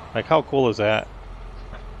 Like, how cool is that?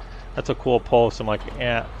 That's a cool post. I'm like,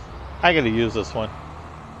 yeah, I gotta use this one.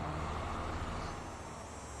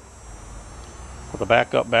 Put the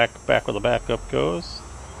backup back where the backup goes.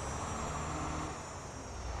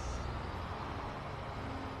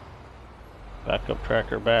 Backup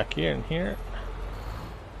tracker back in here.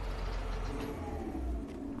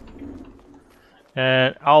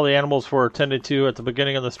 And all the animals were attended to at the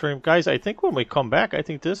beginning of the stream. Guys, I think when we come back, I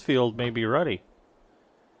think this field may be ready.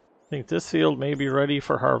 I think this field may be ready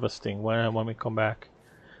for harvesting when we come back.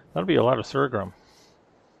 That'll be a lot of sorghum.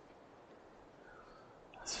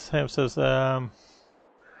 Sam says, the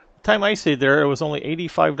time I stayed there, it was only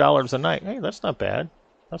 $85 a night. Hey, that's not bad.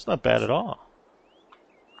 That's not bad at all.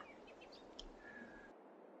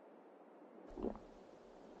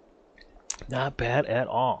 Not bad at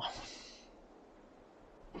all.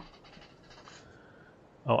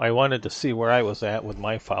 Oh, I wanted to see where I was at with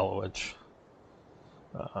my followage.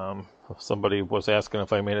 Somebody was asking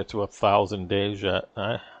if I made it to 1,000 days yet.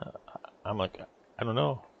 I'm like, I don't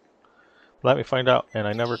know. Let me find out. And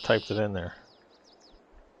I never typed it in there.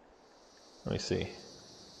 Let me see.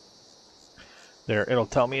 There, it'll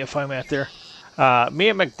tell me if I'm at there. Me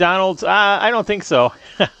at McDonald's? I don't think so.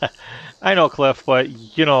 I know, Cliff, but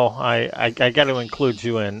you know, I got to include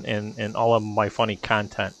you in all of my funny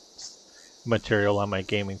content material on my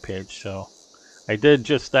gaming page, so I did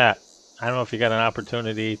just that. I don't know if you got an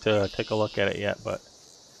opportunity to take a look at it yet, but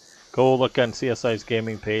go look on CSI's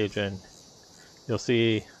gaming page and you'll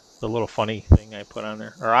see the little funny thing I put on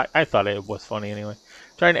there. Or I thought it was funny anyway.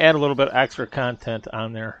 Trying to add a little bit of extra content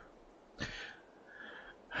on there.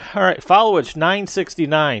 Alright, followage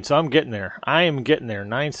 969, so I'm getting there. I am getting there,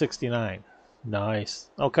 969. Nice.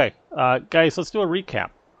 Okay, guys, let's do a recap.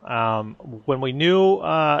 When we knew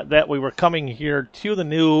that we were coming here to the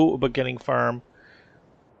new beginning farm,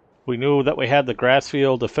 we knew that we had the grass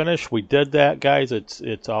field to finish. We did that, guys.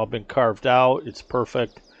 It's all been carved out. It's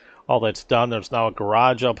perfect. All that's done. There's now a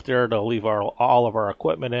garage up there to leave all of our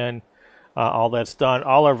equipment in. All that's done.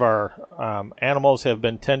 All of our animals have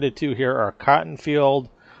been tended to here. Our cotton field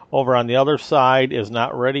over on the other side is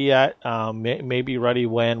not ready yet. May be ready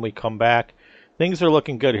when we come back. Things are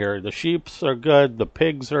looking good here. The sheep are good. The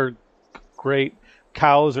pigs are great.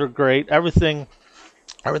 Cows are great. Everything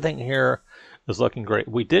here is looking great.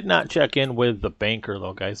 We did not check in with the banker,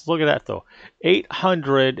 though, guys. Look at that, though.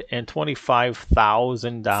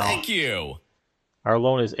 $825,000. Thank you. Our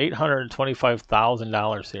loan is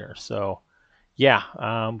 $825,000 here. So, yeah,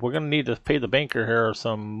 we're going to need to pay the banker here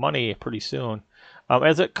some money pretty soon.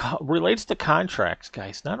 As it relates to contracts,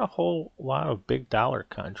 guys, not a whole lot of big dollar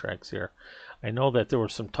contracts here. I know that there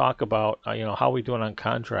was some talk about, how we doing on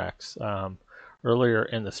contracts earlier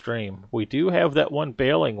in the stream. We do have that one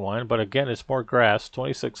baling one, but again, it's more grass,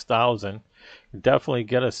 26,000. Definitely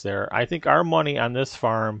get us there. I think our money on this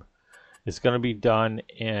farm is going to be done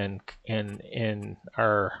in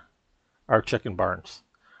our chicken barns.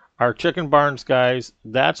 Our chicken barns, guys,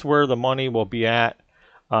 that's where the money will be at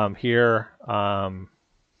here.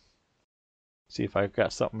 See if I've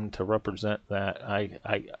got something to represent that. I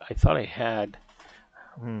thought I had.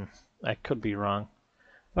 I could be wrong.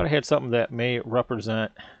 I thought I had something that may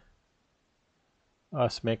represent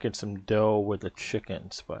us making some dough with the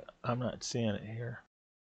chickens, but I'm not seeing it here.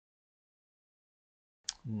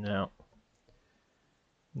 No.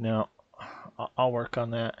 I'll work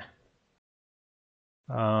on that.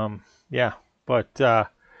 Yeah, but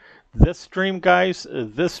this stream, guys, no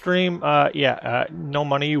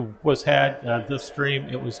money was had. This stream,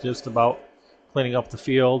 it was just about cleaning up the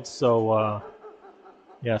field. So,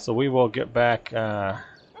 so we will get back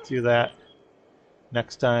to that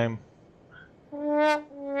next time.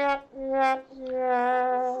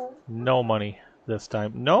 No money this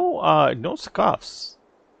time. No scuffs.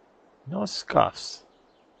 No scuffs.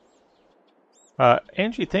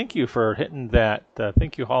 Angie, thank you for hitting that.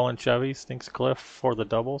 Thank you, Holland Chevys. Thanks, Cliff, for the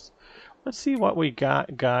doubles. Let's see what we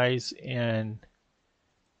got, guys, in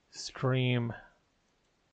stream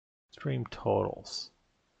totals.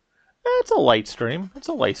 It's a light stream. It's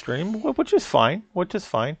a light stream, which is fine. Which is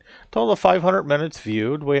fine. Total of 500 minutes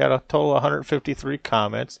viewed. We had a total of 153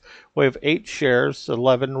 comments. We have 8 shares,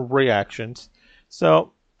 11 reactions.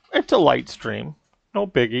 So it's a light stream. No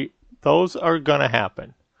biggie. Those are gonna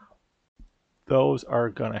happen. Those are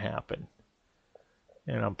gonna happen.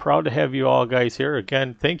 And I'm proud to have you all guys here.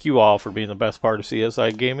 Again, thank you all for being the best part of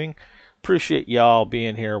CSI Gaming. Appreciate y'all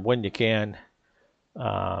being here when you can.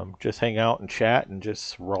 Just hang out and chat and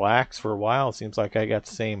just relax for a while. It seems like I got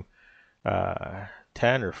the same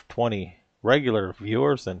 10 or 20 regular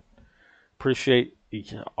viewers, and appreciate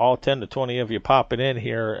all 10 to 20 of you popping in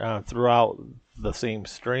here throughout the same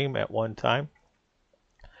stream at one time.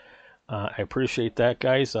 I appreciate that,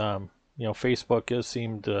 guys. Facebook has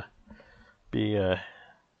seemed to be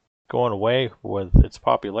going away with its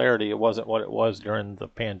popularity. It wasn't what it was during the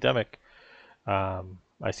pandemic.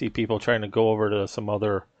 I see people trying to go over to some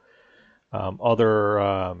other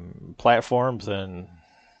platforms and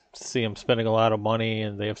see them spending a lot of money,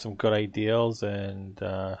 and they have some good ideals, and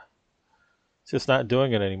it's just not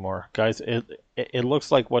doing it anymore, guys. It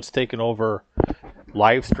looks like what's taken over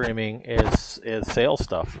live streaming is sales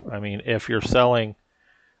stuff. I mean, if you're selling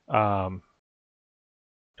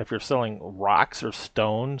rocks or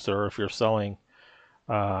stones, or if you're selling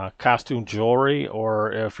costume jewelry,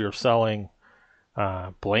 or if you're selling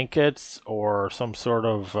blankets, or some sort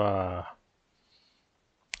of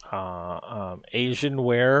Asian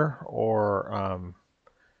wear, or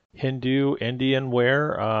Hindu, Indian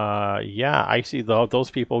wear, yeah, I see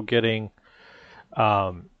those people getting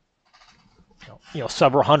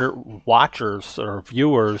several hundred watchers or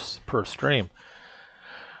viewers per stream.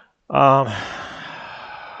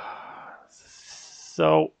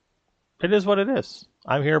 So it is what it is.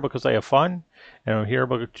 I'm here because I have fun, and I'm here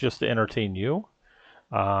just to entertain you.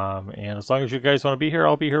 And as long as you guys want to be here,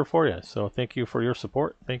 I'll be here for you. So thank you for your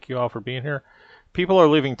support. Thank you all for being here. People are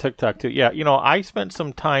leaving TikTok too. Yeah, I spent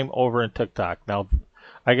some time over in TikTok. Now,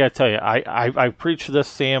 I got to tell you, I've preached this,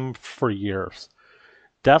 Sam, for years.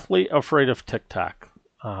 Deathly afraid of TikTok.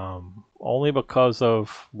 Only because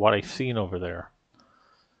of what I've seen over there.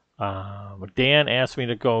 Dan asked me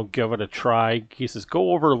to go give it a try. He says,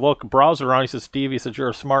 go over, look, browse around. He says, Steve, he says, you're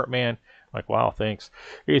a smart man. I'm like, wow, thanks.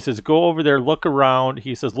 He says, go over there, look around.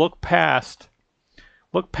 He says, look past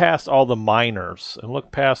all the minors, and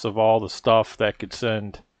look past of all the stuff that could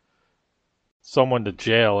send someone to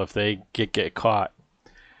jail if they get caught.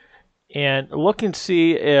 And look and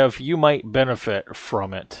see if you might benefit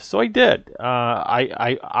from it. So I did.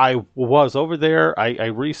 I was over there. I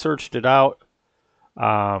researched it out.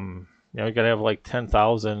 You gotta have like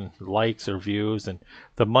 10,000 likes or views, and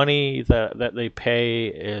the money that they pay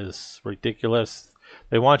is ridiculous.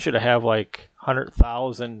 They want you to have like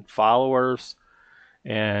 100,000 followers,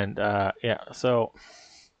 and so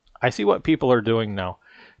I see what people are doing now.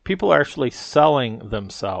 People are actually selling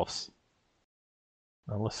themselves.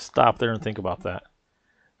 Now let's stop there and think about that.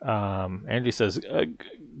 Angie says,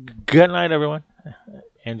 good night, everyone.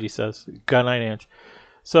 Angie says, good night, Angie.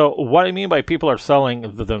 So what I mean by people are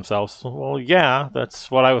selling themselves, well, yeah,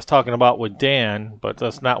 that's what I was talking about with Dan, but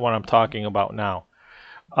that's not what I'm talking about now.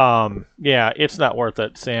 Yeah, it's not worth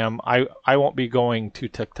it, Sam. I won't be going to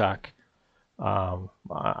TikTok. I'm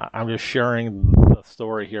just sharing the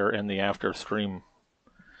story here in the after stream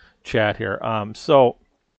chat here. So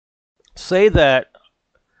say that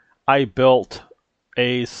I built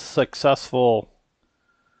a successful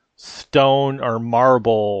stone or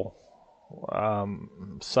marble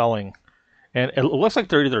selling, and it looks like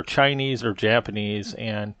they're either Chinese or Japanese,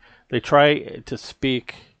 and they try to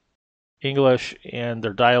speak English, and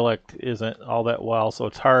their dialect isn't all that well, so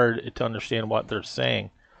it's hard to understand what they're saying.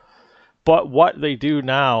 But what they do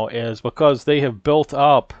now is, because they have built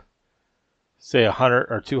up, say, 100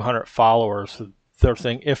 or 200 followers, they're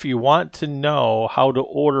saying, if you want to know how to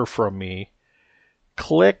order from me,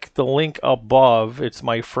 click the link above. It's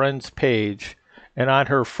my friend's page. And on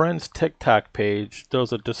her friend's TikTok page,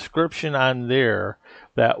 there's a description on there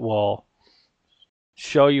that will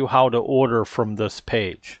show you how to order from this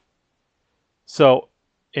page. So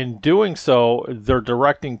in doing so, they're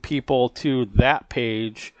directing people to that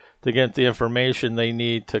page to get the information they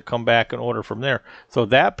need to come back and order from there. So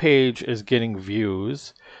that page is getting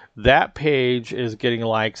views. That page is getting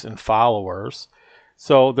likes and followers.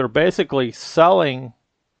 So they're basically selling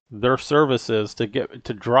their services to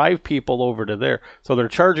drive people over to there. So they're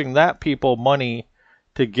charging that people money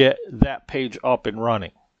to get that page up and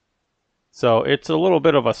running. So it's a little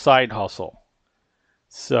bit of a side hustle.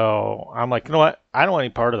 So I'm like, you know what? I don't want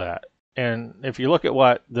any part of that. And if you look at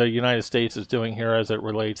what the United States is doing here as it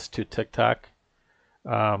relates to TikTok,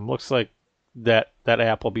 looks like that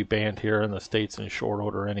app will be banned here in the States in short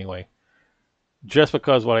order anyway. Just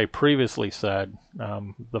because what I previously said,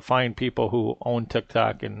 the fine people who own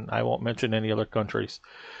TikTok, and I won't mention any other countries,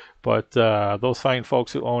 but those fine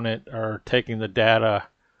folks who own it are taking the data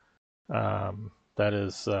that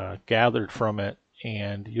is gathered from it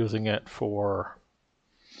and using it for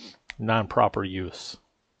non-proper use.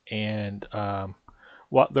 And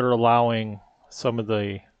what they're allowing some of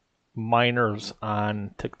the minors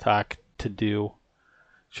on TikTok to do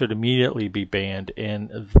should immediately be banned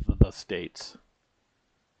in the States.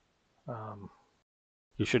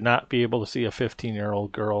 You should not be able to see a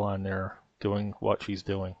 15-year-old girl on there doing what she's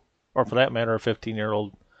doing. Or for that matter, a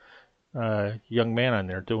 15-year-old young man on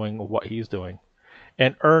there doing what he's doing.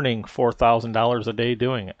 And earning $4,000 a day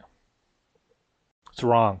doing it. It's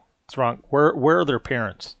wrong. It's wrong. Where are their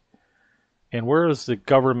parents? And where is the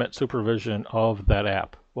government supervision of that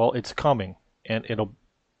app? Well, it's coming, and it'll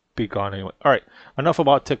be gone anyway. All right, enough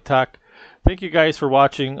about TikTok. Thank you guys for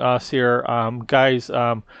watching us here. Guys,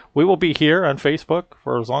 we will be here on Facebook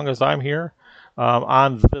for as long as I'm here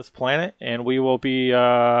on this planet, and we will be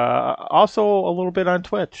also a little bit on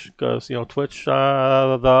Twitch, because, you know, Twitch,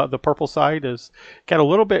 the purple side is got a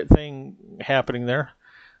little bit thing happening there,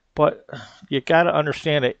 but you got to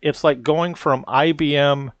understand it. It's like going from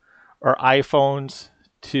IBM or iPhones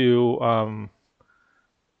to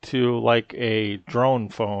like a drone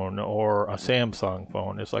phone or a Samsung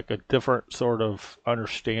phone. It's like a different sort of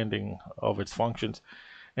understanding of its functions.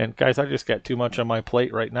 And guys, I just got too much on my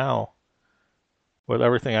plate right now with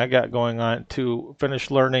everything I got going on to finish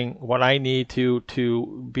learning what I need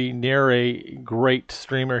to be near a great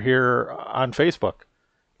streamer here on Facebook,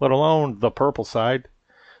 let alone the purple side.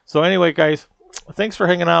 So anyway, guys, thanks for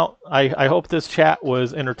hanging out. I hope this chat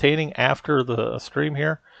was entertaining after the stream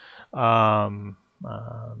here. I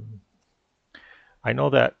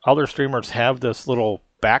know that other streamers have this little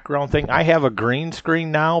background thing. I have a green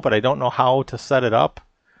screen now, but I don't know how to set it up.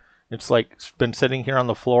 It's like been sitting here on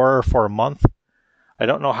the floor for a month. I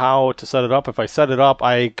don't know how to set it up. If I set it up,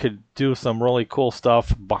 I could do some really cool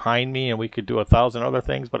stuff behind me, and we could do 1,000 other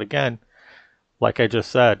things. But again, like I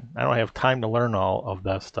just said, I don't have time to learn all of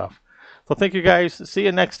that stuff. So thank you guys. See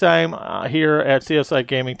you next time here at CSI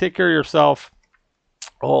Gaming. Take care of yourself.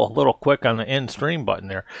 Oh, a little quick on the end stream button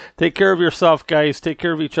there. Take care of yourself, guys. Take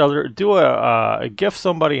care of each other. Do a gift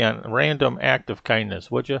somebody a random act of kindness,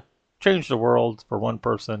 would you? Change the world for one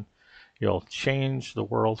person. You'll change the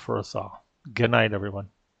world for us all. Good night, everyone.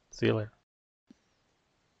 See you later.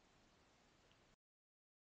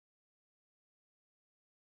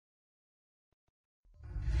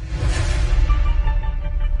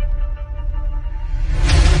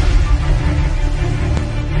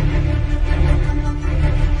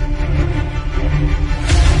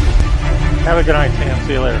 Have a good night, Sam.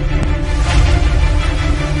 See you later.